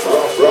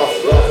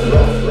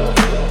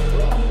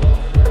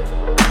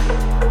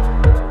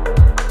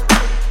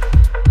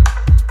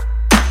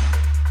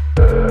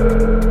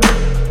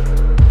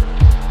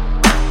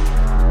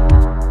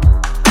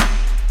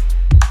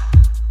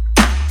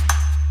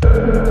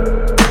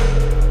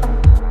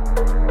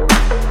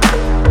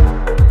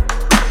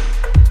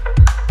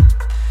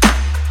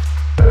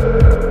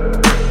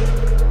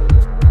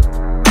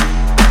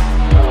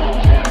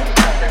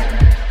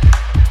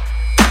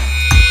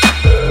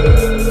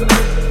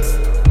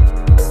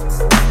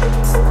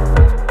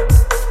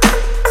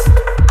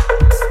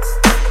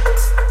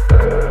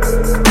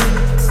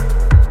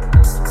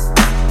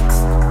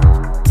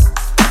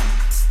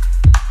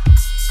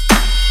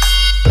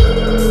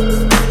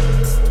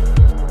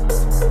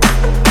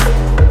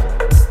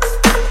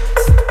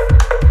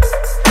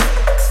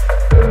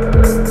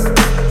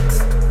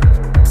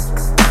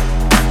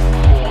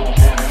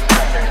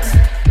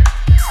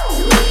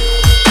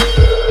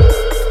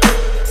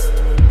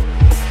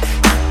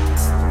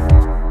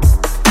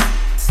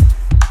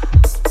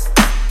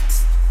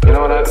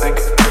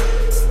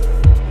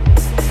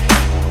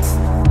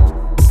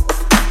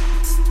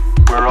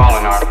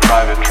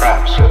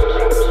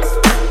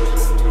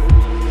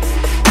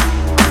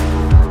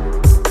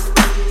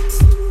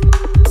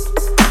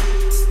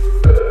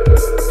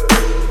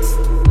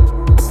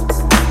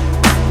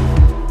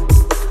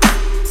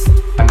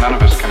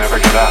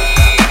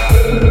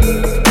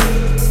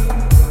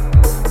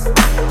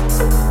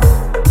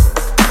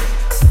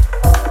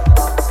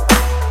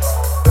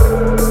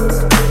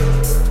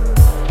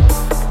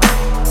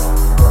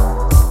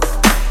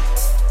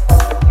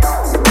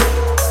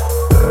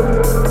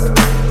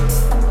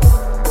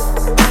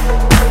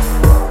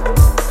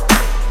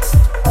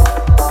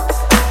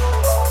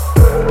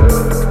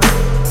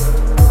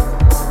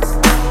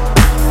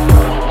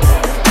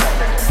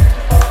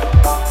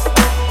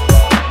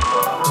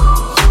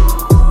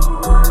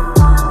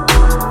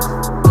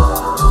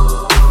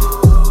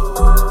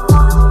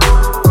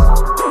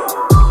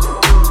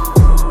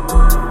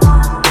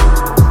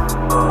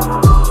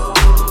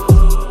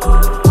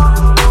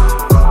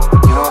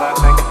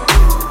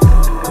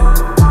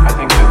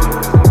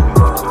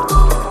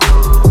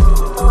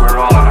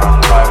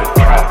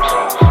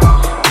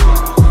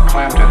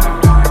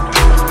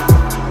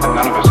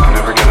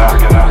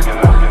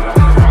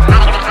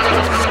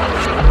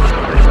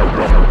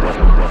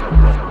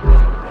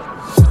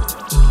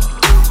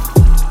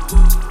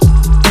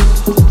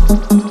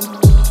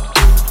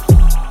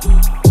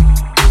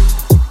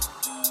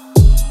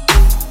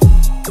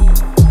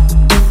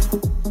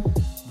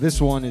 This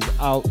one is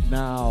out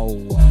now.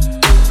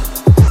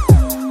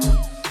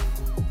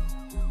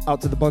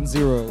 Out to the Bun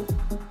Zero.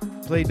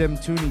 Play them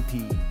Toonie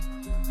P.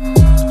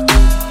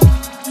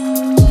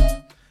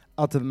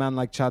 Out to the man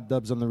like Chad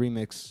Dubs on the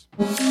remix.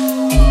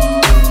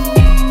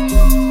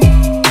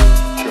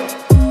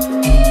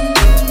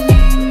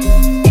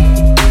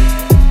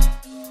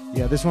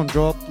 Yeah, this one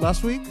dropped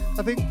last week,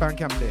 I think,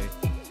 Bandcamp Day.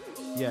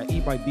 Yeah,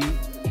 Eat My Beat.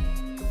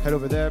 Head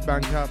over there,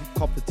 Bandcamp,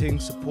 cop the ting,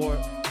 support.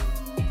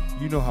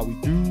 You know how we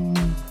do.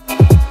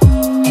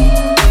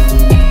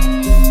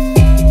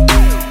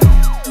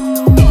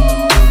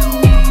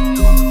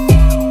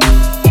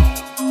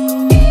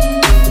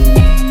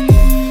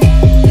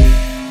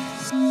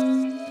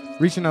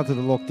 Reaching out to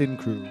the Locked In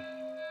crew.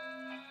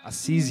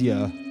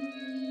 Asesia.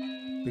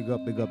 Big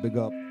up, big up, big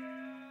up.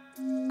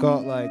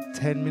 Got like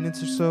 10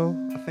 minutes or so,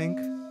 I think.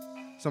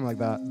 Something like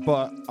that.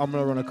 But I'm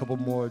gonna run a couple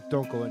more.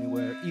 Don't go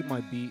anywhere. Eat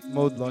My Beat.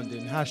 Mode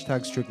London.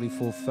 Hashtag Strictly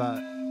Full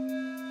Fat.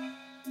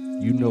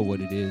 You know what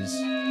it is.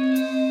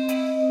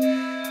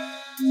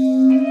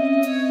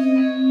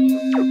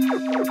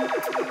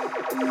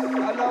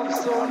 I love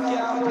soul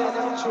campaign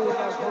and tune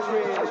for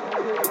real.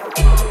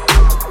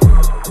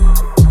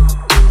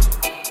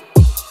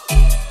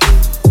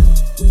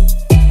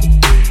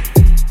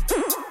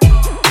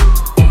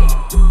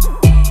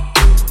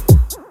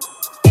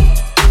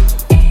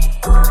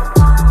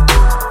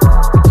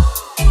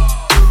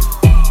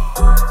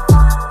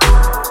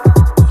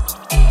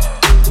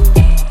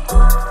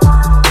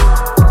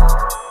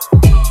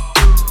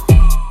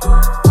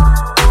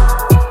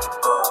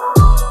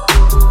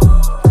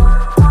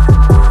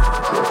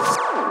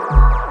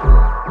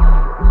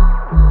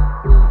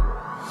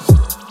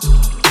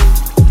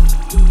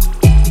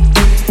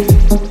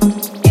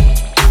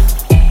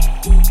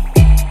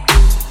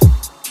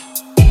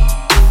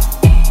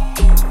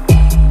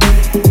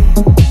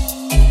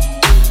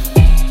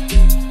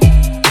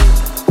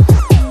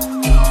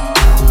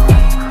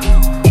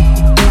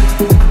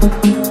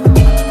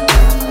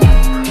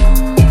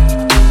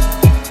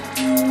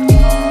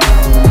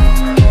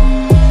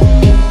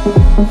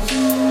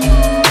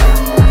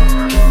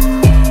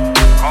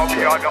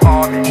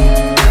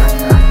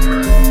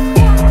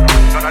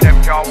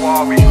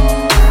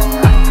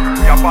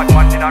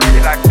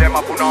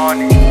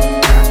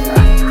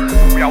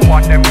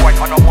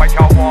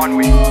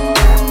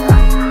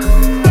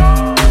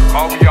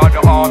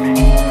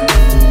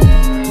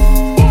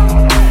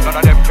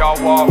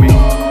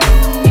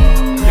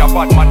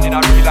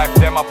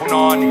 a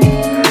punani.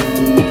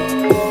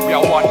 We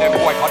are one them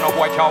boy, cause no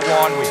boy can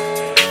warn we.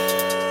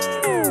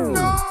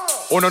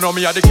 Oh no,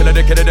 me a the killer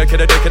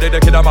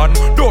man.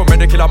 Don't make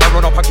the killer man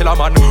run up a killer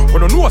man.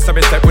 Oh no, say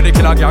me step with the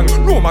killer gang.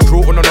 No my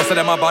crew, oh no, say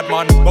them a bad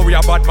man. But we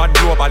a bad man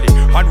globally,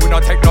 and we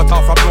not take no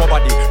talk from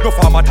nobody. No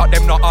farmer talk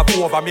them not have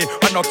over me,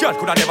 and no girl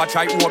coulda never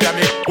try over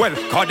me. Well,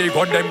 cause they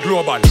gun them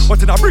global,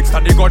 but in a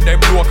Brixton they gun them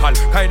local.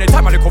 Cause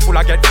anytime a little full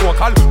I get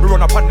vocal, we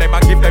run upon them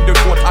and give them the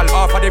total.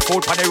 Half of the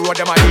foot and they road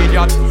them a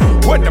idiot.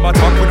 When them a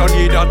talk we no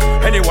need that.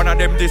 Any one of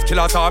them this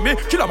killer's army,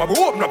 kill them a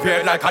go open up here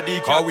like a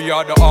decoy. Cause we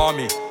are the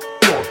army.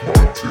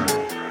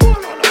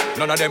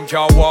 None of them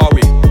can war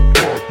we.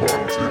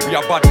 We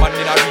are bad man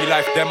in a real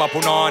life, them a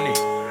punani.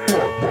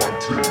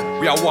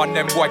 We are one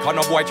them boy, cause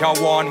no boy can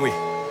warn we.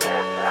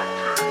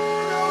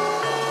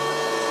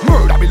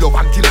 Murder me love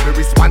and kill me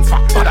response for.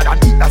 Better than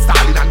Hitler,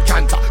 Stalin and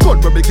cancer. Gun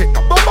when me get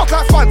the bomber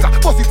class sponsor.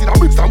 Bust it in a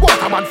Brixton,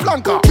 Waterman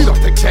flanker. Me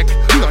don't take check,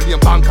 me don't name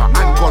banker.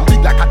 And gun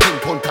big like a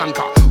 10-ton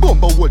tanker.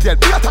 Bumbo will dead,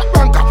 be a top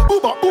ranker.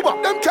 Booba,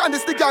 them can't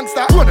this the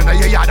gangster. Running a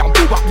yard and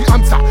booba the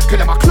answer. Kill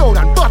them a clown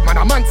and bad man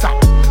a mansa.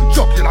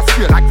 Jump in a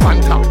spear like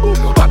Fanta.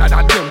 Better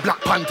than them Black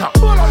Panther.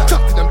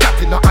 Chatting them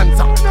chatting no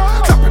answer.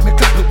 Clapping me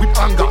clapping with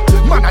anger.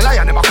 Man a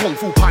lion them a kung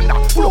fu panda.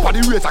 Full up of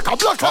the race like a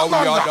black man. We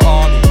are the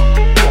army.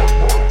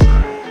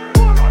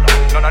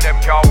 None of them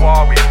can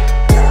war we.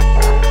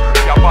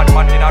 We are bad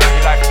man in a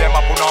real life, them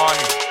a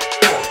punani.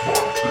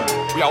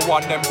 We are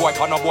one them boy,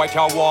 cause no boy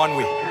can warn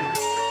we.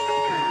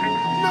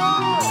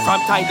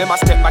 From time them a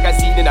step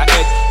magazine in a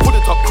head. Pull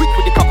it up quick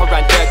with the copper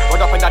and dead. Run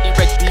up under the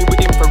red beam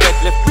with infrared.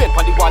 Left brain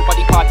on the wall,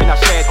 body part in a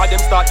shed. Had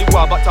them start the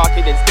war but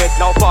talking instead.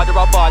 Now father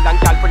a ball and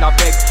gal from a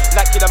beg.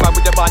 Like kill a man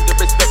with the band of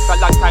respect. A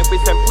long time we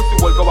send pussy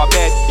will go a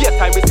bed. Be a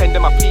time we send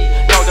them a plea.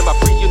 Now them a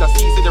free, you know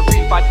see the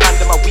real bad man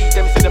them a weed.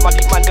 Them see them a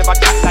big man them a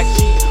cat like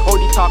she.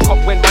 Only talk up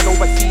when man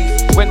overseas.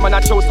 When man a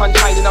show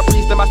sunshine in a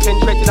breeze. Them a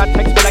send threat in a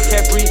text but I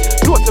can't breathe.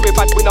 No to be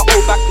bad we no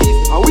hold back please.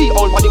 And we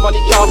all money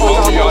can't hold.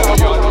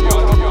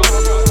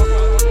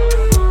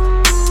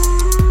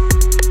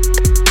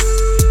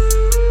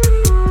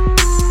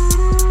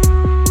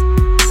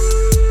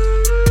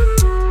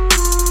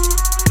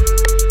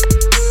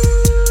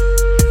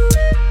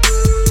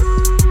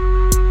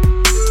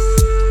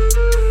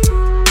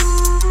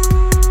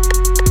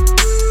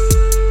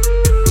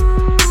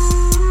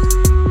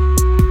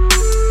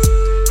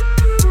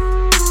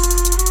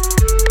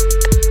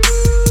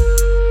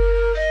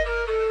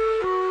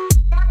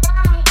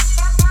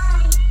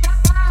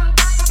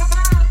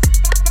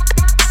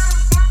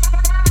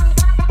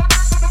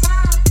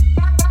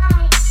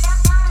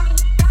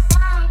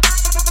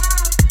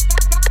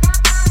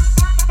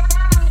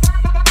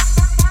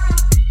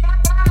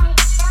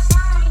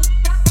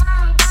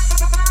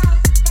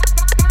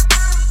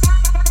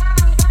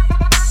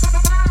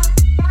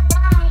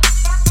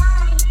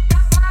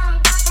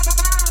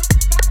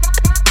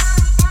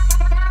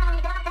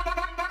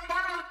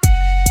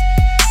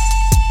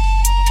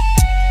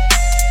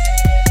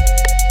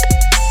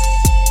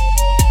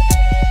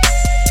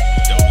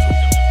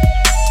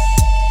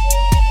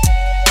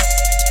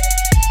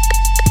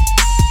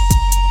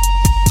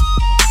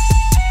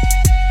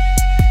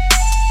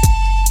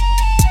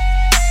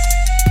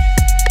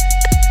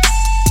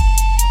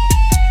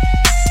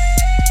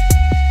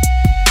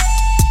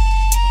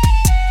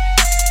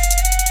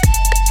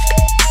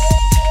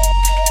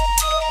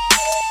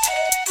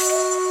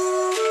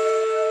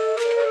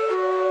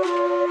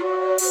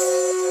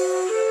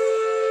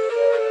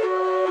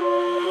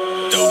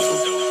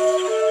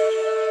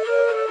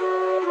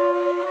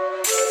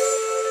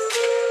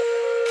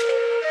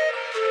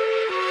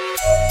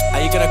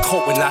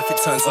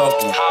 Turns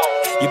ugly.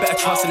 You better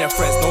trust in their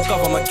friends. No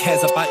government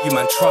cares about you,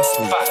 man. Trust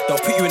me. They'll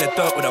put you in the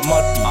dirt with a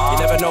mud beat. You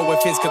never know when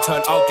things can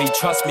turn ugly.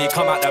 Trust me,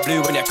 come out the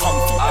blue when you're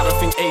comfy.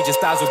 Everything ages,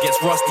 dazzle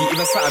gets rusty.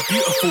 Even something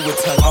beautiful would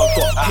turn out.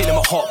 Got pain in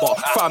my heart, but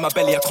fire in my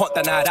belly. I can't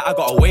deny that I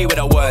got away with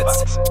the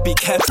words. Be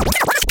careful.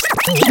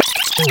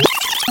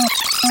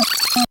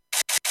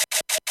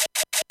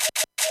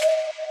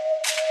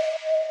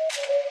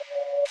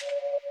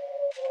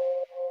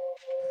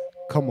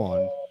 Come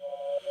on.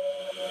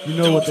 You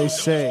know what they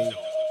say.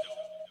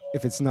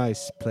 If it's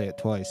nice, play it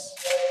twice.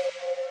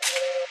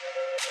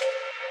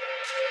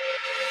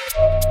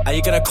 Are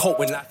you gonna cope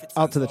when life?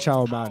 Out to the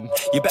chow man.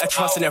 You better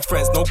trust in their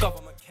friends. No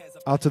government cares.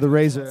 Out to the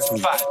razor.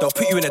 They'll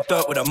put you in the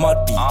dirt with a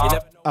mud beat. You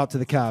never out to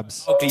the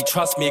cabs. Ugly,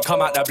 trust me, come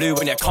out the blue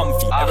when you're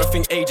comfy.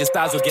 Everything ages,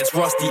 dazzle gets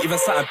rusty. Even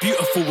something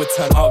beautiful would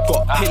turn out.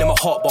 Got pain in my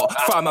heart, but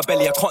fire in my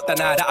belly. I can't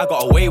deny that I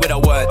got away with the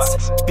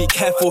words. Be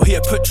careful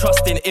here, put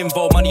trust in,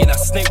 involve money, and a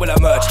snake will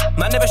emerge.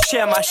 Man, never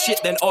share my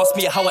shit, then ask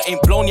me how I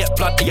ain't blown yet.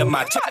 Blood, are you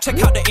mad?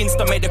 Check out the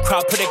Insta, make the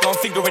crowd put their gun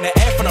finger in the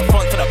air from the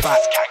front to the back.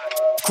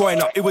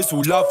 Growing up, it was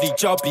all lovely,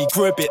 jubbly,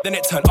 grew a bit, then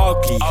it turned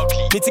ugly.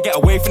 Need to get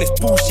away from this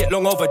bullshit,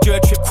 long overdue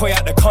trip, quay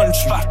out the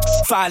country.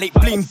 Violate,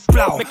 bling,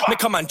 blow,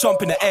 make a man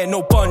jump in the air,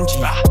 no bungee.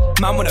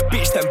 Man want a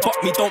bitch, then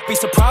buck me, don't be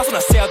surprised when I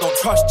say I don't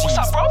trust you.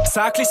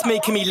 Cyclist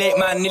making me late,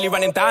 man, nearly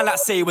running down like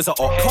say it was a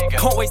op.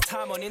 Can't waste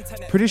time on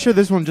internet. Pretty sure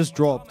this one just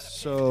dropped,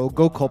 so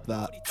go cop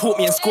that. Taught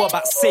me in school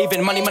about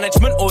saving, money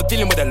management, or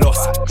dealing with a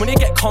loss. When you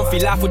get comfy,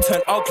 life will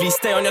turn ugly.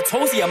 Stay on your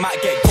toes, you might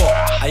get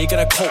got. How you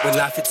gonna cope when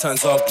life it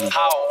turns ugly?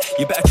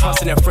 You better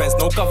trust in your friends,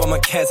 no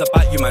government cares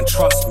about you, man,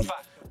 trust me.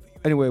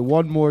 Anyway,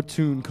 one more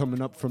tune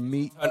coming up from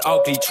me. Turn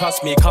ugly,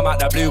 trust me, come out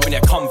that blue when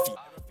you're comfy.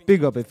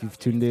 Big up if you've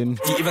tuned in.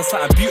 Even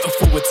something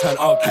beautiful would turn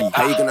ugly.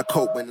 How you gonna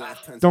cope when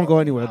life turns? Don't go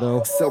anywhere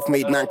though.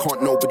 Self-made man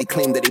can't nobody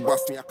claim that he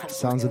bust me.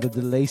 Sounds of the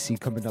DeLacy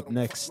coming up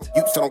next.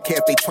 Youths, I don't care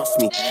if they trust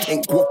me.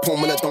 Ain't guap on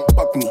when I don't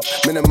bug me.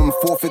 Minimum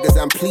 4 figures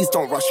and please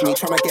don't rush me.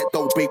 Tryna get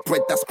dough, bake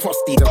bread, that's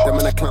crusty. Them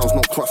and the clowns,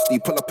 no crusty.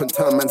 Pull up and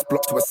turn man's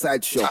block to a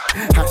sideshow.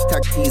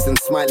 Hashtag teasing,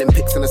 smiling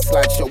pics on a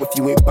slideshow. If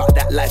you ain't bout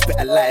that life,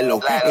 better lie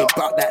low. Ain't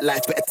bout that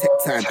life, better take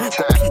time.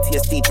 Got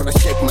PTSD tryna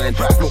shake mine.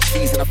 Smoke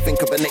trees and I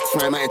think of the next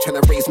rhyme. I ain't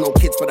tryna raise no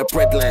kids for the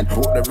breadline.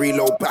 Brought the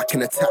reload back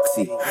in a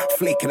taxi.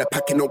 Flaking a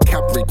packing no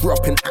Cadbury. Grew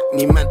up in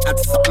Acne. Man had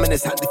something in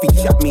his hand if he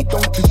chat me.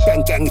 Don't do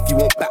gang gang if you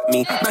won't back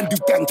me. Man do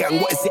gang gang,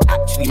 what is it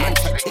actually? Man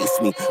try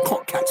chase me.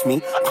 Can't catch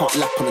me. Can't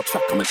lap on the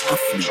track, I'm an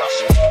athlete.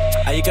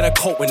 How you gonna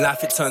cope when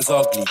life it turns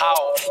ugly?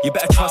 You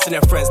better trust in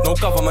your friends, no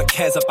government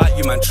cares about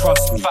you, man,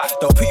 trust me.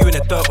 They'll put you in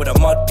the dirt with a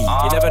mud beat.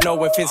 You never know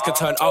when things can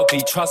turn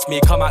ugly. Trust me,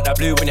 come out that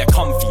blue when you're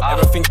comfy.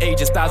 Everything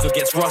ages, dazzle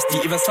gets rusty.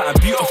 Even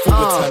something beautiful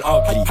would turn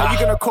ugly. How you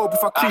gonna cope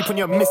if I creep on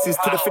your missus?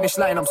 To the finish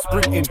line I'm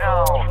sprinting.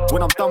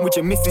 When I'm done with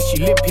your missus, she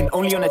limping.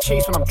 Only on a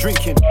chase when I'm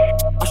drinking.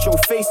 I show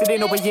face it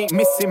ain't no way you ain't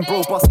missing.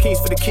 Bro, bust case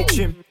for the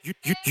kitchen.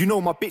 You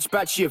know my bitch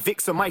bad, she a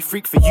vixen. My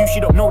freak for you, she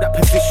don't know that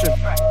position.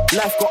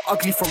 Life got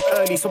ugly from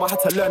early, so I had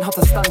to learn how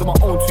to stand on my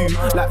own too.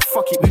 Like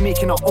fuck it, we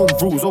making our own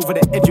rules. Over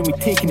the edge and we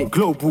taking it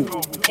global.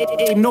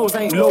 It knows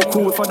I ain't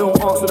local if I don't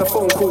answer the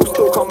phone call.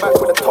 Still come back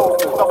with a toll.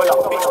 Double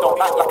up, bitch,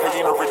 don't act like I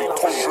ain't already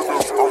told.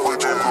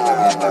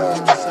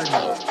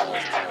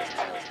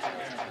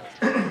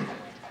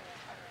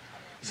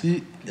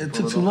 See, it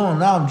took too long.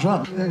 Now I'm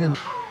drunk.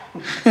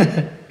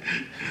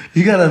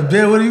 You gotta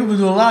bear with it. You been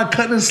doing a lot of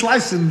cutting and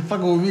slicing,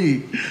 fucking with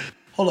me.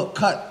 Hold up,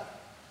 cut.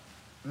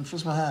 Let me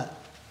fix my hat.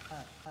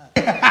 I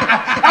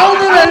don't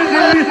do that.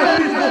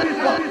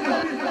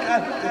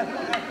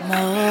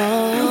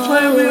 You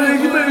playing with me?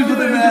 You made me do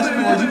the mask on.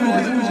 You know,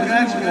 it was an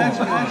accident.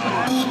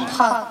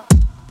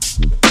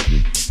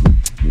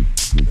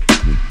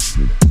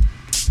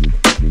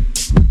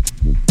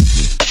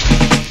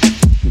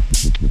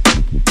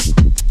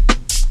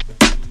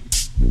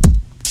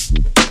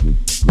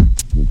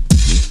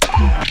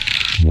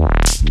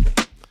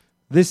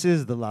 This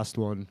is the last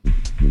one.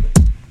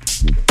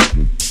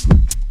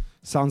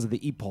 Sounds of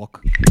the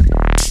Epoch.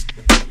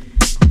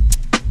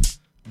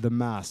 The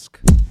Mask.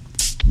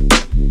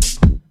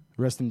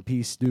 Rest in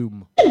peace,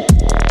 Doom.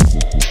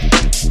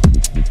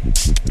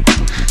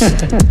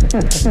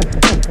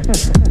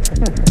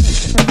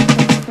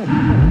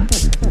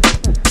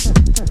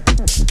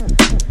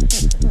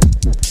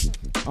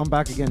 I'm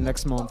back again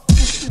next month.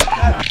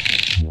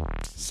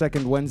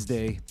 Second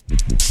Wednesday.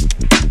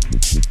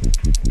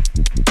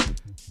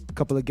 A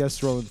couple of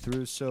guests rolling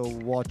through, so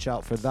watch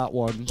out for that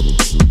one.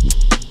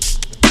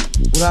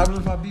 What happens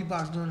if I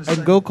beatbox during this?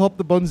 And go cop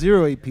the Bun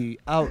Zero EP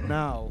out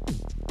now.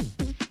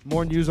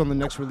 More news on the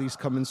next release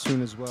coming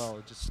soon as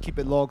well. Just keep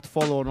it logged.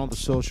 Follow on all the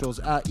socials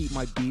at Eat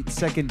My Beat.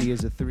 Second D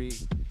is a 3.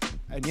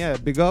 And yeah,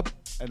 big up,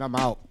 and I'm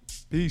out.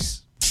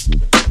 Peace.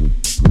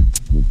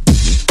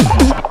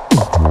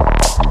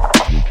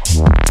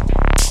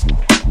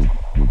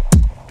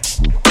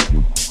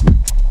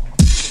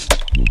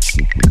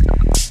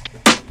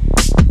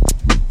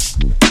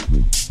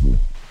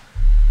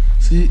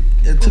 See,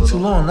 it took too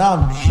long. Now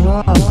I'm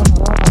drunk.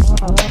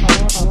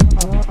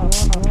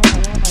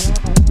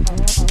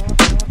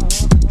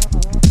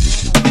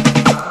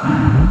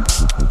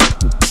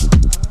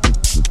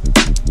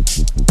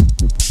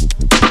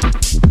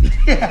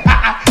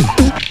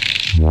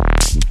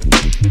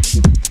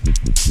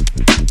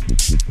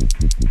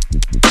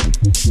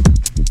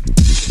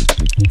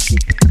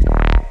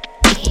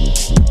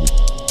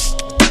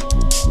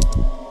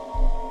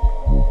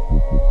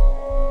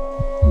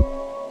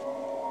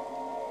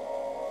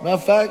 Matter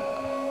of fact,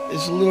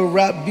 it's a little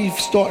rap beef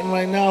starting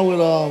right now with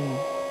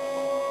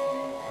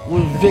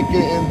Vic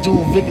and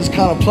Doom. Vic is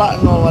kind of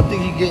plotting on him. I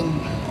think he's getting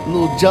a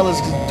little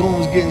jealous because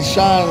Doom's getting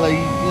shine, like,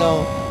 you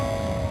know.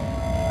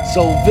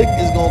 So Vic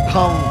is gonna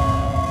come.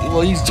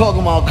 Well, he's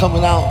talking about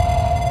coming out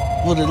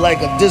with it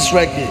like a diss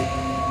record,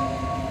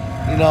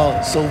 you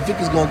know. So Vic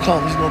is gonna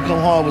come. He's gonna come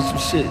hard with some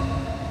shit. You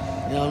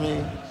know what I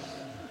mean?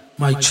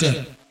 Mic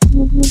check.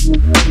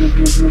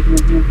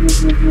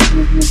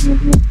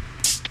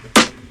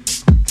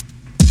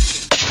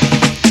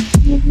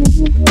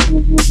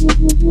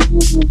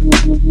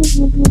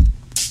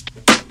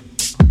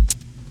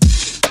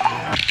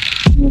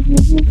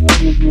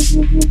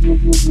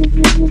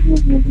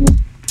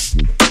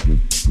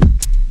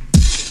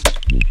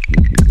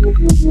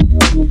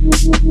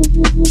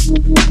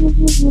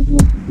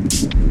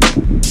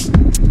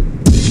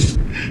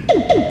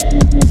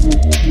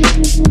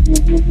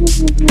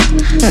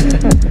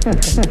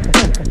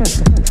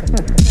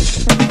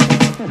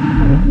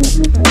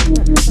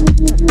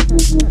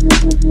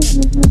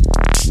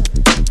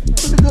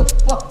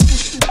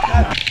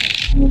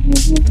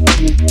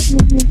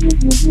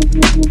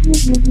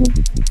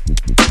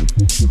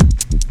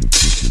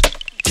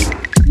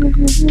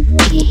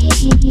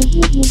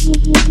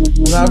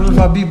 What happens if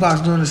I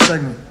beatbox during this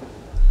segment?